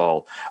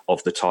profile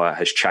of the tyre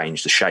has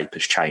changed, the shape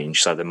has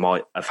changed, so they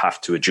might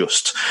have to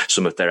adjust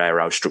some of their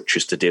aero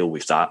structures to deal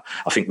with that.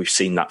 I think we've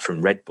seen that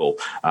from Red Bull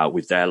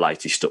with their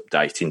latest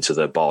update into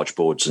the barge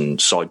boards and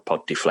side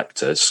pod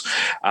deflectors.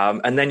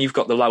 And then you've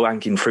got the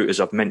low-hanging fruit, as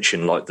I've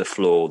mentioned, like the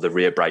floor, the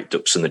rear brake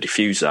ducts and the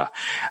diffuser.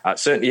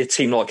 Certainly a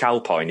team like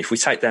Alpine, if we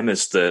take them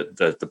as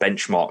the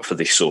benchmark for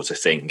this sort of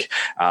thing,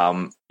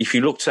 if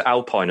you looked at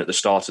Alpine at the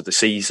start of the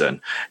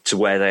season to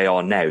where they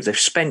are now, they've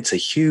spent a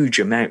huge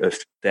amount of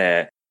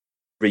their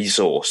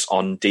resource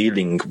on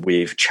dealing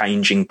with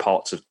changing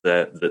parts of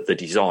the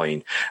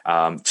design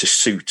to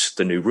suit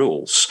the new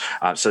rules.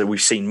 So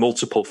we've seen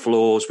multiple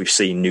floors, we've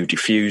seen new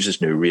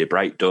diffusers, new rear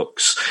brake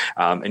ducts,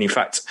 and in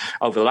fact,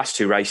 over the last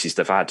 2 races,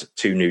 they've had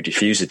 2 new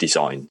diffuser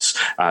designs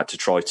to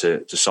try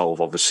to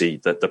solve, obviously,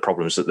 the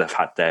problems that they've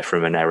had there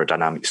from an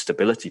aerodynamic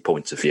stability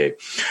point of view.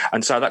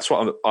 And so that's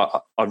what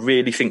I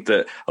really think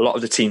that a lot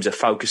of the teams are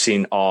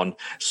focusing on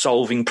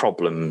solving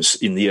problems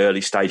in the early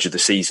stage of the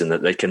season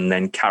that they can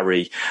then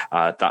carry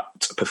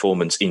that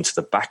performance into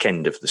the back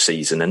end of the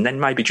season, and then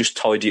maybe just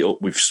tidy it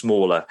up with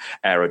smaller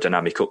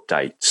aerodynamic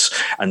updates.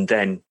 And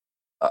then,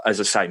 as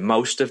I say,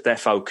 most of their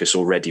focus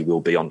already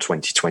will be on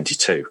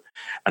 2022.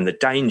 And the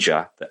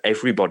danger that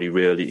everybody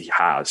really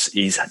has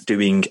is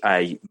doing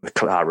a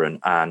McLaren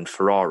and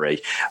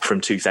Ferrari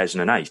from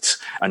 2008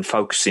 and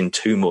focusing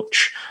too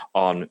much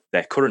on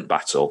their current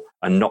battle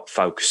and not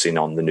focusing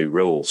on the new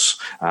rules.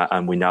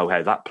 And we know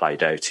how that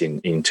played out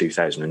in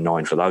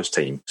 2009 for those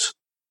teams.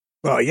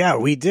 Well, yeah,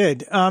 we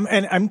did.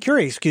 And I'm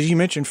curious because you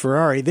mentioned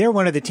Ferrari. They're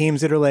one of the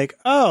teams that are like,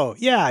 oh,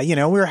 yeah,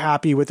 we're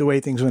happy with the way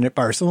things went at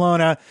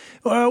Barcelona.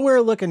 We're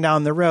looking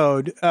down the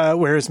road.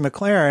 Whereas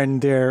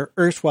McLaren, their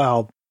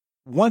erstwhile,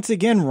 once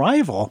again,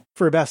 rival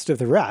for best of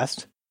the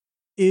rest,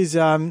 is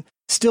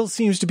still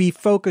seems to be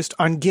focused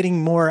on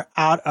getting more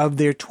out of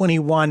their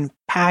 21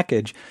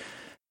 package.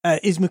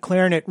 Is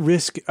McLaren at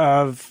risk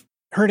of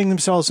hurting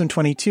themselves in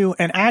 22?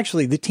 And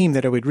actually, the team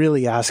that I would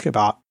really ask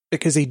about,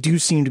 because they do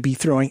seem to be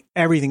throwing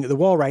everything at the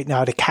wall right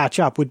now to catch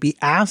up, would be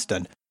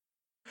Aston.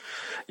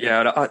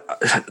 Yeah,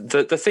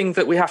 the thing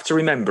that we have to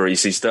remember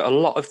is that a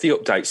lot of the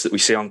updates that we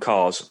see on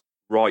cars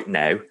right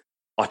now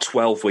are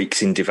 12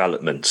 weeks in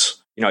development.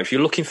 If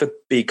you're looking for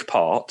big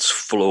parts,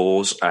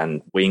 floors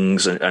and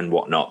wings and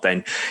whatnot,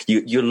 then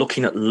you're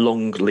looking at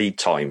long lead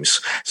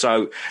times.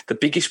 So the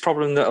biggest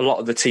problem that a lot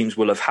of the teams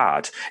will have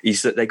had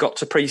is that they got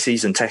to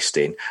pre-season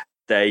testing,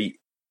 they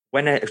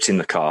went out in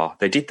the car,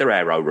 they did their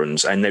aero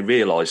runs, and they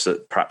realised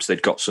that perhaps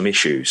they'd got some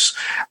issues.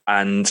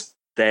 And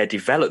their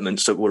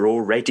developments that were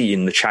already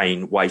in the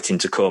chain waiting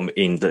to come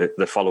in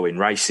the following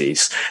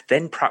races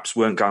then perhaps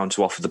weren't going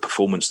to offer the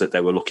performance that they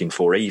were looking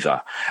for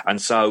either.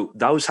 And so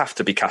those have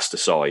to be cast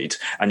aside,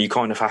 and you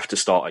kind of have to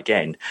start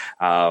again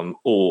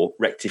or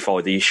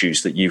rectify the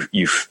issues that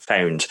you've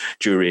found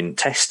during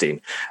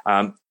testing.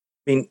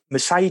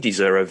 Mercedes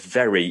are a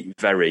very,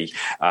 very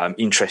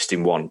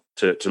interesting one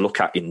to look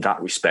at in that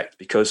respect,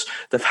 because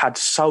they've had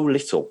so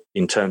little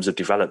in terms of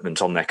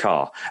development on their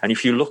car. And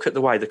if you look at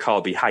the way the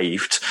car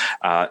behaved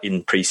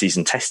in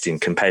pre-season testing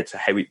compared to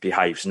how it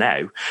behaves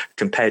now,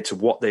 compared to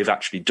what they've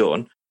actually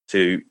done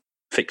to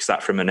fix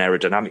that from an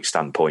aerodynamic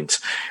standpoint,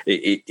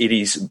 it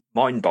is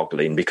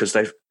mind-boggling, because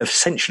they've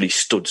essentially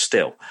stood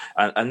still.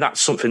 And that's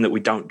something that we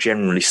don't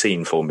generally see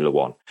in Formula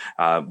One,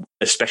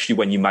 especially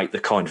when you make the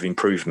kind of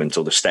improvement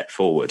or the step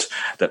forward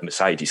that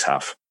Mercedes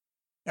have.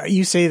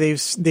 You say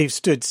they've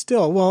stood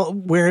still. Well,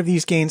 where have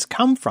these gains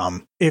come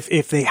from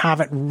if they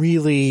haven't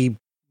really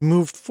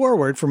moved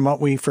forward from what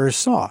we first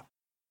saw?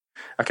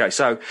 Okay,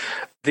 so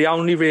the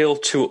only real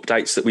 2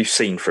 updates that we've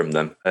seen from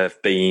them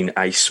have been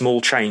a small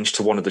change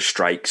to one of the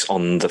strakes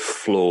on the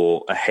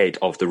floor ahead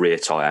of the rear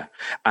tyre,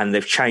 and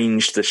they've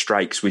changed the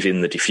strakes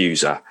within the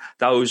diffuser.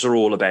 Those are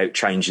all about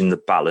changing the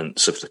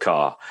balance of the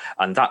car,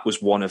 and that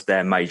was one of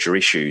their major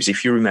issues.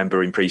 If you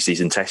remember in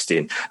pre-season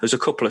testing, there's a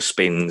couple of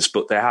spins,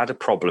 but they had a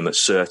problem at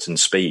certain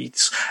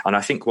speeds, and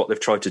I think what they've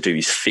tried to do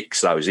is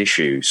fix those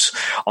issues.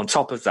 On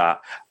top of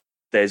that,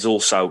 there's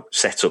also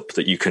setup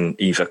that you can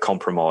either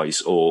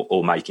compromise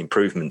or make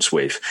improvements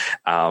with.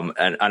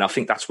 And I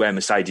think that's where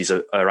Mercedes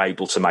are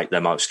able to make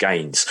their most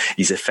gains,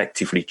 is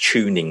effectively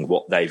tuning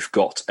what they've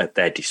got at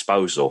their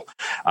disposal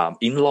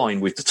in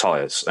line with the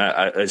tyres.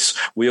 As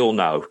we all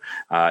know,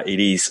 it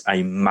is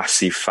a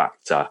massive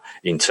factor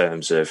in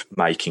terms of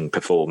making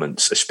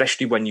performance,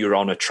 especially when you're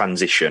on a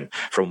transition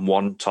from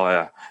one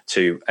tyre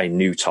to a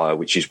new tyre,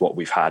 which is what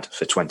we've had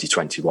for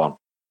 2021.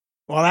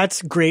 Well,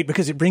 that's great,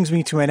 because it brings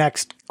me to my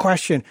next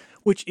question,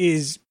 which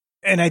is,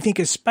 and I think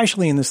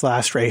especially in this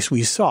last race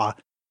we saw,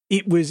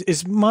 it was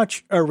as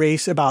much a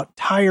race about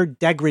tire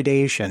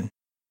degradation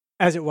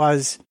as it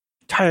was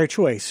tire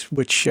choice,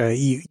 which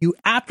you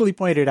aptly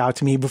pointed out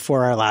to me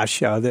before our last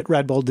show, that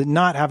Red Bull did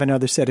not have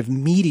another set of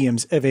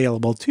mediums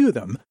available to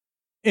them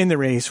in the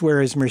race,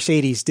 whereas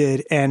Mercedes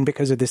did, and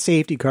because of the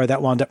safety car,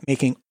 that wound up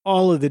making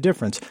all of the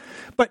difference.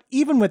 But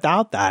even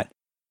without that,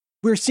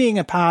 we're seeing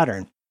a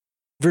pattern.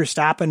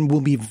 Verstappen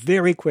will be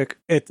very quick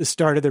at the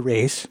start of the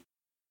race.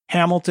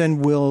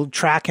 Hamilton will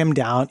track him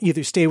down,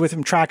 either stay with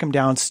him, track him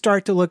down,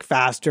 start to look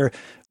faster.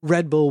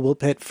 Red Bull will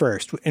pit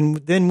first. And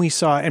then we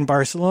saw in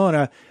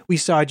Barcelona, we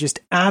saw just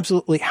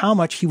absolutely how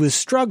much he was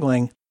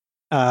struggling,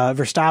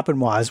 Verstappen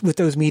was, with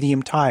those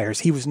medium tires.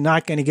 He was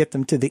not going to get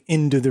them to the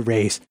end of the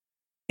race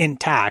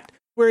intact,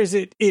 whereas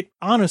it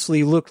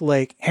honestly looked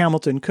like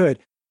Hamilton could.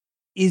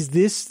 Is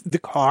this the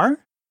car?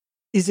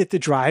 Is it the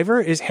driver?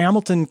 Is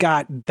Hamilton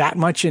got that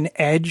much an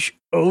edge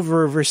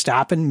over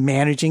Verstappen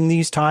managing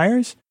these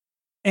tires?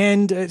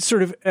 And as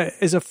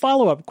a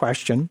follow-up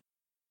question,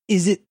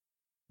 is it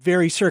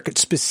very circuit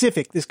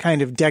specific, this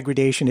kind of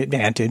degradation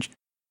advantage?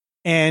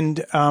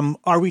 And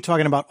are we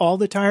talking about all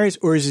the tires,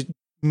 or is it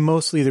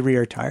mostly the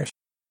rear tires?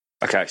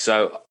 Okay,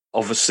 so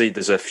obviously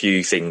there's a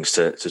few things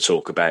to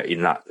talk about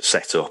in that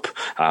setup.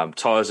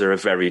 Tyres are a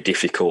very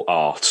difficult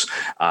art,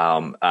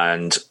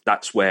 and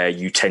that's where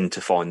you tend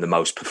to find the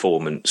most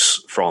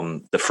performance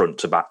from the front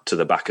to back to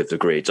the back of the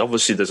grids.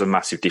 Obviously, there's a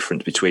massive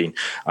difference between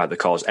the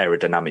cars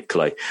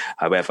aerodynamically.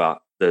 However,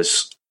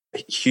 there's a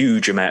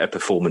huge amount of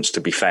performance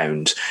to be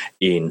found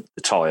in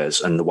the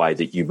tyres and the way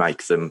that you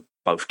make them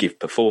both give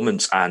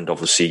performance and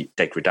obviously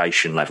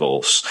degradation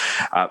levels.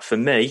 For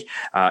me,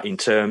 in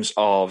terms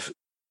of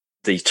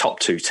the top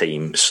two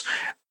teams,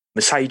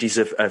 Mercedes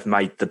have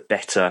made the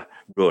better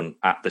run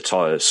at the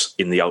tyres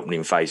in the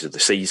opening phase of the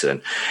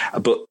season.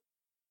 But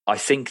I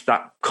think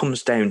that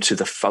comes down to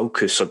the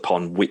focus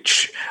upon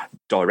which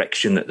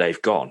direction that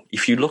they've gone.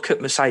 If you look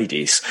at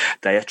Mercedes,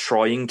 they are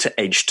trying to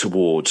edge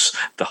towards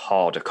the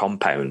harder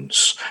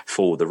compounds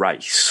for the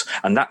race.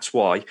 And that's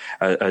why,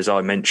 as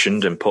I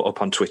mentioned and put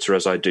up on Twitter,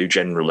 as I do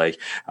generally,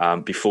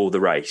 before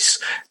the race,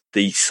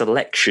 the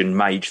selection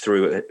made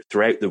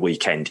throughout the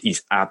weekend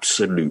is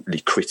absolutely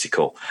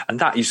critical.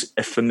 And that is,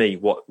 for me,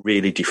 what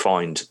really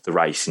defined the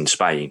race in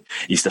Spain,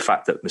 is the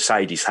fact that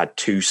Mercedes had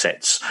two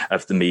sets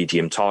of the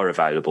medium tyre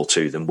available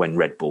to them when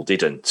Red Bull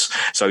didn't.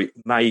 So it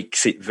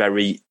makes it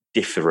very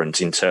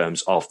different in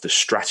terms of the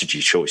strategy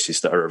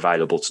choices that are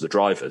available to the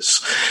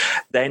drivers.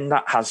 Then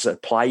that has a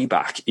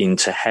playback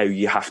into how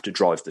you have to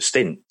drive the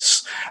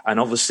stints.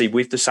 And obviously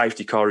with the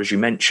safety car, as you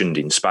mentioned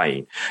in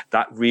Spain,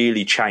 that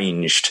really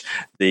changed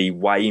the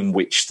way in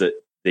which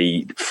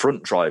the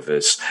front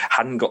drivers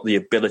hadn't got the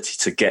ability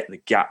to get the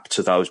gap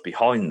to those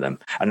behind them.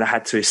 And they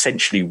had to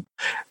essentially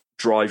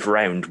drive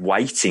around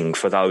waiting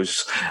for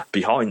those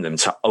behind them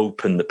to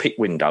open the pit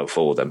window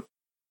for them.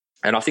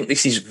 And I think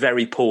this is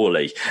very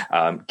poorly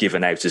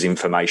given out as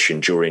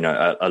information during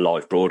a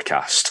live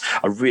broadcast.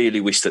 I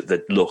really wish that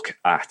they'd look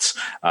at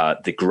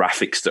the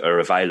graphics that are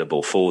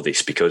available for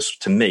this, because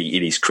to me,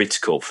 it is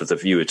critical for the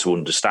viewer to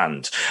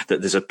understand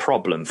that there's a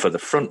problem for the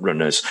front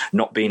runners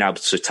not being able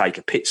to take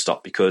a pit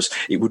stop, because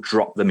it would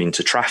drop them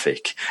into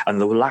traffic.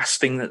 And the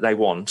last thing that they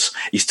want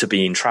is to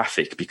be in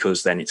traffic,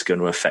 because then it's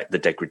going to affect the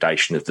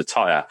degradation of the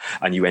tyre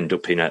and you end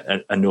up in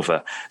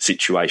another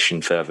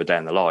situation further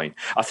down the line.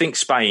 I think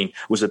Spain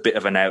was a bit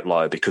of an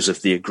outlier because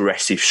of the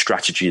aggressive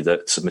strategy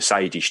that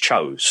Mercedes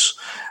chose.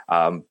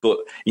 But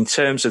in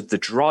terms of the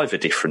driver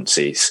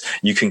differences,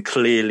 you can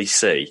clearly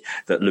see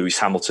that Lewis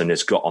Hamilton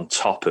has got on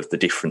top of the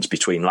difference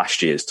between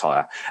last year's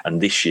tyre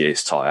and this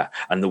year's tyre,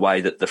 and the way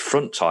that the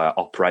front tyre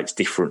operates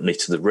differently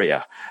to the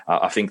rear.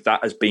 I think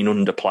that has been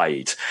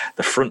underplayed.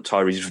 The front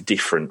tyre is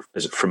different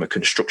from a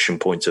construction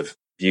point of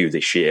view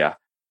this year,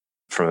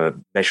 from a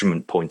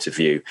measurement point of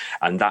view,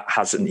 and that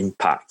has an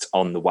impact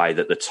on the way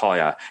that the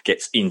tyre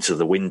gets into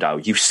the window.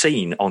 You've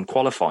seen on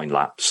qualifying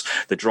laps,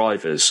 the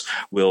drivers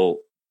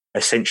will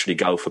essentially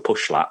go for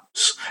push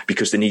laps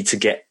because they need to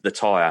get the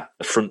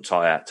front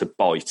tyre to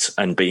bite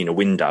and be in a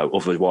window,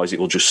 otherwise it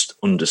will just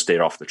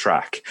understeer off the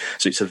track.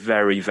 So it's a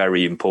very,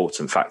 very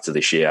important factor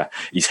this year,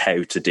 is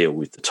how to deal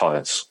with the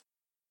tyres.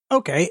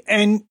 Okay,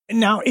 and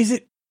now is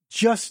it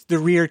just the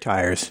rear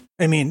tires?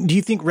 I mean, do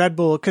you think Red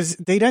Bull, because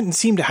they didn't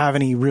seem to have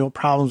any real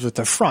problems with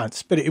the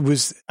fronts, but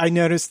I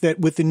noticed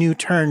that with the new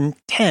turn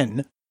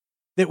 10,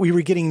 that we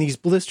were getting these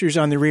blisters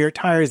on the rear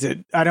tires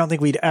that I don't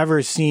think we'd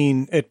ever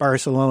seen at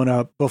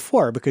Barcelona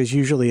before, because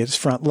usually it's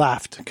front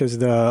left because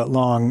the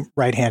long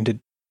right-handed,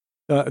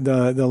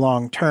 the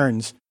long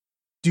turns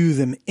do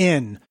them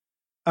in.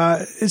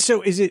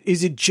 So is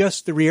it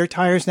just the rear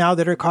tires now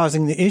that are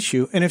causing the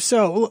issue? And if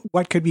so,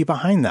 what could be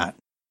behind that?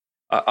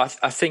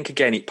 I think,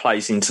 again, it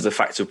plays into the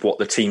fact of what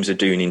the teams are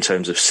doing in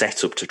terms of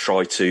setup to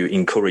try to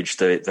encourage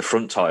the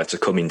front tyre to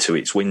come into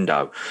its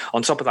window.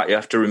 On top of that, you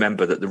have to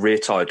remember that the rear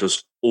tyre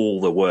does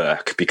all the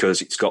work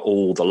because it's got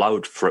all the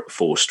load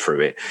forced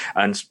through it.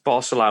 And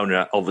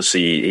Barcelona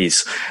obviously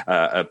is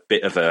a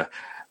bit of a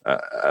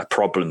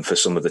problem for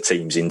some of the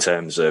teams in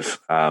terms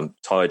of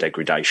tyre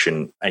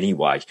degradation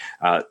anyway.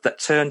 That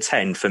turn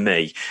 10 for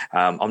me,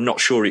 I'm not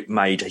sure it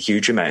made a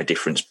huge amount of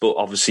difference, but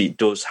obviously it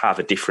does have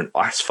a different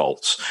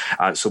asphalt.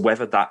 So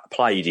whether that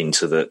played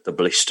into the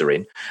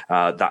blistering,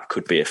 that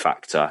could be a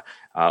factor.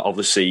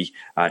 Obviously,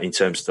 in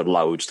terms of the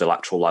loads, the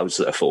lateral loads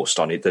that are forced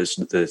on it,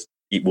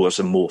 it was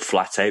a more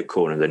flat-out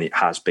corner than it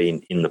has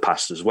been in the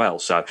past as well.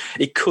 So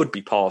it could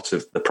be part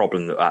of the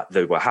problem that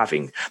they were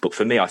having. But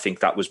for me, I think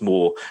that was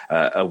more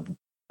a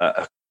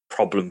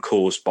problem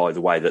caused by the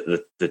way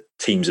that the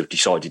teams have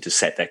decided to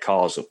set their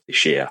cars up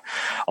this year.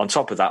 On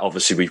top of that,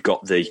 obviously, we've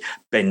got the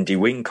bendy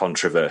wing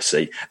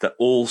controversy that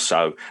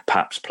also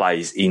perhaps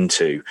plays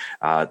into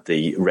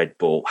the Red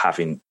Bull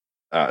having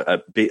a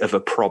bit of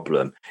a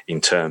problem in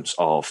terms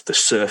of the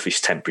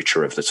surface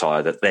temperature of the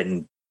tyre that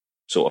then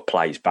sort of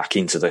plays back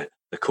into the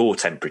core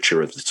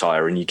temperature of the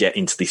tyre, and you get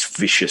into this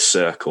vicious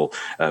circle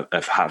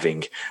of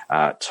having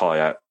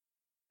tyre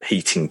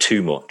heating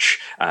too much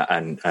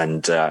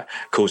and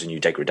causing you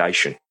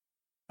degradation.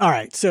 All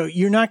right, so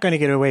you're not going to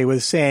get away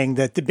with saying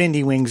that the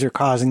bendy wings are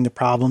causing the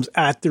problems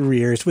at the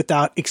rears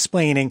without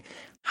explaining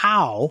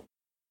how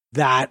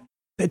that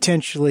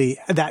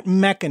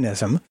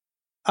mechanism,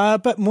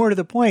 but more to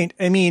the point,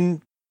 I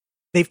mean,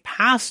 they've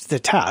passed the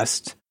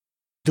test.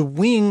 The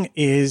wing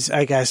is,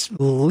 I guess,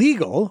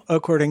 legal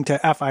according to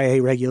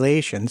FIA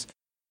regulations,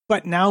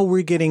 but now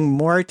we're getting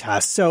more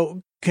tests.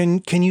 So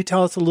can you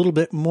tell us a little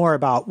bit more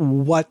about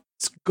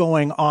what's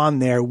going on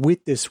there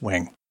with this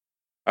wing?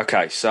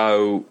 Okay,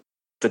 so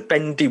the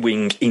bendy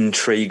wing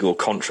intrigue or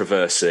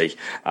controversy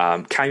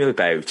came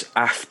about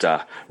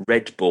after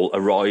Red Bull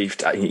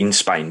arrived in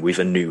Spain with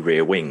a new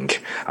rear wing.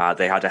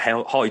 They had a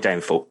higher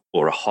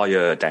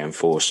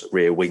downforce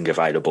rear wing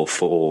available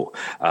for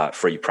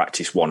free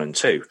practice 1 and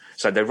 2.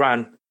 So they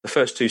ran the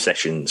first 2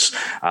 sessions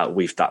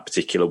with that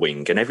particular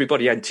wing, and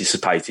everybody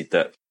anticipated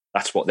that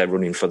that's what they're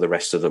running for the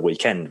rest of the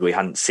weekend. We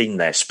hadn't seen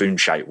their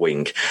spoon-shaped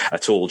wing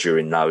at all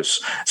during those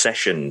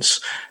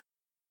sessions.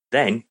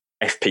 Then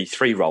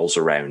FP3 rolls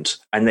around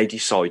and they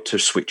decide to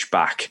switch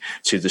back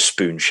to the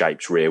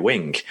spoon-shaped rear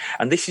wing.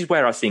 And this is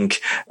where I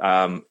think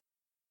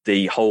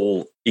the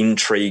whole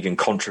intrigue and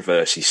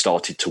controversy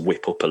started to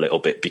whip up a little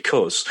bit,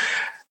 because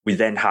we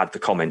then had the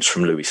comments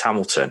from Lewis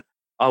Hamilton.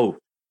 Oh,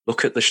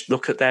 look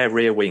at their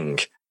rear wing.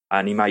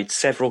 And he made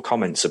several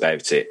comments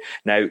about it.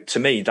 Now, to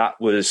me,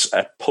 that was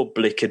a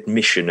public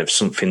admission of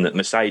something that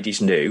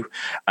Mercedes knew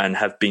and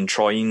have been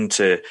trying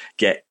to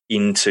get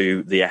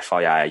into the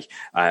FIA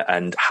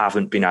and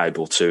haven't been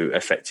able to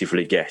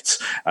effectively get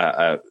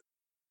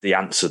the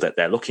answer that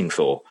they're looking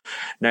for.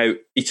 Now,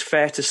 it's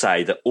fair to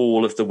say that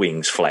all of the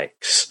wings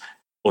flex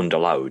under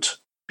load,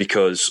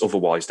 because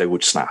otherwise they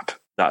would snap.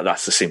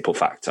 That's the simple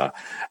factor.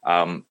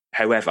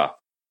 However,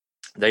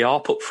 they are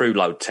put through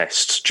load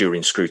tests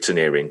during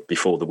scrutineering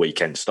before the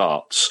weekend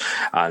starts,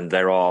 and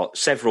there are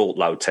several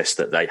load tests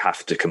that they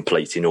have to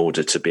complete in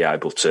order to be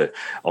able to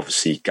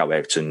obviously go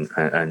out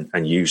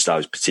and use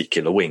those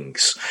particular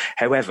wings.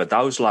 However,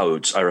 those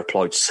loads are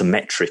applied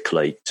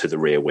symmetrically to the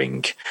rear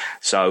wing.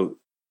 So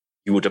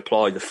you would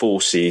apply the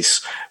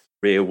forces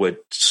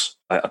rearwards,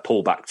 a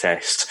pullback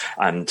test,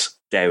 and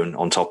down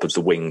on top of the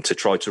wing to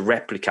try to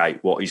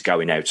replicate what is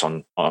going out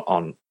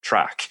on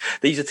track.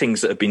 These are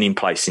things that have been in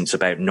place since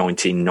about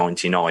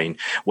 1999,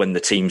 when the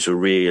teams were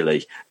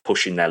really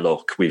pushing their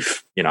luck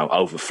with,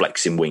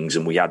 over-flexing wings,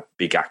 and we had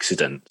big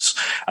accidents.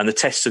 And the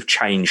tests have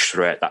changed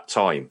throughout that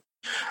time.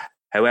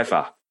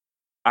 However,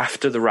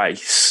 after the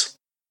race,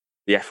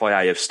 the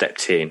FIA have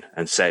stepped in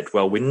and said,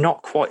 well, we're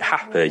not quite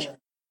happy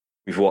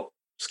with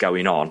what's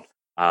going on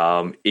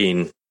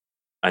in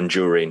and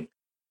during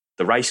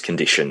the race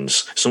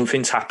conditions.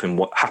 Something's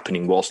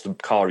happening whilst the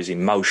car is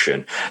in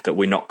motion that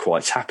we're not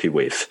quite happy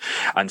with.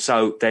 And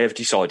so they have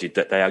decided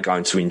that they are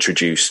going to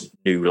introduce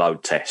new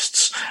load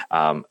tests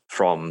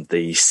from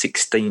the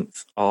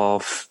 16th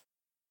of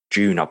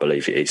June, I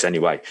believe it is.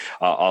 Anyway,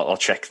 I'll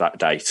check that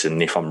date,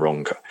 and if I'm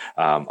wrong,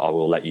 I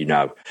will let you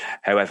know.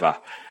 However,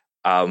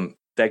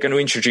 they're going to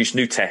introduce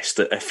new tests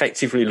that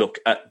effectively look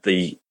at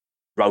the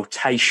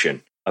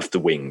rotation of the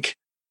wing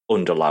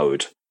under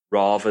load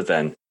rather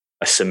than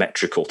a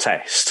symmetrical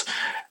test,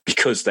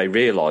 because they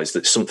realise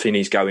that something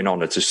is going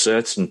on at a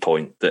certain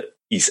point that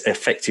is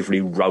effectively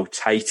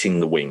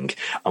rotating the wing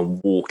and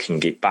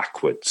walking it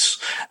backwards.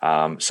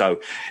 So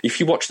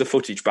if you watch the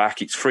footage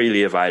back, it's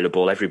freely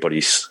available.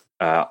 Everybody's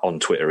on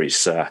Twitter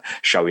is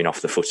showing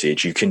off the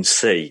footage, you can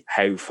see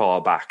how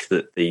far back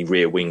that the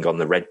rear wing on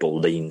the Red Bull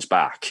leans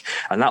back.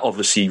 And that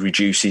obviously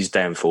reduces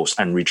downforce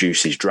and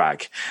reduces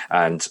drag.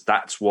 And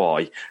that's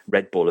why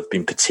Red Bull have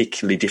been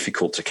particularly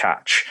difficult to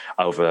catch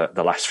over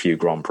the last few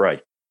Grand Prix.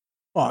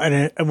 Well,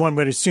 and one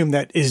would assume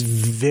that is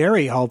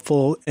very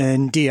helpful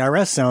in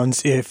DRS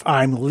zones if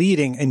I'm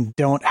leading and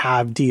don't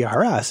have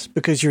DRS,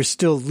 because you're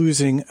still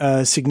losing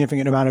a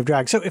significant amount of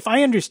drag. So if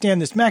I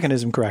understand this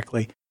mechanism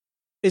correctly,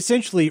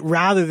 essentially,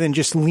 rather than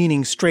just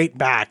leaning straight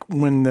back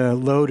when the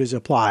load is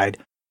applied,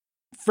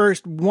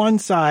 first one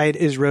side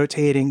is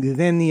rotating,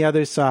 then the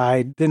other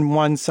side, then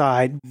one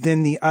side,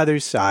 then the other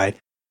side,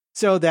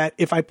 so that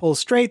if I pull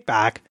straight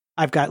back,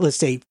 I've got, let's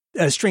say,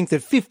 a strength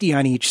of 50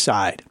 on each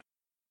side.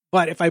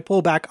 But if I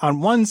pull back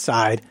on one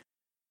side,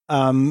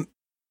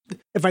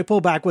 if I pull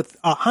back with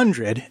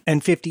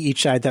 150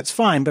 each side, that's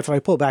fine. But if I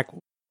pull back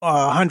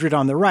 100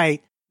 on the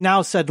right,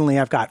 now suddenly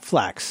I've got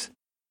flex.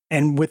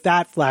 And with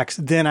that flex,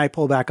 then I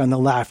pull back on the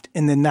left,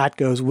 and then that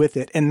goes with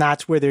it. And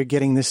that's where they're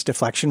getting this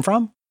deflection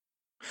from?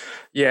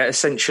 Yeah,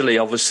 essentially,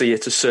 obviously,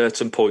 at a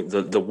certain point,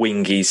 the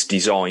wing is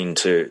designed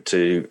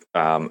to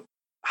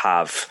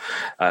have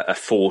a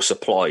force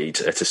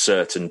applied at a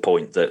certain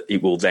point that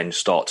it will then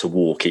start to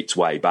walk its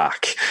way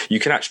back. You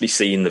can actually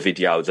see in the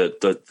video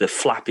that the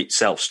flap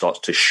itself starts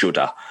to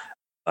shudder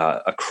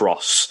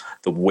across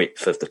the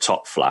width of the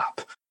top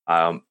flap,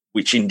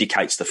 which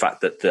indicates the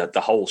fact that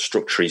the whole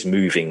structure is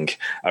moving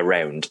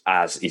around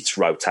as it's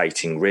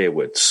rotating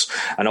rearwards.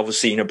 And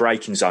obviously in a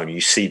braking zone,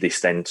 you see this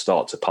then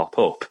start to pop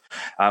up.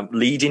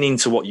 Leading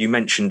into what you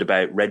mentioned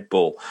about Red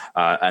Bull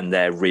and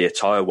their rear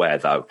tyre wear,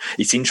 though,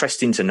 it's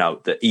interesting to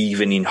note that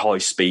even in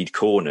high-speed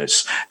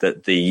corners,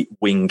 that the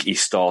wing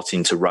is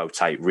starting to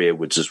rotate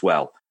rearwards as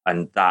well.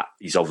 And that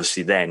is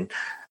obviously then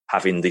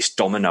having this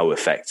domino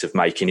effect of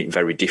making it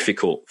very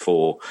difficult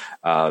for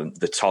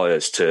the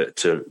tyres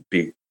to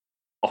be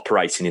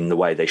operating in the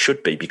way they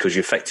should be, because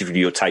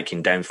you're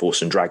taking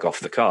downforce and drag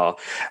off the car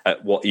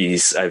at what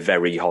is a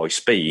very high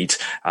speed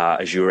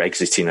as you're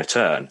exiting a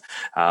turn.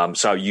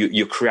 So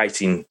you're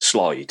creating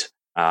slide,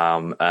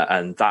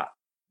 and that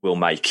will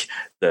make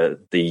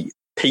the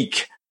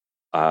peak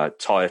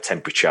tyre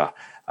temperature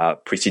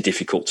pretty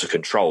difficult to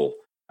control.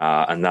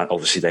 And that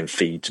obviously then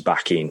feeds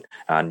back in,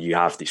 and you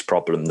have this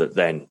problem that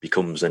then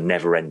becomes a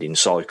never-ending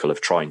cycle of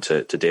trying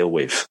to deal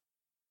with.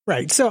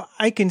 Right. So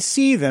I can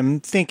see them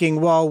thinking,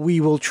 well,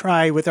 we will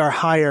try with our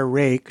higher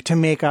rake to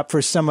make up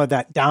for some of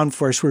that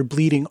downforce we're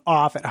bleeding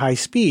off at high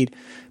speed.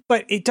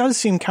 But it does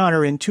seem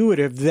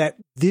counterintuitive that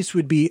this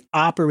would be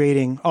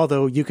operating,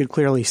 although you could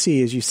clearly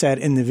see, as you said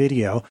in the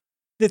video,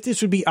 that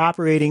this would be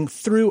operating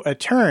through a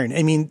turn.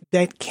 I mean,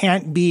 that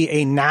can't be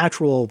a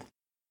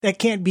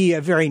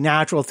very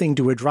natural thing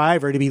to a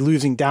driver to be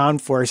losing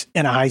downforce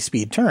in a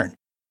high-speed turn.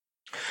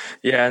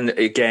 Yeah, and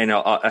again,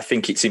 I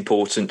think it's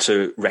important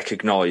to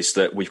recognise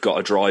that we've got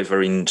a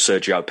driver in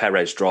Sergio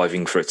Perez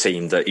driving for a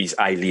team that is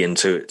alien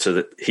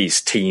to his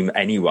team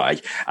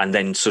anyway. And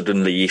then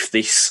suddenly, if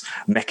this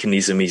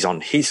mechanism is on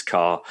his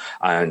car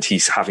and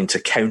he's having to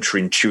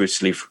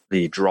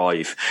counterintuitively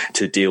drive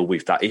to deal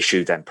with that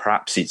issue, then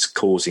perhaps it's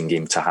causing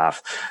him to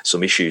have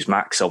some issues.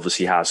 Max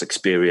obviously has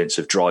experience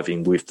of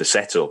driving with the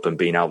setup and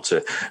being able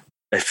to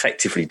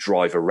effectively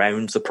drive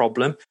around the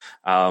problem,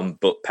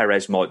 but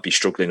Perez might be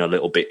struggling a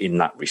little bit in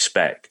that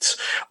respect.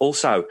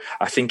 Also,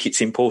 I think it's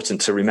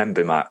important to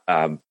remember, Matt,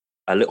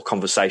 a little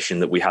conversation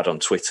that we had on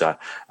Twitter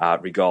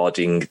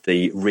regarding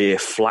the rear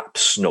flap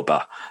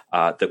snubber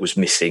that was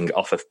missing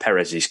off of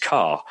Perez's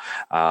car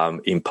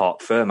in Parc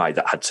Fermé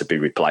that had to be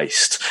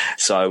replaced.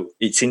 So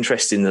it's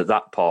interesting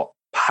that part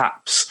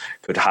perhaps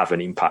could have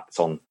an impact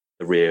on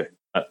the rear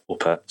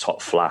upper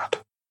top flap.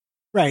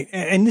 Right.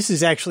 And this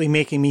is actually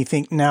making me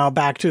think now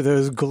back to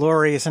those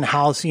glorious and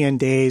halcyon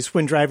days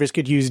when drivers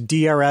could use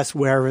DRS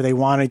wherever they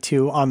wanted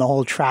to on the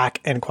whole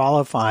track and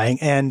qualifying.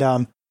 And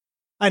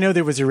I know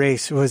there was a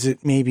race, was it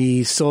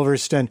maybe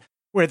Silverstone,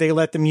 where they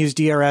let them use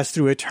DRS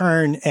through a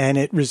turn, and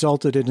it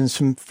resulted in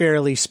some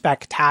fairly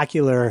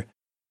spectacular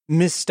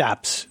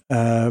missteps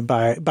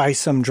by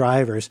some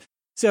drivers.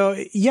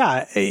 So,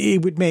 yeah,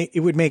 it would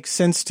make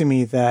sense to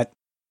me that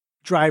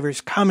drivers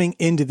coming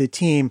into the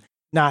team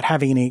not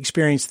having any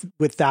experience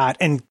with that,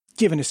 and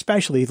given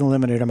especially the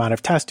limited amount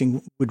of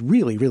testing, would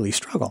really, really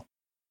struggle.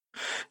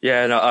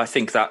 Yeah, and I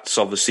think that's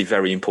obviously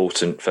very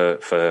important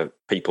for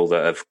people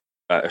that have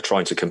are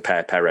trying to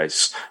compare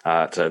Perez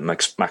to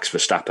Max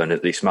Verstappen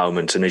at this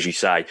moment. And as you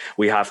say,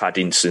 we have had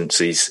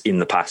instances in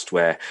the past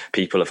where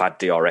people have had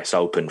DRS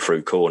open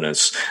through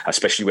corners,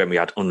 especially when we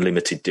had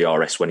unlimited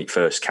DRS when it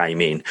first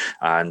came in,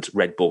 and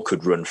Red Bull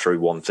could run through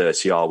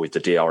 130R with the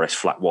DRS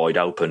flat wide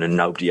open and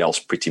nobody else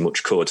pretty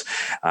much could,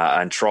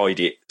 and tried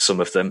it,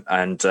 some of them,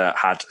 and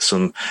had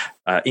some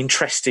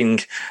interesting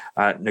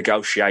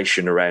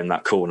negotiation around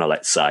that corner,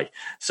 let's say.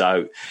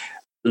 So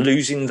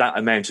losing that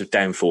amount of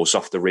downforce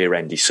off the rear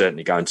end is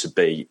certainly going to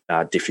be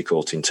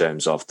difficult in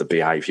terms of the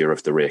behaviour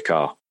of the rear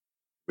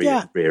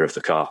of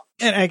the car.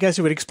 And I guess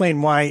it would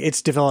explain why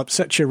it's developed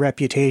such a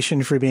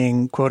reputation for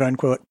being quote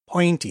unquote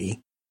pointy,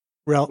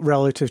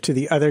 relative to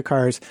the other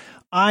cars.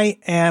 I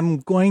am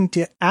going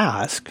to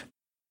ask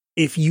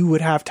if you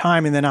would have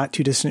time in the not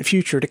too distant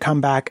future to come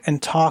back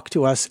and talk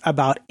to us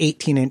about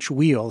 18-inch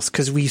wheels,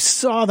 because we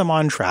saw them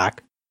on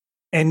track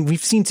and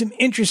we've seen some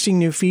interesting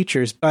new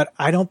features, but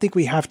I don't think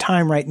we have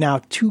time right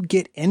now to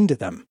get into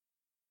them.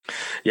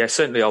 Yeah,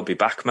 certainly I'll be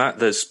back, Matt.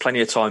 There's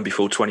plenty of time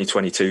before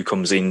 2022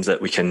 comes in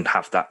that we can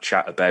have that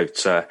chat about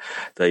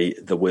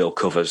the wheel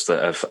covers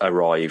that have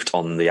arrived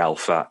on the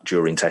Alpha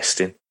during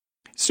testing.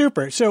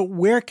 Super. So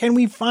where can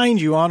we find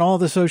you on all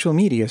the social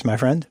medias, my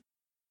friend?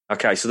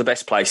 Okay, so the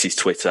best place is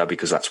Twitter,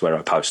 because that's where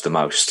I post the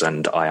most,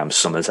 and I am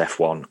Summers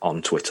F1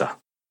 on Twitter.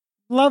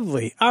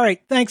 Lovely. All right,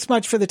 thanks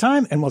much for the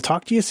time, and we'll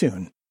talk to you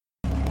soon.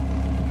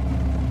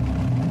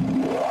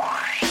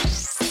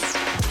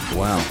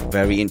 Wow,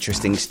 very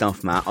interesting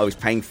stuff, Matt. I was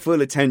paying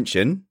full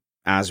attention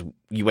as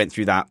you went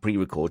through that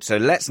pre-record. So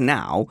let's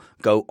now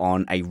go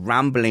on a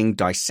rambling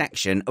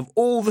dissection of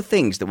all the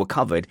things that were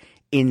covered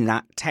in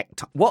that tech...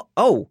 What?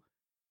 Oh,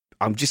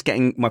 I'm just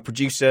getting... My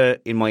producer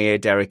in my ear,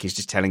 Derek, is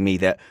just telling me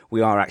that we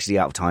are actually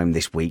out of time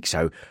this week.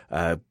 So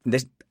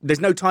there's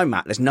no time,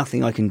 Matt. There's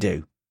nothing I can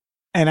do.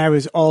 And I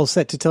was all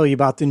set to tell you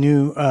about the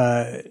new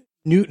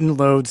Newton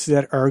loads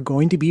that are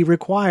going to be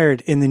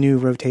required in the new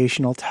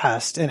rotational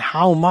test and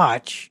how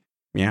much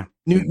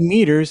Newton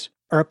meters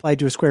are applied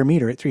to a square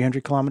meter at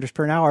 300 kilometers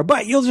per hour.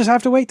 But you'll just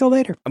have to wait till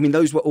later. I mean,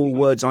 those were all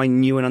words I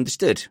knew and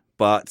understood,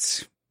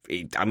 but...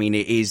 it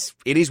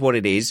is what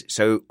it is.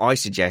 So I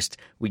suggest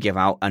we give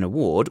out an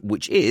award,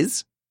 which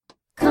is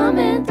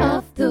Comment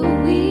of the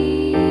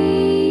Week.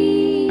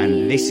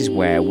 And this is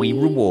where we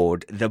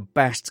reward the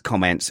best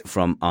comments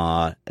from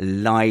our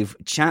live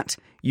chat.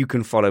 You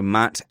can follow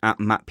Matt at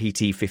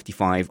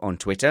MattPT55 on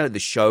Twitter, the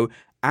show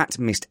at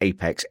Missed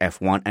Apex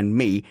F1, and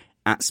me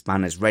at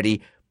SpannersReady.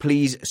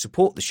 Please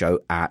support the show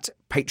at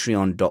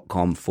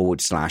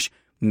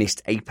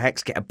patreon.com/Missed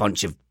Apex. Get a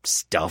bunch of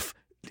stuff.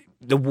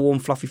 The warm,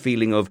 fluffy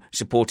feeling of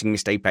supporting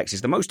Missed Apex is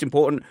the most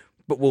important,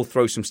 but we'll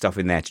throw some stuff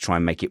in there to try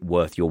and make it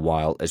worth your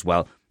while as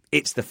well.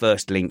 It's the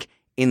first link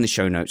in the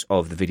show notes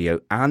of the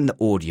video and the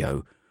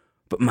audio.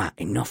 But Matt,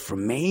 enough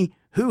from me.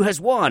 Who has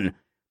won?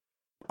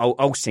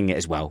 I'll sing it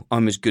as well.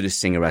 I'm as good a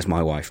singer as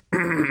my wife.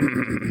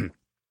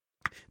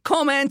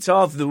 Comment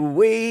of the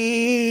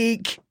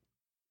week.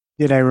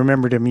 Did I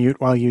remember to mute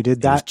while you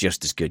did that? It was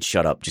just as good.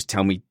 Shut up. Just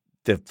tell me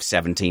the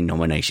 17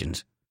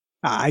 nominations.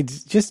 I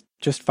just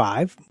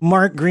 5.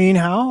 Mark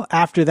Greenhow,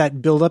 after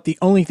that build-up, the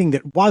only thing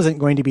that wasn't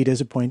going to be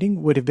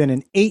disappointing would have been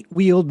an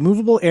 8-wheeled,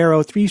 movable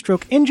aero,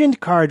 3-stroke engined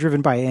car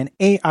driven by an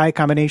AI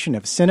combination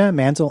of Senna,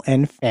 Mansell,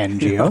 and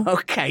Fangio.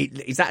 Okay,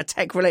 is that a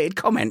tech-related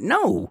comment?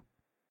 No.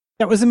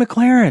 That was a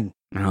McLaren.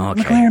 Oh,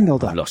 okay. McLaren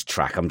build-up. I've lost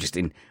track. I'm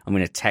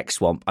in a tech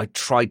swamp. I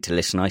tried to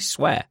listen, I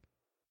swear.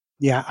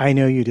 Yeah, I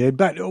know you did,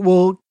 but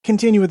we'll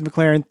continue with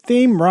McLaren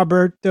theme.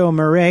 Roberto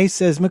Murray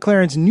says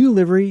McLaren's new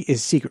livery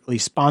is secretly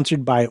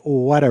sponsored by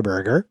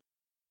Whataburger.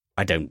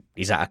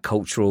 Is that a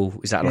cultural,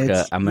 is that like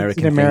an American thing?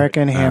 It's an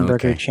American thing?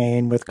 hamburger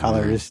chain with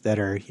colors that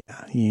are,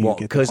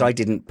 because I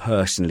didn't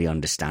personally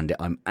understand it.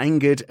 I'm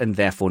angered and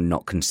therefore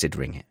not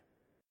considering it.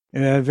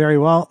 Very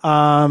well.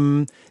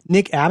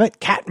 Nick Abbott,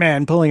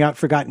 Catman pulling out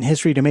forgotten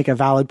history to make a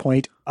valid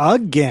point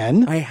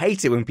again. I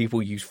hate it when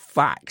people use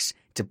facts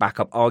to back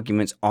up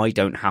arguments I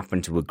don't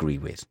happen to agree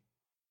with.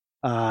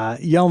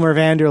 Yelmer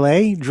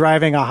Vanderlei,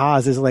 driving a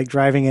Haas is like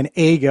driving an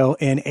Aygo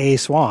in a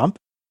swamp.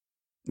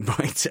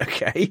 Right,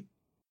 okay.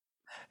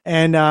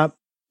 And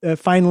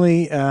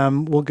finally,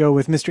 we'll go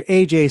with Mr.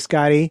 AJ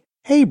Scotty.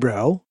 Hey,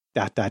 bro, ...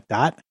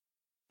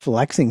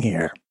 flexing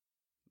here.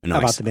 Nice. How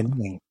about the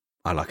beginning?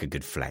 I like a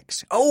good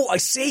flex. Oh, I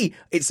see.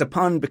 It's a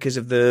pun because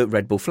of the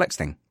Red Bull flex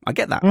thing. I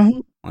get that.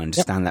 Mm-hmm. I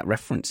understand that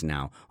reference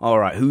now. All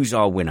right, who's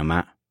our winner,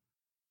 Matt?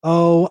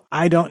 Oh,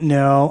 I don't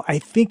know. I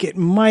think it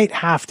might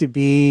have to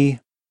be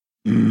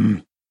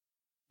Yelmer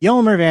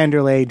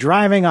Vanderlei.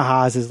 Driving a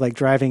Haas is like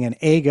driving an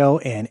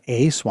Aygo in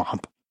a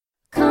swamp.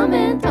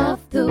 Comment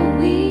of the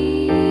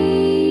week.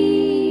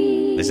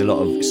 There's a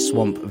lot of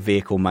swamp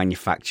vehicle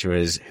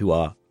manufacturers who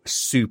are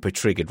super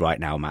triggered right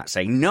now, Matt,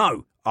 saying,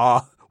 no,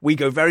 we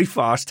go very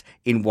fast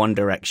in one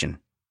direction.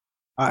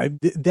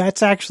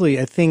 That's actually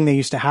a thing they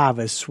used to have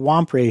as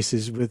swamp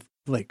races with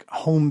like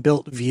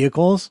home-built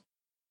vehicles.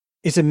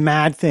 It's a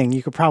mad thing.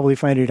 You could probably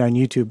find it on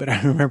YouTube, but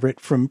I remember it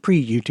from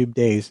pre-YouTube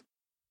days.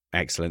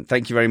 Excellent.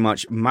 Thank you very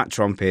much, Matt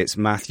Trumpets,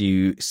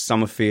 Matthew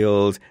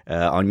Summerfield,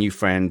 our new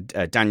friend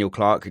Daniel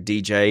Clark,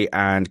 DJ,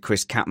 and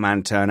Chris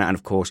Catman Turner, and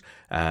of course,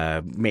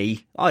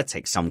 me. I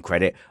take some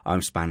credit.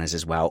 I'm Spanners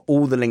as well.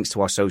 All the links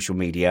to our social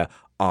media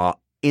are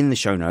in the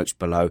show notes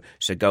below,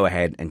 so go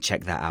ahead and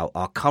check that out.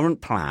 Our current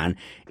plan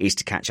is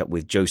to catch up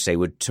with Joe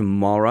Saywood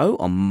tomorrow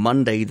on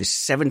Monday, the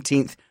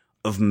 17th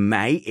of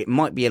May. It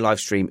might be a live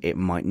stream, it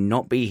might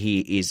not be. He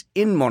is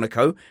in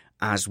Monaco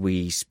as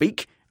we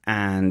speak,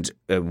 and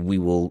we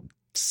will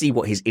see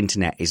what his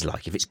internet is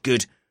like. If it's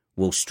good,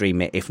 we'll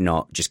stream it. If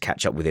not, just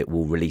catch up with it.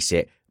 We'll release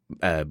it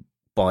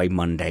by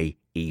Monday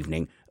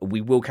evening.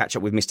 We will catch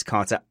up with Mr.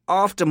 Carter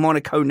after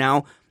Monaco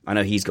now, I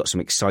know he's got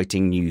some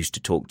exciting news to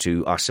talk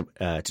to us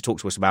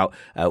about.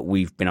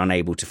 We've been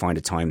unable to find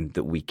a time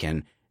that we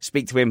can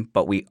speak to him,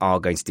 but we are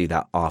going to do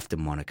that after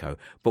Monaco.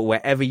 But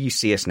wherever you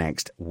see us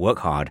next, work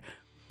hard,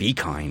 be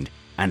kind,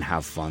 and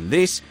have fun.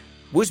 This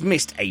was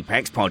Missed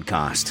Apex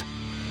Podcast.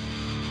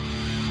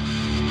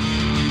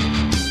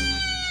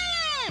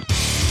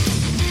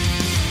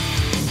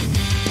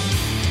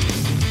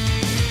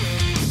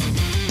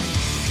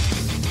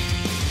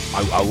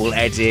 I will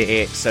edit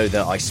it so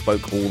that I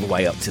spoke all the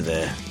way up to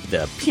the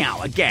pew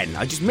again.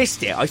 I just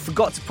missed it. I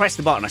forgot to press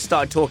the button. I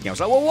started talking. I was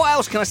like, well, what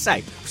else can I say?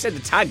 I've said the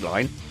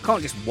tagline.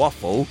 Can't just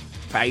waffle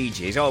for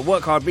ages. Oh,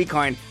 work hard, be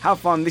kind,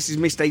 have fun. This is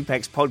Missed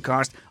Apex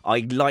Podcast. I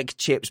like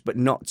chips, but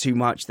not too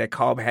much. They're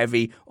carb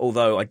heavy,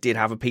 although I did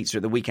have a pizza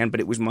at the weekend, but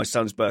it was my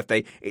son's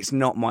birthday. It's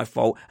not my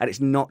fault, and it's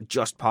not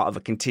just part of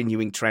a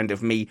continuing trend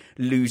of me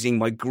losing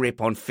my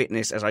grip on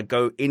fitness as I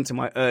go into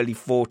my early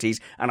 40s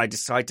and I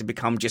decide to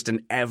become just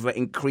an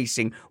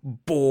ever-increasing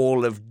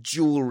ball of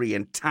jewelry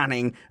and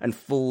tanning and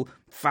full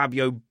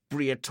Fabio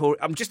Briatore.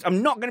 I'm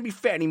not going to be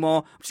fit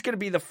anymore. I'm just going to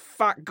be the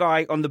fat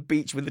guy on the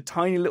beach with the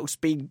tiny little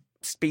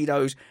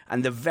Speedos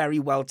and the very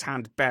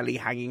well-tanned belly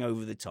hanging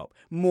over the top.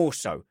 More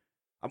so.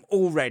 I'm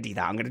already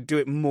that. I'm going to do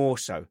it more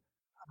so.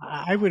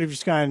 I would have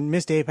just gone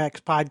Missed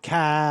Apex Podcast.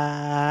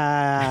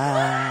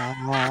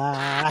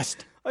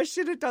 I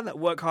should have done that.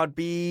 Work hard,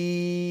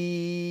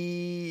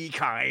 be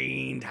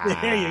kind,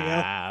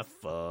 have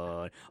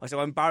fun. So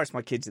I embarrass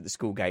my kids at the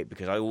school gate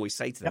because I always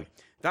say to them,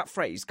 that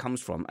phrase comes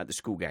from at the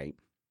school gate.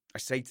 I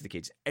say to the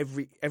kids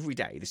every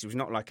day, this was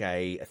not like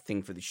a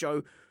thing for the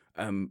show.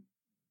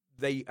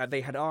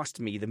 They had asked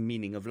me the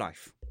meaning of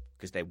life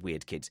because they're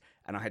weird kids.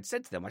 And I had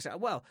said to them, I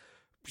said, well,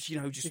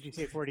 just... Did you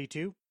say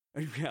 42?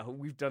 Yeah,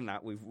 we've done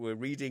that. We're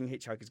reading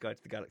Hitchhiker's Guide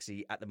to the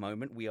Galaxy at the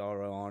moment. We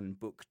are on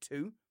book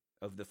 2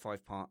 of the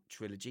 5-part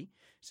trilogy.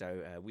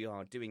 So we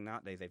are doing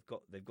that. They've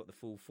got the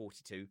full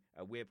 42.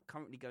 We're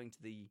currently going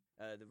to the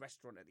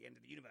restaurant at the end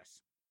of the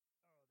universe.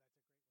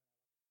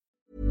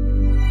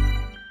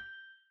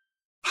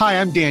 Hi,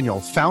 I'm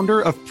Daniel, founder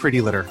of Pretty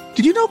Litter.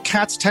 Did you know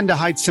cats tend to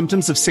hide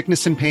symptoms of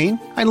sickness and pain?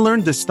 I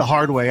learned this the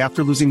hard way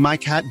after losing my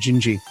cat,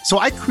 Gingy. So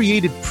I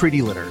created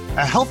Pretty Litter,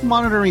 a health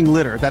monitoring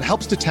litter that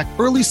helps detect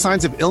early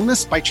signs of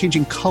illness by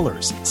changing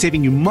colors,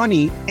 saving you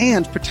money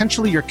and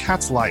potentially your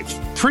cat's life.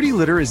 Pretty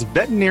Litter is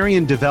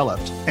veterinarian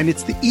developed, and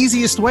it's the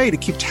easiest way to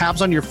keep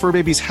tabs on your fur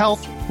baby's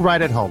health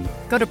right at home.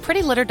 Go to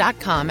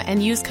prettylitter.com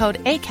and use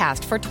code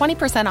ACAST for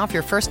 20% off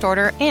your first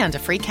order and a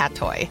free cat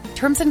toy.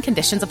 Terms and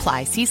conditions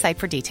apply. See site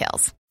for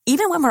details.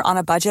 Even when we're on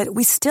a budget,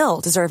 we still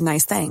deserve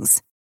nice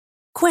things.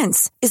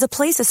 Quince is a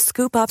place to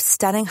scoop up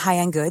stunning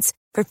high-end goods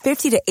for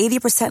 50 to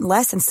 80%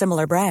 less than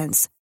similar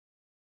brands.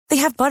 They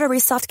have buttery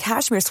soft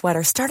cashmere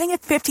sweaters starting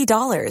at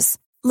 $50,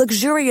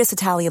 luxurious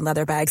Italian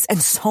leather bags,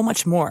 and so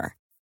much more.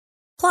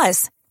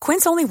 Plus,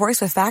 Quince only works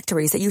with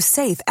factories that use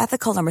safe,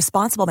 ethical, and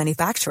responsible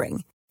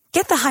manufacturing.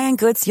 Get the high-end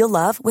goods you'll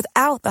love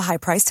without the high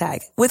price tag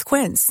with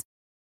Quince.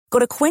 Go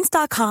to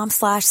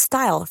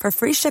quince.com/style for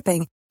free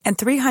shipping and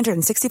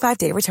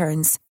 365-day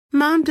returns.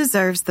 Mom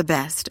deserves the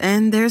best,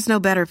 and there's no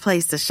better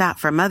place to shop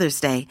for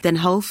Mother's Day than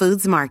Whole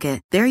Foods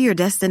Market. They're your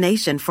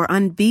destination for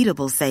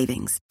unbeatable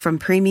savings, from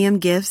premium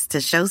gifts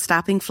to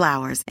show-stopping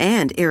flowers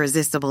and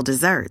irresistible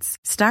desserts.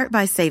 Start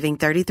by saving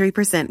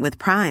 33% with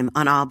Prime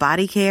on all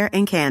body care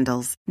and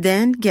candles.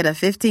 Then get a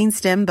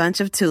 15-stem bunch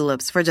of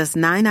tulips for just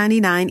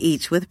 $9.99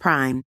 each with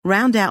Prime.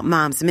 Round out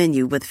Mom's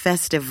menu with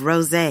festive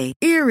rosé,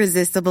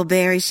 irresistible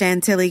berry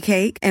chantilly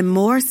cake, and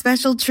more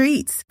special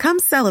treats. Come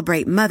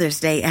celebrate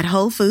Mother's Day at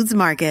Whole Foods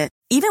Market.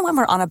 Even when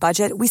we're on a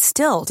budget, we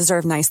still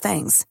deserve nice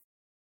things.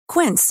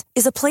 Quince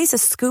is a place to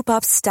scoop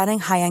up stunning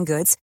high-end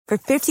goods for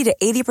 50 to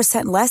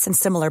 80% less than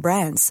similar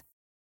brands.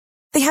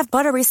 They have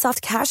buttery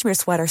soft cashmere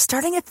sweaters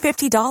starting at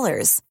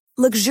 $50,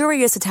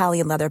 luxurious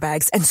Italian leather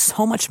bags, and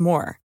so much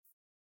more.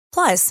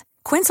 Plus,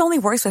 Quince only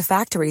works with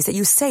factories that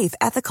use safe,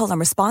 ethical, and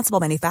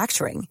responsible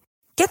manufacturing.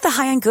 Get the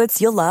high-end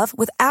goods you'll love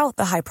without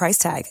the high price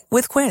tag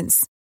with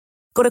Quince.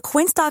 Go to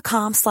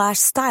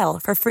quince.com/style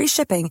for free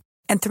shipping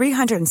and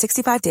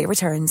 365-day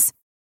returns.